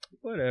and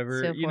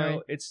whatever. so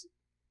forth.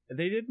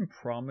 They didn't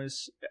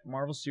promise.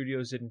 Marvel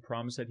Studios didn't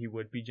promise that he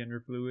would be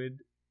gender fluid.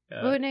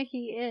 Oh no,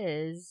 he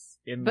is.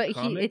 In but the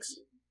comics?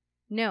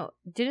 No,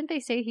 didn't they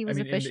say he was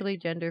officially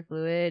gender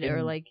fluid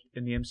or like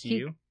in the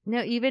MCU?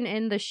 No, even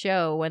in the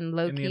show when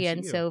Loki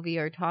and Sylvie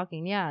are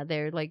talking,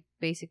 they're like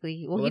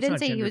basically. Well, he didn't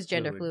say he was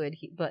gender fluid,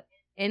 but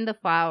in the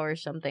file or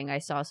something, I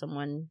saw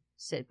someone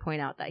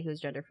point out that he was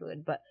gender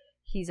fluid, but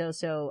he's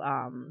also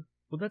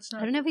Well, that's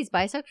not. I don't know if he's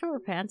bisexual or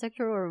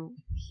pansexual or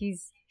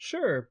he's.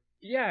 Sure.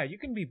 Yeah, you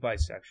can be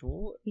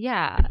bisexual.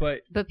 Yeah,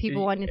 but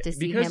people wanted to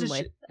see him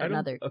with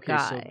another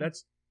guy. So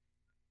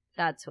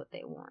that's what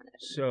they wanted.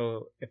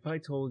 So if I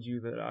told you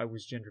that I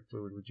was gender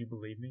fluid, would you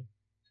believe me?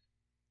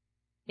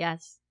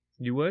 Yes.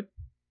 You would?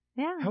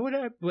 Yeah. How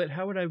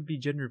would I be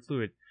gender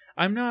fluid?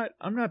 I'm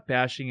not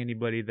bashing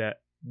anybody that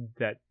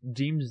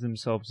deems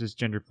themselves as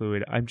gender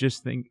fluid. I'm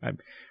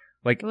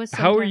like,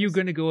 how are you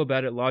going to go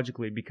about it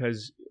logically?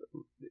 Because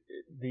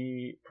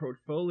the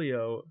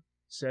portfolio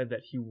said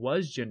that he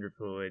was gender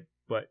fluid,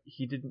 but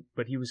he didn't.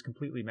 But he was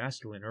completely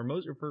masculine,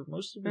 for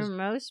most of his. For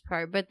most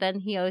part, but then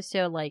he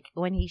also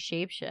when he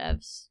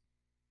shapeshifts.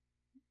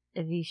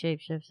 If he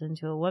shapeshifts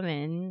into a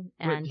woman,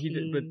 and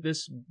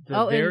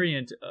the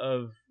variant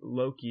of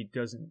Loki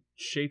doesn't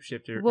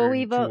shapeshift into a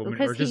woman,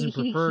 or doesn't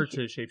prefer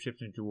to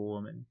shapeshift into a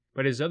woman,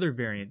 but his other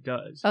variant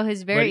does. Oh,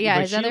 his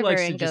other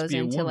variant goes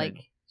into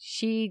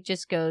she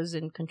just goes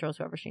and controls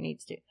whoever she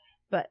needs to.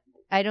 But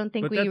I don't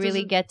think we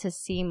really get to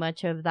see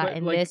much of that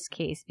in this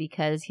case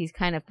because he's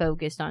kind of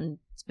focused on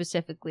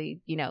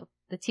specifically,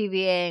 the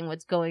TVA and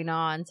what's going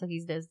on, so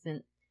he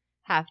doesn't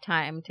have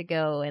time to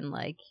go and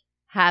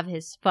have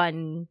his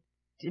fun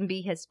and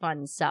be his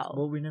fun self.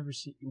 Well, we've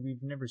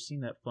never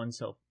seen that fun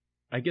self.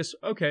 I guess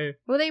okay.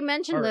 Well, they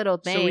mentioned little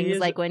things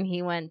when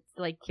he went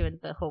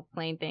the whole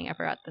plane thing. I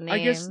forgot the name. I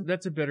guess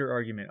that's a better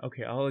argument.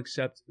 Okay, I'll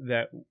accept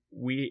that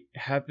we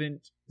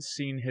haven't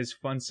seen his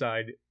fun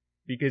side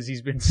because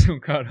he's been so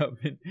caught up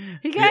in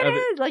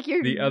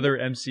the other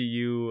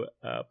MCU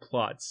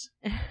plots.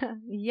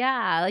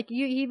 Yeah,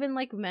 you even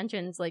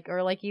mentions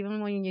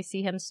even when you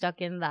see him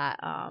stuck in that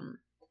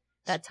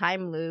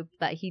time loop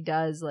that he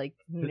does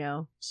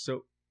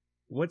So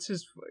what's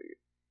his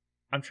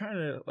I'm trying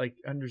to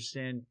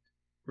understand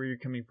where you're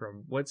coming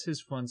from. What's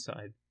his fun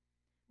side?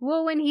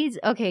 Well, when he's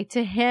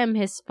to him,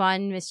 his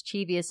fun,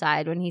 mischievous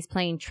side, when he's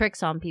playing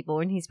tricks on people,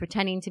 when he's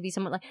pretending to be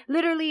someone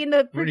literally in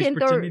the freaking. When he's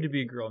pretending to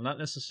be a girl, not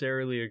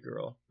necessarily a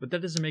girl, but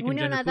that doesn't make him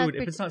gender fluid.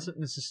 If it's not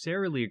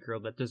necessarily a girl,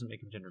 that doesn't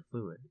make him gender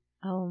fluid.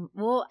 Oh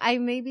well,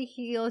 maybe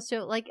he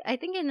also I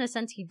think in a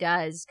sense he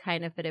does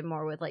kind of fit in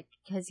more with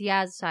because he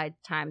has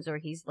times where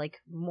he's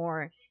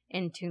more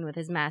in tune with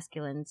his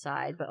masculine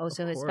side, but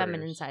also his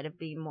feminine side of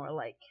being more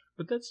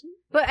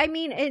But I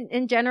mean,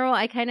 in general,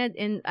 I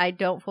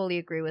don't fully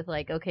agree with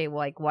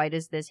why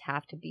does this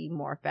have to be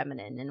more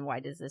feminine and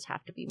why does this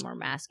have to be more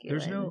masculine?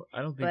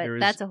 I don't think there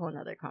is. That's a whole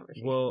nother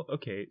conversation. Well,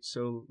 okay,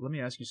 so let me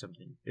ask you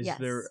something. Is Yes.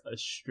 there a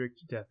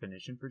strict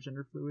definition for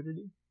gender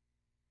fluidity?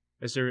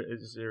 Is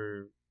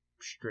there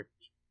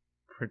strict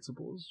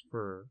principles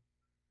for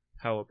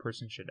how a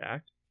person should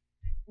act?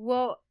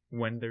 Well,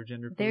 when they're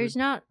gender fluid? There's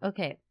not,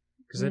 okay.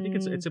 Because I think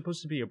it's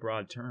supposed to be a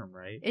broad term,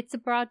 right? It's a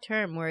broad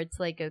term where it's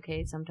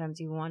okay, sometimes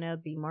you want to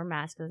be more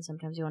masculine,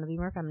 sometimes you want to be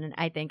more feminine.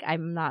 I think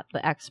I'm not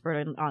the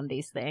expert on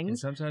these things. And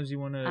sometimes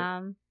you want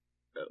to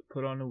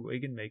put on a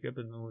wig and makeup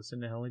and then listen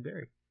to Halle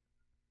Berry.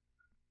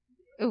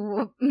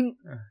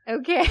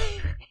 Okay.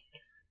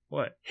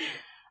 What?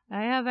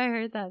 I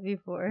heard that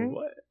before.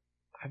 What?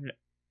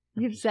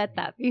 You've said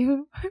that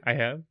before. I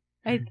have?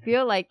 I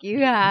feel like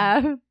you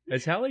have.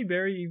 Is Halle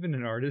Berry even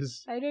an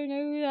artist? I don't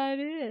know who that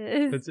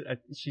is.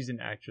 She's an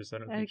actress. I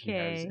don't think she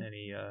has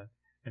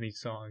any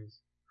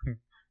songs.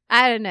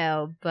 I don't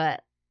know,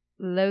 but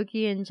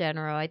Loki in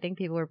general, I think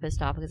people were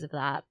pissed off because of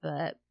that,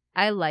 but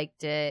I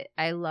liked it.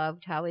 I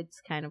loved how it's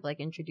kind of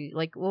introduced,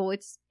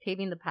 it's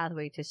paving the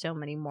pathway to so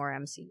many more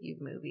MCU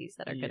movies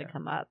that are going to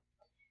come up.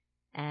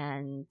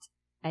 And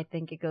I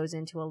think it goes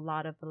into a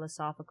lot of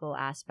philosophical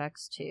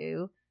aspects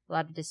too. A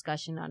lot of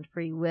discussion on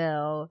free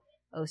will.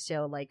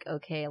 Also,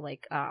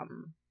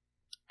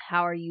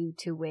 how are you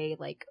to weigh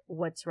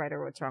what's right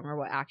or what's wrong or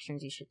what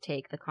actions you should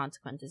take, the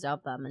consequences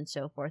of them, and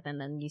so forth.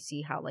 And then you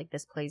see how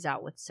this plays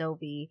out with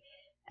Sylvie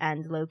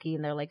and Loki,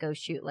 and they're oh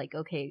shoot,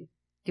 okay,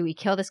 do we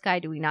kill this guy?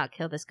 Do we not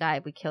kill this guy?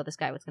 If we kill this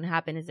guy, what's going to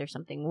happen? Is there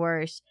something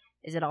worse?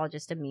 Is it all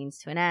just a means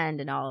to an end?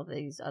 And all of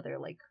these other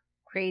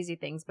crazy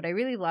things. But I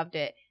really loved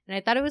it, and I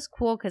thought it was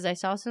cool because I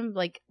saw some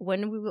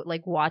when we were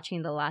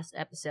watching the last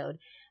episode,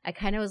 I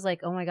kind of was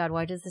oh my god,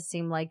 why does this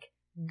seem like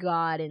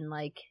God and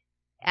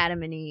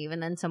Adam and Eve?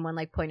 And then someone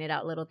pointed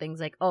out little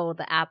things oh,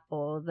 the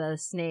apple, the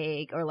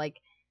snake, or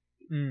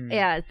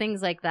Yeah,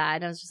 things like that.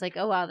 And I was just like,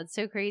 oh wow, that's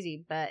so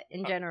crazy. But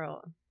in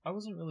general, I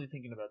wasn't really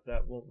thinking about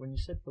that. Well, when you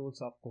said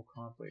philosophical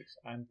conflicts,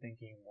 I'm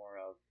thinking more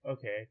of,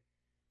 okay,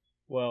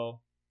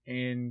 well,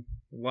 in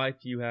life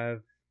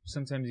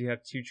sometimes you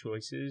have two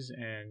choices,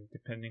 and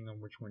depending on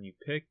which one you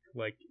pick,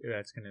 like,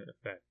 that's going to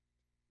affect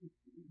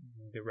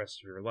the rest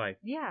of your life.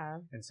 Yeah.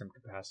 In some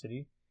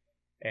capacity.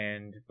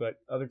 But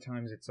other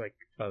times it's like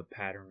a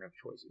pattern of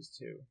choices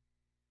too.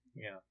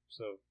 Yeah,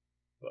 so,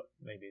 but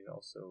maybe it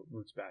also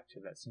roots back to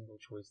that single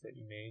choice that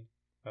you made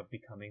of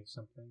becoming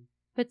something.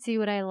 But see,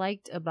 what I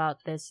liked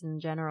about this in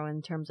general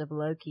in terms of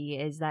Loki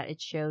is that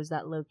it shows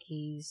that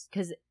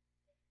because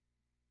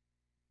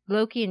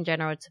Loki in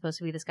general, it's supposed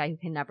to be this guy who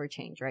can never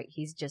change, right?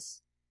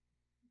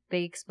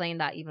 They explain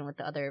that even with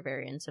the other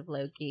variants of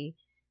Loki.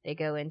 They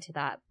go into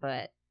that,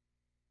 but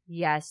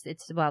yes,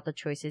 it's about the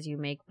choices you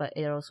make, but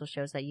it also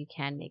shows that you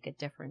can make a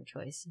different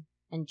choice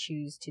and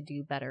choose to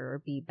do better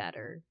or be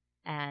better.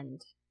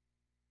 And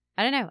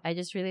I don't know, I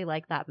just really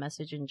like that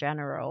message in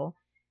general,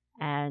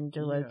 and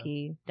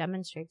Loki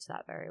demonstrates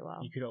that very well.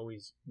 You could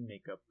always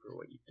make up for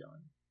what you've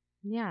done.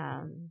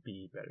 Yeah.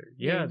 Be better.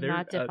 You're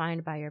not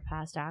defined by your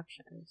past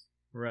actions.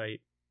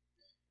 Right.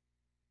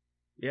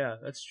 Yeah,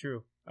 that's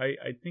true. I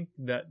think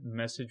that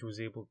message was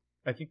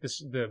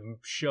the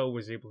show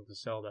was able to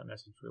sell that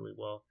message really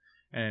well.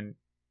 And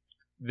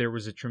there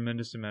was a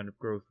tremendous amount of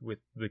growth with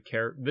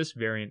this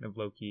variant of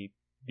Loki,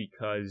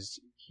 because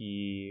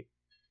he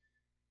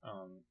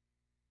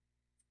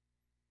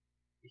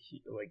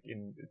like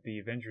in the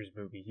Avengers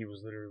movie, he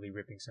was literally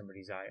ripping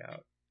somebody's eye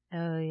out.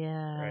 Oh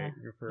yeah. Right.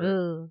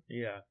 Ooh.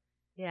 Yeah.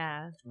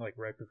 Yeah. Like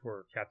right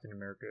before Captain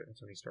America and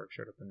Tony Stark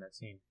showed up in that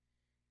scene,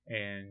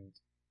 and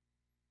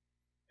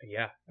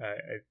yeah,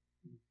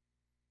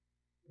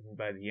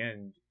 by the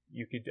end,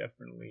 you could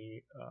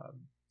definitely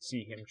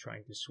see him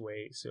trying to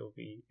sway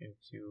Sylvie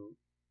into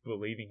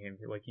believing him,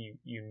 like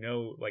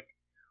like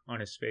on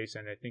his face,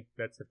 and I think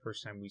that's the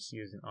first time we see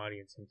as an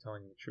audience him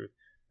telling the truth.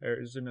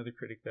 There's another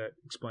critic that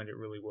explained it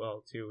really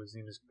well too. His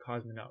name is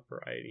Cosmonaut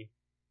Variety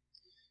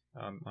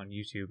on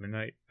YouTube, and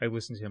I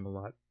listen to him a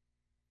lot.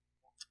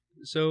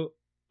 So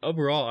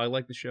overall, I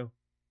like the show.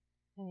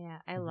 Oh, yeah,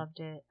 I loved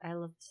it. I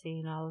loved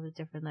seeing all of the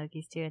different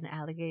Lokis too, and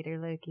Alligator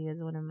Loki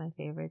is one of my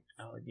favorites.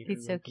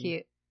 He's so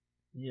cute.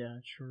 Yeah,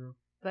 true.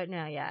 But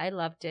no, yeah, I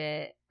loved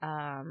it.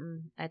 I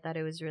thought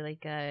it was really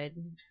good.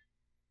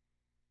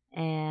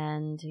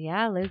 And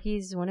yeah,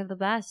 Loki's one of the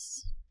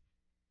best.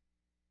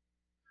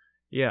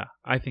 Yeah,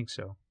 I think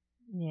so.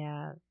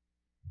 Yeah.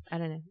 I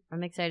don't know.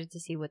 I'm excited to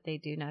see what they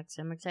do next.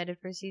 I'm excited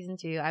for season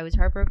 2. I was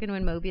heartbroken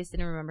when Mobius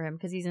didn't remember him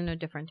because he's in a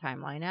different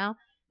timeline now,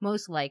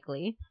 most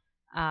likely.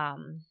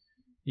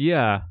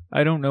 Yeah,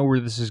 I don't know where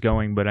this is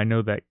going, but I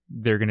know that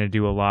they're going to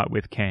do a lot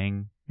with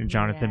Kang and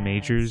Jonathan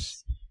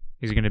Majors.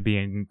 He's going to be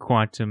in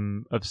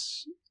Quantum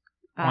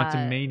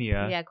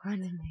Mania. Yeah,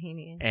 Quantum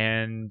Mania.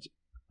 And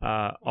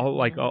a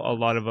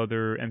lot of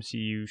other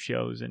MCU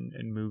shows and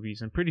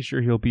movies. I'm pretty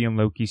sure he'll be in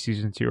Loki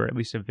season 2, or at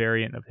least a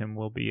variant of him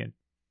will be in.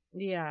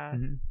 Yeah,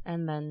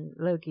 and then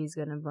Loki's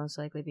gonna most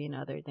likely be in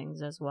other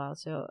things as well.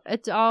 So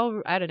it's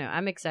all, I don't know.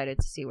 I'm excited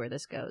to see where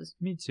this goes.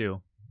 Me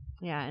too.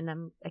 Yeah,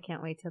 and I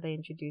can't wait till they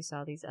introduce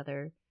all these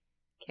other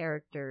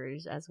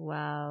characters as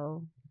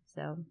well.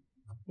 So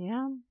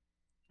yeah,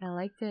 I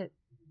liked it.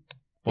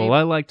 Well,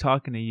 I like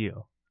talking to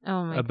you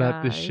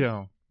about this gosh.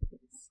 show.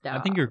 Stop.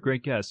 I think you're a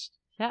great guest.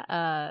 Shut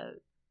up.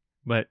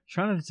 But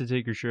try not to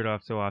take your shirt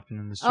off so often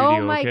in the studio,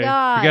 oh my okay?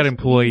 gosh, we got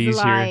employees he's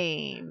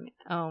lying. here.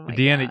 Oh my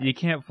Deanna, gosh. you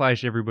can't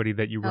flash everybody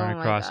that you run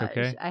across, gosh.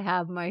 okay? I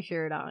have my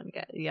shirt on,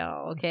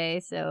 y'all, okay?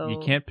 So you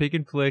can't pick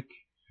and flick.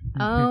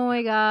 Oh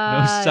my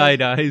gosh. No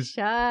side eyes.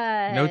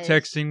 Shush. No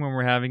texting when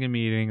we're having a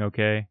meeting,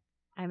 okay?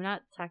 I'm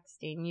not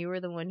texting. You're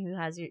the one who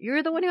has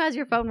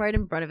your phone right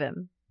in front of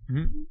him.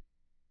 Mm-hmm.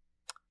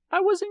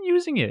 I wasn't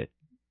using it.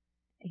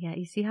 Yeah,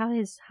 you see how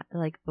his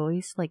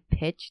voice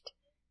pitched?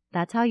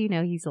 That's how you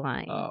know he's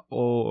lying.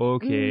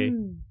 Okay.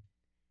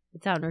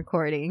 It's on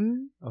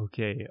recording.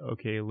 Okay,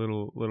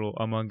 little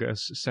Among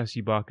Us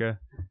Sassy Baka.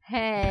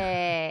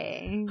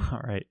 Hey. All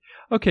right.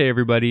 Okay,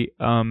 everybody.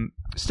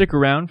 Stick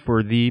around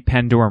for the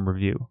Pandorum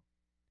review.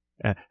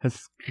 Do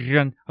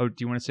you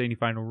want to say any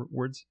final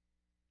words?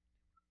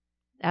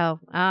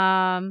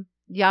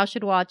 Y'all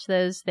should watch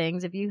those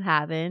things if you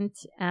haven't.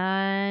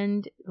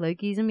 And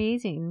Loki's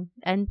amazing.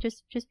 And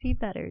just be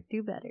better.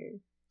 Do better.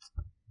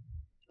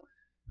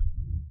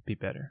 Be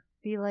better.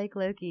 Be like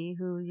Loki,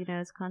 who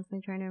is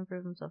constantly trying to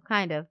improve himself.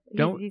 Kind of.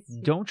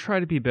 Don't try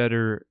to be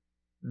better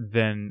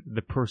than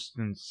the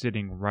person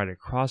sitting right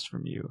across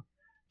from you.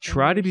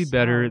 Try to be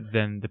better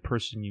than the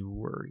person you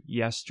were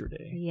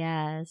yesterday.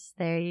 Yes,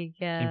 there you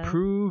go.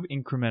 Improve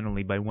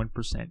incrementally by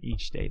 1%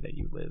 each day that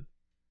you live.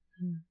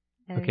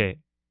 Okay.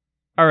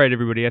 All right,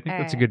 everybody. I think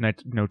that's a good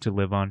note to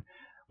live on.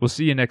 We'll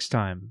see you next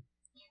time.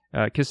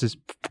 Kisses.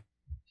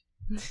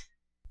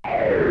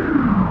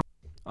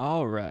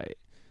 All right.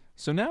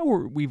 So now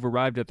we've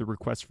arrived at the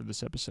request for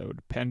this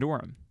episode,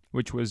 Pandorum,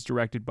 which was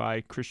directed by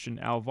Christian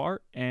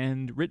Alvar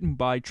and written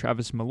by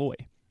Travis Malloy,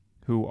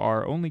 who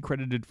are only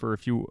credited for a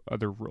few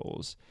other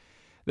roles.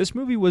 This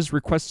movie was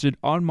requested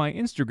on my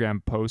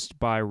Instagram post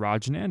by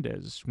Raj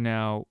Nandez.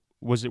 Now,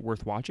 was it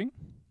worth watching?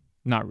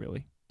 Not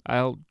really.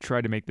 I'll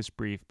try to make this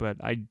brief, but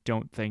I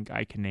don't think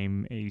I can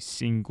name a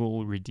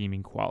single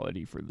redeeming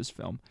quality for this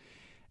film.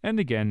 And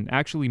again,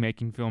 actually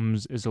making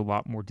films is a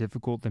lot more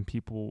difficult than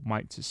people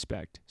might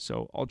suspect,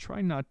 so I'll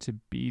try not to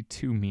be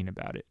too mean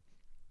about it.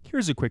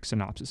 Here's a quick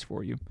synopsis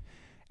for you.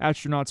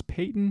 Astronauts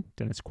Peyton,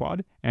 Dennis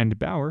Quaid, and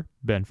Bauer,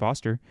 Ben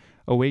Foster,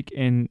 awake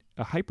in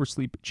a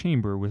hypersleep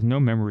chamber with no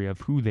memory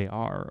of who they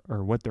are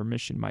or what their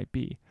mission might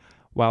be.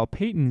 While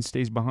Peyton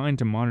stays behind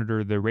to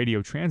monitor the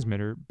radio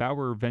transmitter,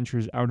 Bauer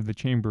ventures out of the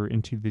chamber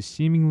into the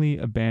seemingly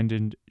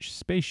abandoned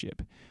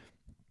spaceship.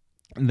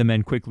 The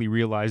men quickly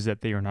realize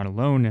that they are not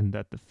alone and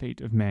that the fate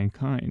of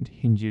mankind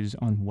hinges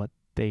on what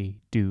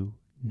they do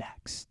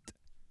next.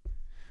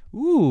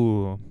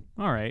 Ooh,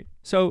 alright.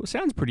 So,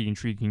 sounds pretty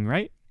intriguing,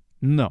 right?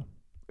 No,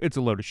 it's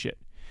a load of shit.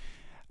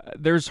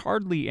 There's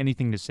hardly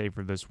anything to say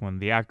for this one.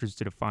 The actors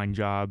did a fine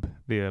job.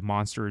 The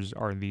monsters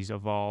are these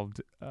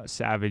evolved,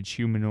 savage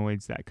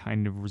humanoids that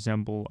kind of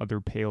resemble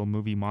other pale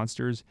movie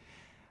monsters.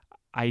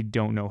 I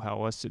don't know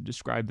how else to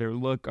describe their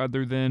look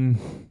other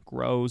than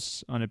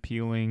gross,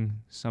 unappealing,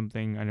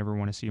 something I never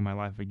want to see in my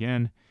life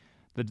again.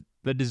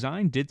 The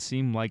design did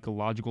seem like a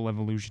logical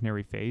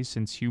evolutionary phase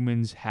since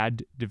humans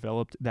had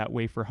developed that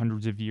way for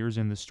hundreds of years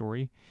in the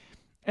story.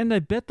 And I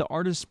bet the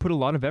artists put a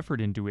lot of effort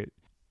into it.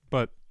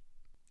 But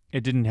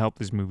it didn't help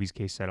this movie's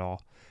case at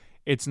all.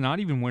 It's not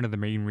even one of the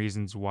main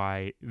reasons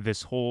why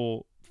this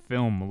whole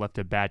film left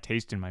a bad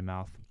taste in my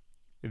mouth.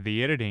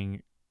 The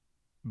editing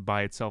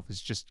by itself is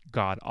just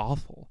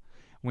god-awful.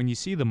 When you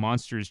see the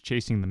monsters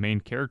chasing the main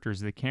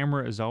characters, the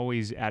camera is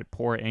always at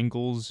poor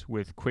angles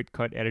with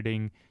quick-cut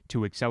editing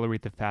to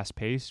accelerate the fast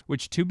pace,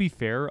 which, to be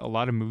fair, a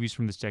lot of movies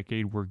from this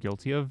decade were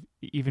guilty of,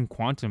 even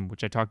Quantum,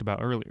 which I talked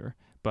about earlier.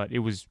 But it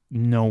was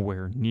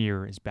nowhere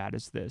near as bad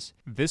as this.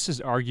 This is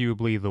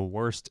arguably the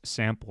worst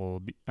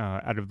sample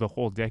out of the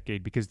whole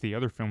decade because the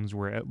other films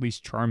were at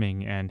least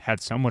charming and had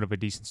somewhat of a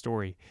decent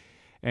story.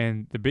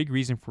 And the big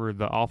reason for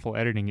the awful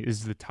editing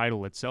is the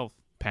title itself,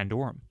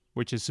 Pandorum,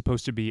 which is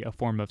supposed to be a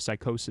form of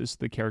psychosis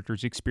the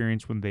characters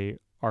experience when they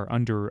are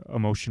under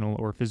emotional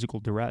or physical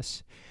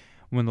duress.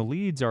 When the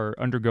leads are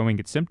undergoing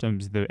its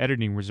symptoms, the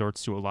editing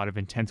resorts to a lot of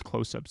intense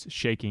close-ups,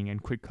 shaking,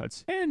 and quick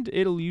cuts. And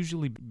it'll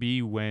usually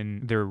be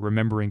when they're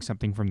remembering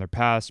something from their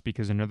past,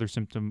 because another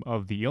symptom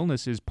of the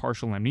illness is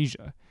partial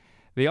amnesia.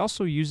 They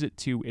also use it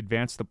to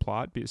advance the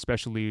plot,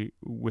 especially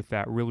with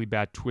that really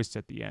bad twist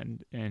at the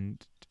end.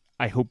 And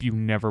I hope you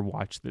never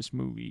watch this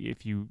movie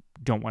if you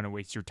don't want to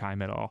waste your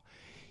time at all.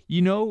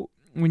 You know,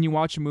 when you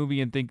watch a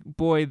movie and think,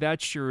 boy,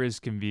 that sure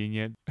is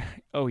convenient.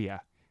 Oh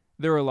yeah,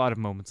 there are a lot of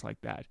moments like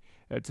that.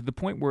 To the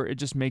point where it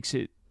just makes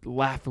it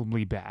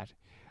laughably bad.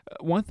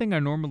 One thing I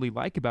normally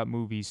like about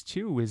movies,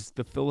 too, is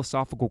the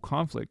philosophical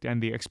conflict and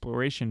the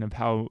exploration of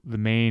how the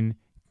main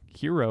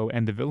hero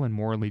and the villain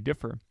morally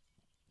differ.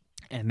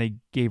 And they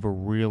gave a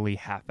really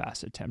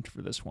half-assed attempt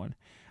for this one.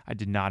 I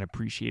did not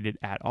appreciate it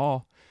at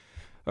all.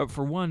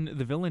 For one,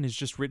 the villain is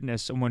just written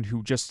as someone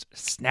who just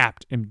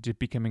snapped into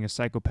becoming a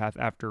psychopath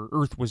after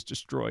Earth was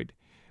destroyed,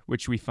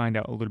 which we find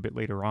out a little bit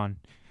later on.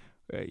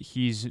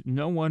 He's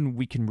no one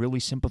we can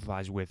really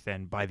sympathize with,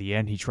 and by the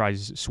end he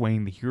tries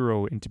swaying the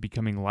hero into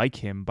becoming like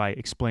him by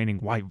explaining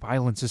why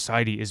violent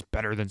society is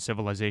better than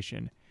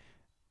civilization.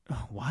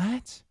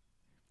 What?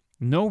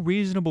 No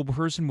reasonable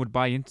person would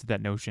buy into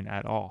that notion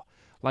at all.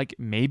 Like,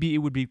 maybe it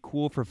would be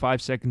cool for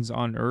 5 seconds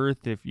on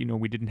Earth if,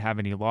 we didn't have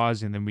any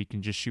laws and then we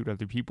can just shoot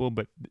other people,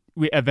 but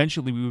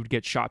eventually we would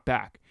get shot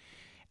back.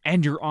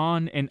 And you're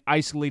on an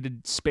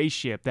isolated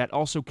spaceship that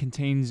also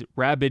contains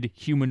rabid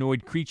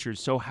humanoid creatures,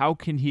 so how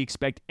can he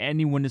expect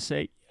anyone to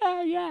say,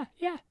 yeah,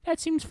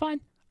 that seems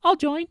fun. I'll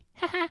join.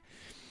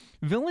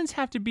 Villains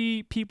have to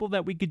be people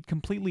that we could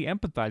completely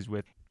empathize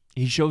with.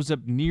 He shows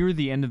up near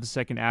the end of the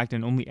second act,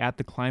 and only at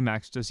the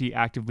climax does he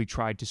actively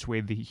try to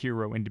sway the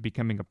hero into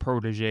becoming a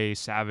protege,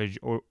 savage,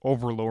 or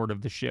overlord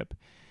of the ship.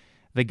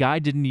 The guy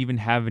didn't even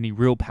have any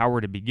real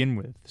power to begin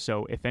with,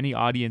 so if any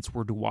audience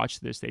were to watch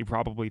this, they'd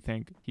probably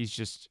think he's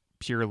just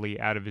purely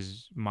out of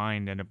his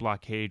mind and a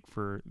blockade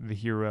for the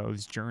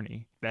hero's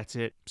journey. That's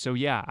it. So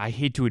yeah, I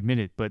hate to admit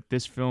it, but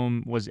this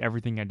film was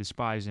everything I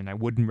despise, and I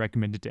wouldn't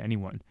recommend it to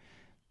anyone.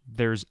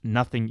 There's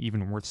nothing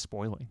even worth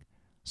spoiling.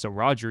 So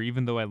Roger,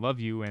 even though I love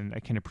you and I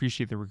can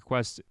appreciate the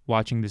request,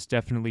 watching this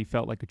definitely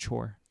felt like a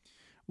chore.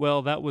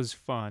 Well, that was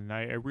fun.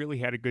 I really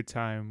had a good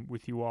time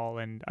with you all,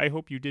 and I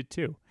hope you did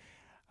too.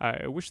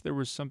 I wish there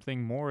was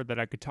something more that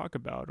I could talk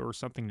about or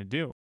something to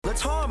do.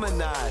 Let's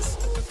harmonize.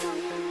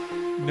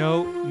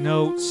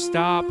 No,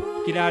 stop.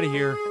 Get out of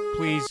here.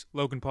 Please,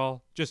 Logan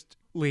Paul. Just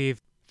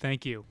leave.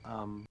 Thank you.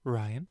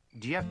 Ryan?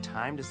 Do you have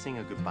time to sing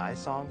a goodbye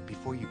song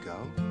before you go?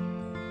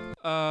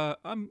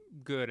 I'm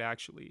good,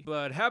 actually.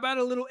 But how about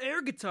a little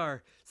air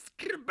guitar?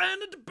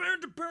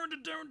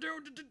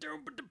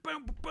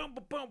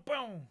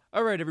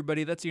 Alright,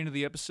 everybody, that's the end of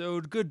the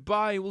episode.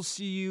 Goodbye. We'll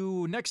see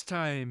you next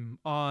time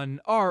on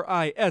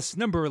RIS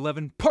number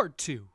 11, part 2.